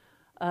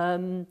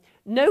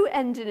 No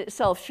end in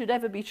itself should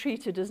ever be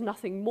treated as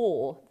nothing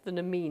more than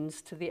a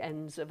means to the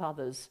ends of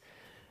others.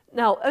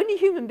 Now, only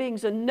human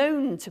beings are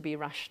known to be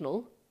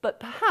rational, but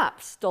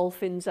perhaps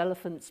dolphins,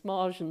 elephants,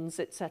 Martians,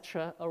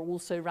 etc. are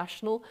also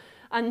rational.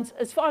 And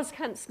as far as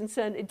Kant's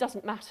concerned, it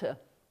doesn't matter.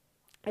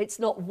 It's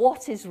not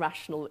what is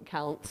rational that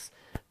counts,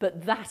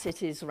 but that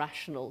it is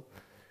rational.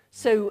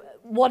 So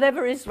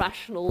whatever is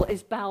rational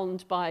is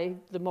bound by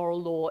the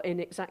moral law in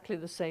exactly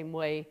the same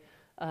way.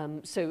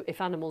 So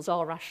if animals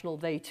are rational,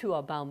 they too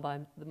are bound by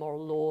the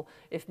moral law.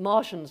 If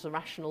Martians are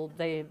rational,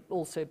 they're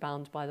also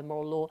bound by the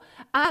moral law.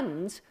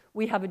 And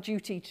we have a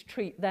duty to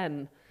treat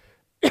them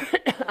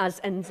as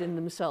ends in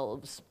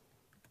themselves.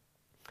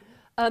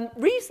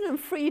 Reason and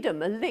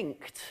freedom are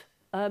linked.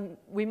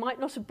 We might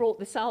not have brought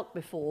this out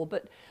before,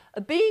 but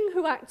a being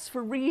who acts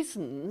for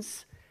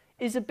reasons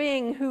is a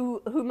being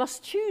who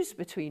must choose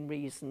between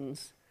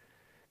reasons.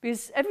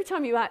 Because every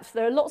time you act,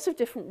 there are lots of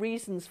different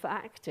reasons for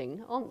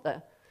acting, aren't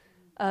there?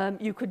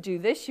 You could do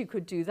this, you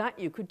could do that,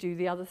 you could do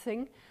the other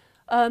thing.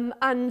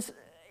 And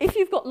if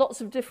you've got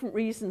lots of different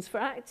reasons for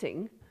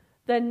acting,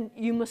 then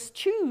you must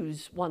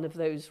choose one of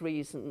those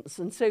reasons.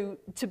 And so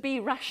to be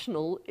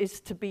rational is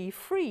to be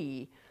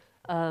free.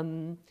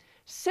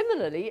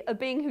 Similarly, a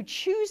being who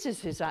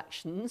chooses his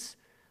actions,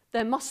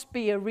 there must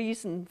be a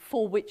reason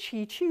for which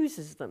he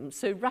chooses them.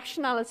 So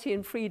rationality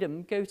and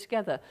freedom go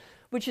together,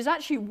 which is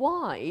actually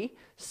why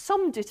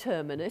some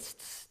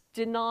determinists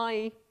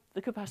deny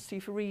the capacity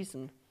for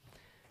reason.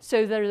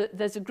 So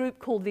there's a group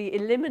called the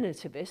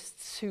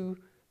eliminativists who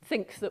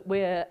think that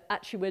we're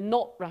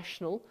not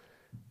rational,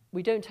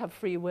 we don't have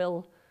free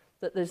will,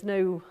 that there's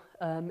no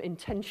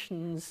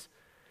intentions.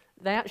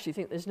 They actually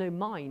think there's no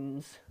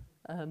minds.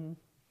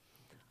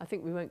 I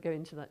think we won't go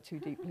into that too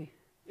deeply.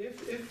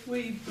 If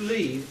we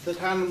believe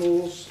that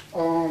animals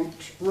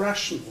aren't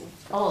rational,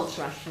 does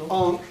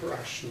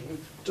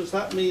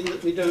that mean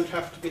that we don't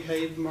have to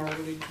behave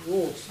morally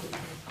towards them?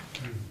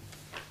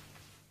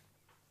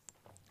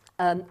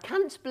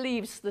 Kant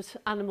believes that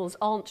animals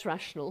aren't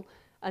rational,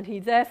 and he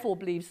therefore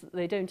believes that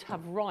they don't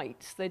have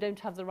rights. They don't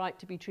have the right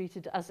to be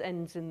treated as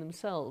ends in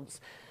themselves.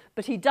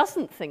 But he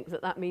doesn't think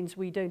that that means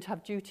we don't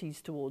have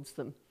duties towards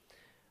them.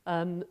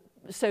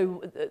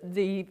 So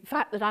the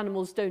fact that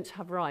animals don't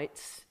have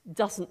rights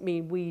doesn't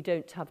mean we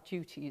don't have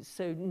duties.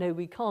 So no,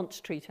 we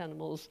can't treat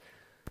animals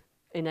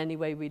in any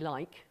way we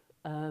like,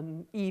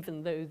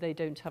 even though they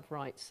don't have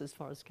rights as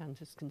far as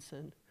Kant is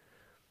concerned.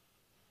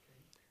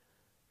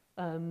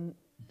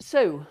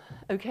 So,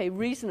 okay,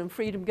 reason and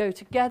freedom go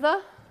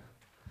together.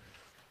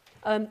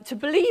 To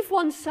believe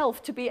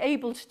oneself to be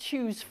able to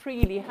choose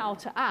freely how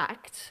to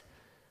act,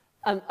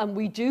 and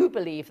we do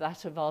believe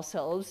that of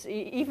ourselves,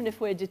 even if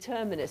we're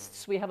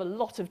determinists, we have a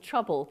lot of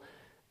trouble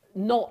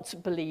not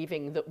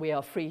believing that we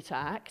are free to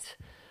act.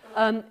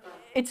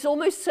 It's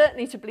almost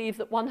certainly to believe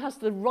that one has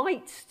the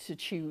right to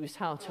choose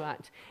how to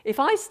act. If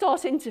I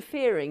start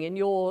interfering in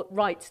your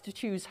right to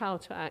choose how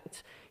to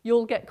act,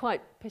 you'll get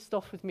quite pissed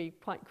off with me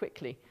quite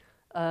quickly.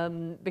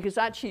 Because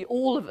actually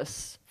all of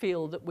us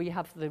feel that we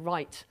have the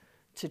right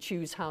to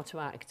choose how to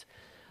act.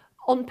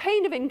 On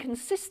pain of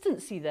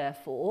inconsistency,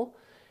 therefore,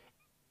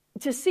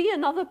 to see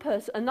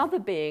another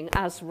being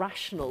as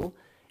rational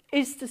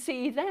is to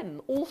see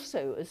them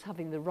also as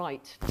having the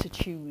right to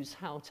choose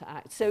how to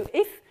act. So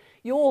if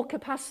your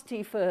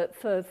capacity for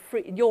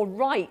free, your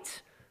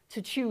right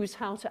to choose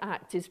how to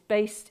act is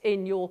based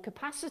in your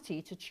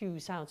capacity to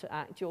choose how to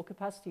act, your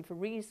capacity for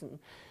reason,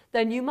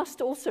 then you must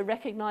also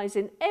recognize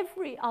in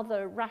every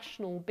other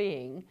rational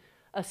being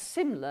a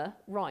similar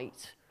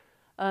right.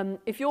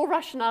 If your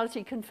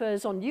rationality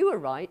confers on you a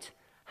right,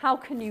 how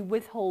can you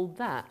withhold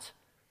that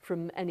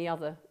from any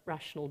other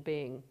rational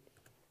being?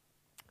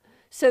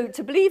 So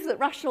to believe that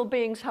rational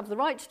beings have the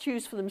right to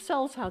choose for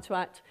themselves how to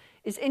act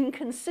is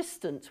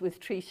inconsistent with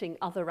treating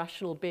other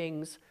rational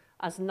beings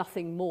as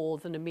nothing more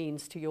than a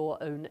means to your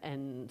own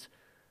end,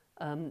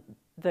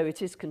 though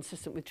it is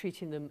consistent with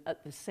treating them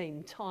at the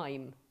same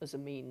time as a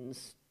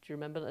means. Do you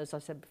remember, as I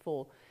said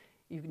before,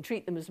 you can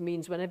treat them as a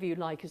means whenever you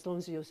like, as long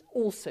as you're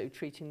also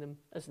treating them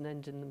as an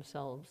end in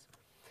themselves.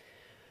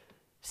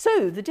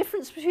 So the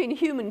difference between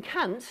Hume and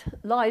Kant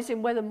lies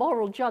in whether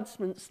moral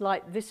judgments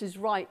like this is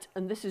right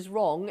and this is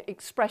wrong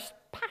express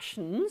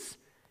passions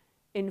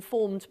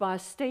informed by a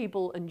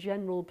stable and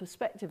general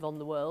perspective on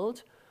the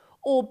world,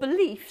 or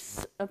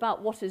beliefs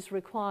about what is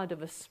required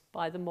of us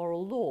by the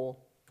moral law.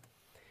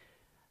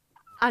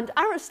 And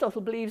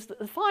Aristotle believes that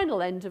the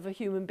final end of a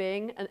human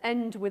being, an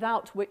end we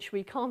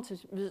can't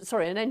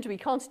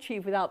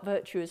achieve without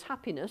virtue, is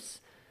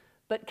happiness.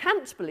 But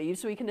Kant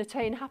believes we can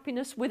attain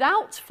happiness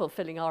without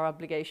fulfilling our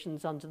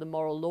obligations under the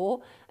moral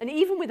law, and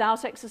even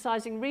without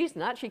exercising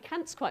reason. Actually,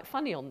 Kant's quite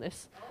funny on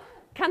this.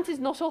 Kant is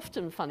not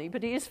often funny,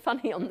 but he is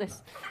funny on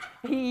this.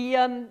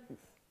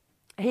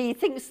 He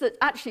thinks that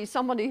actually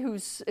somebody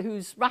who's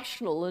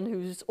rational and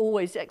who's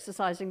always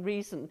exercising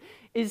reason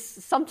is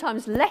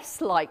sometimes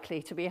less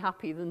likely to be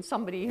happy than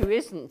somebody who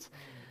isn't.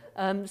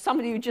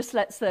 Somebody who just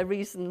lets their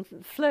reason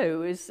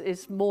flow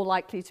is more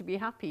likely to be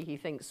happy, he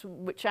thinks,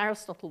 which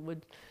Aristotle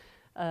would...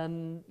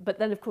 but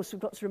then, of course,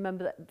 we've got to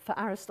remember that for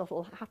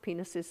Aristotle,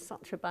 happiness is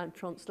such a bad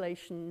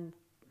translation,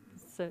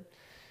 so,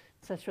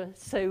 etc.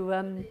 So,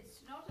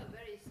 it's not a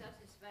very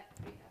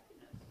satisfactory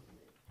happiness,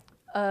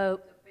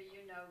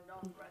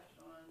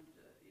 non-rational and,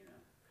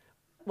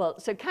 Well,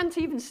 so Kant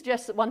even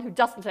suggests that one who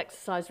doesn't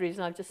exercise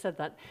reason, I've just said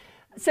that.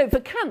 So for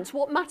Kant,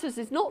 what matters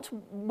is not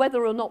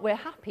whether or not we're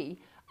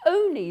happy,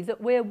 only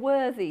that we're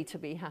worthy to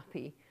be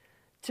happy.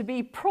 To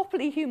be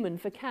properly human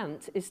for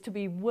Kant is to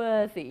be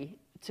worthy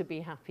to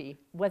be happy,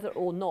 whether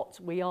or not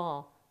we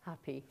are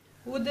happy.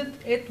 Wouldn't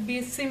it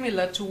be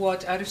similar to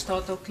what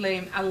Aristotle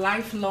claimed, a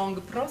lifelong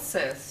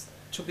process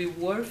to be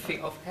worthy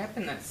of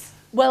happiness?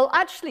 Well,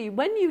 actually,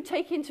 when you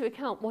take into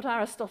account what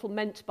Aristotle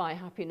meant by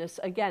happiness,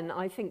 again,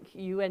 I think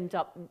you end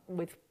up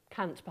with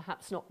Kant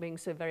perhaps not being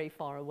so very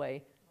far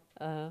away.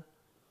 I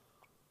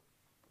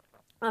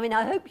mean,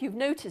 I hope you've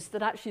noticed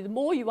that actually the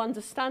more you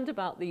understand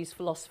about these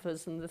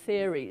philosophers and the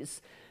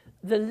theories,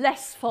 the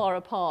less far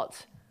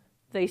apart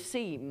they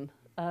seem.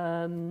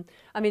 I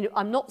mean,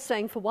 I'm not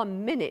saying for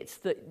 1 minute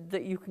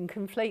that you can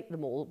conflate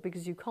them all,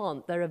 because you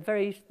can't. There are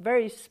very,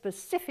 very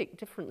specific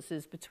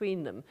differences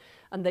between them,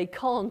 and they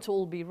can't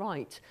all be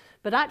right.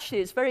 But actually,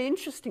 it's very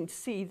interesting to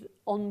see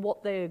on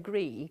what they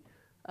agree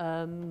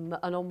and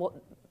on what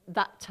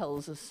that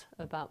tells us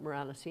about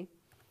morality.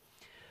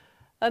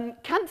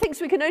 Kant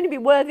thinks we can only be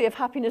worthy of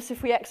happiness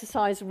if we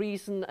exercise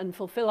reason and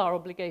fulfill our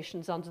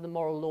obligations under the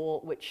moral law,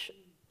 which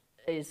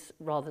is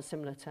rather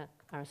similar to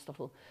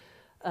Aristotle.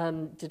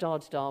 We've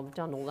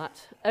done all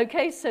that.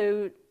 Okay,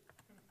 so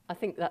I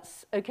think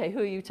that's okay. Who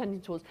are you tending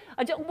towards?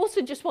 I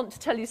also just want to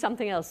tell you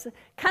something else.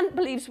 Kant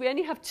believes we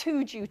only have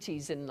 2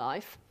 duties in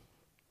life.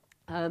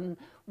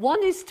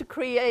 One is to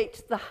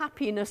create the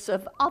happiness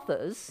of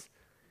others,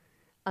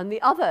 and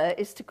the other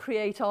is to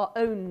create our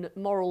own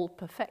moral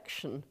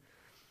perfection.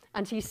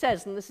 And he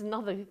says, and this is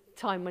another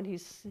time when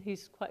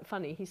he's quite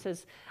funny, he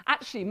says,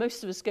 actually,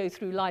 most of us go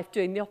through life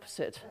doing the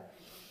opposite.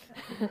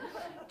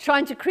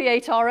 Trying to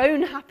create our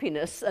own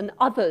happiness and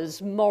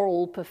others'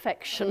 moral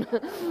perfection.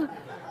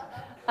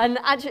 And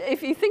actually,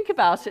 if you think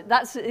about it,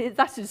 that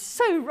is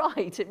so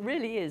right, it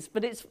really is.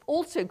 But it's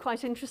also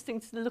quite interesting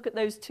to look at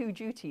those 2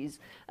 duties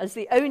as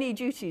the only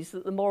duties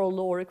that the moral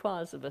law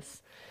requires of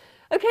us.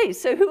 Okay,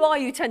 so who are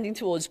you tending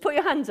towards? Put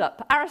your hands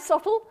up.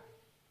 Aristotle?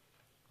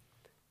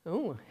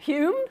 Oh,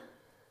 Hume?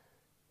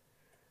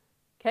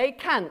 Okay,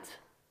 Kant.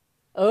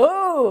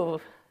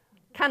 Oh,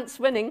 Kant's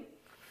winning.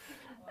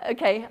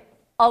 Okay,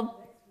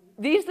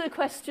 these are the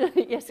questions,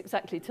 yes,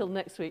 exactly, till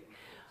next week.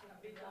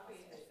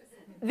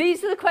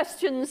 These are the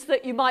questions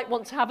that you might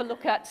want to have a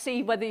look at,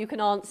 see whether you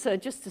can answer,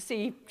 just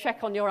to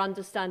check on your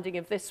understanding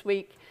of this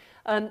week.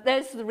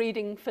 There's the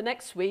reading for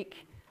next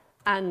week,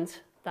 and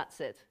that's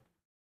it.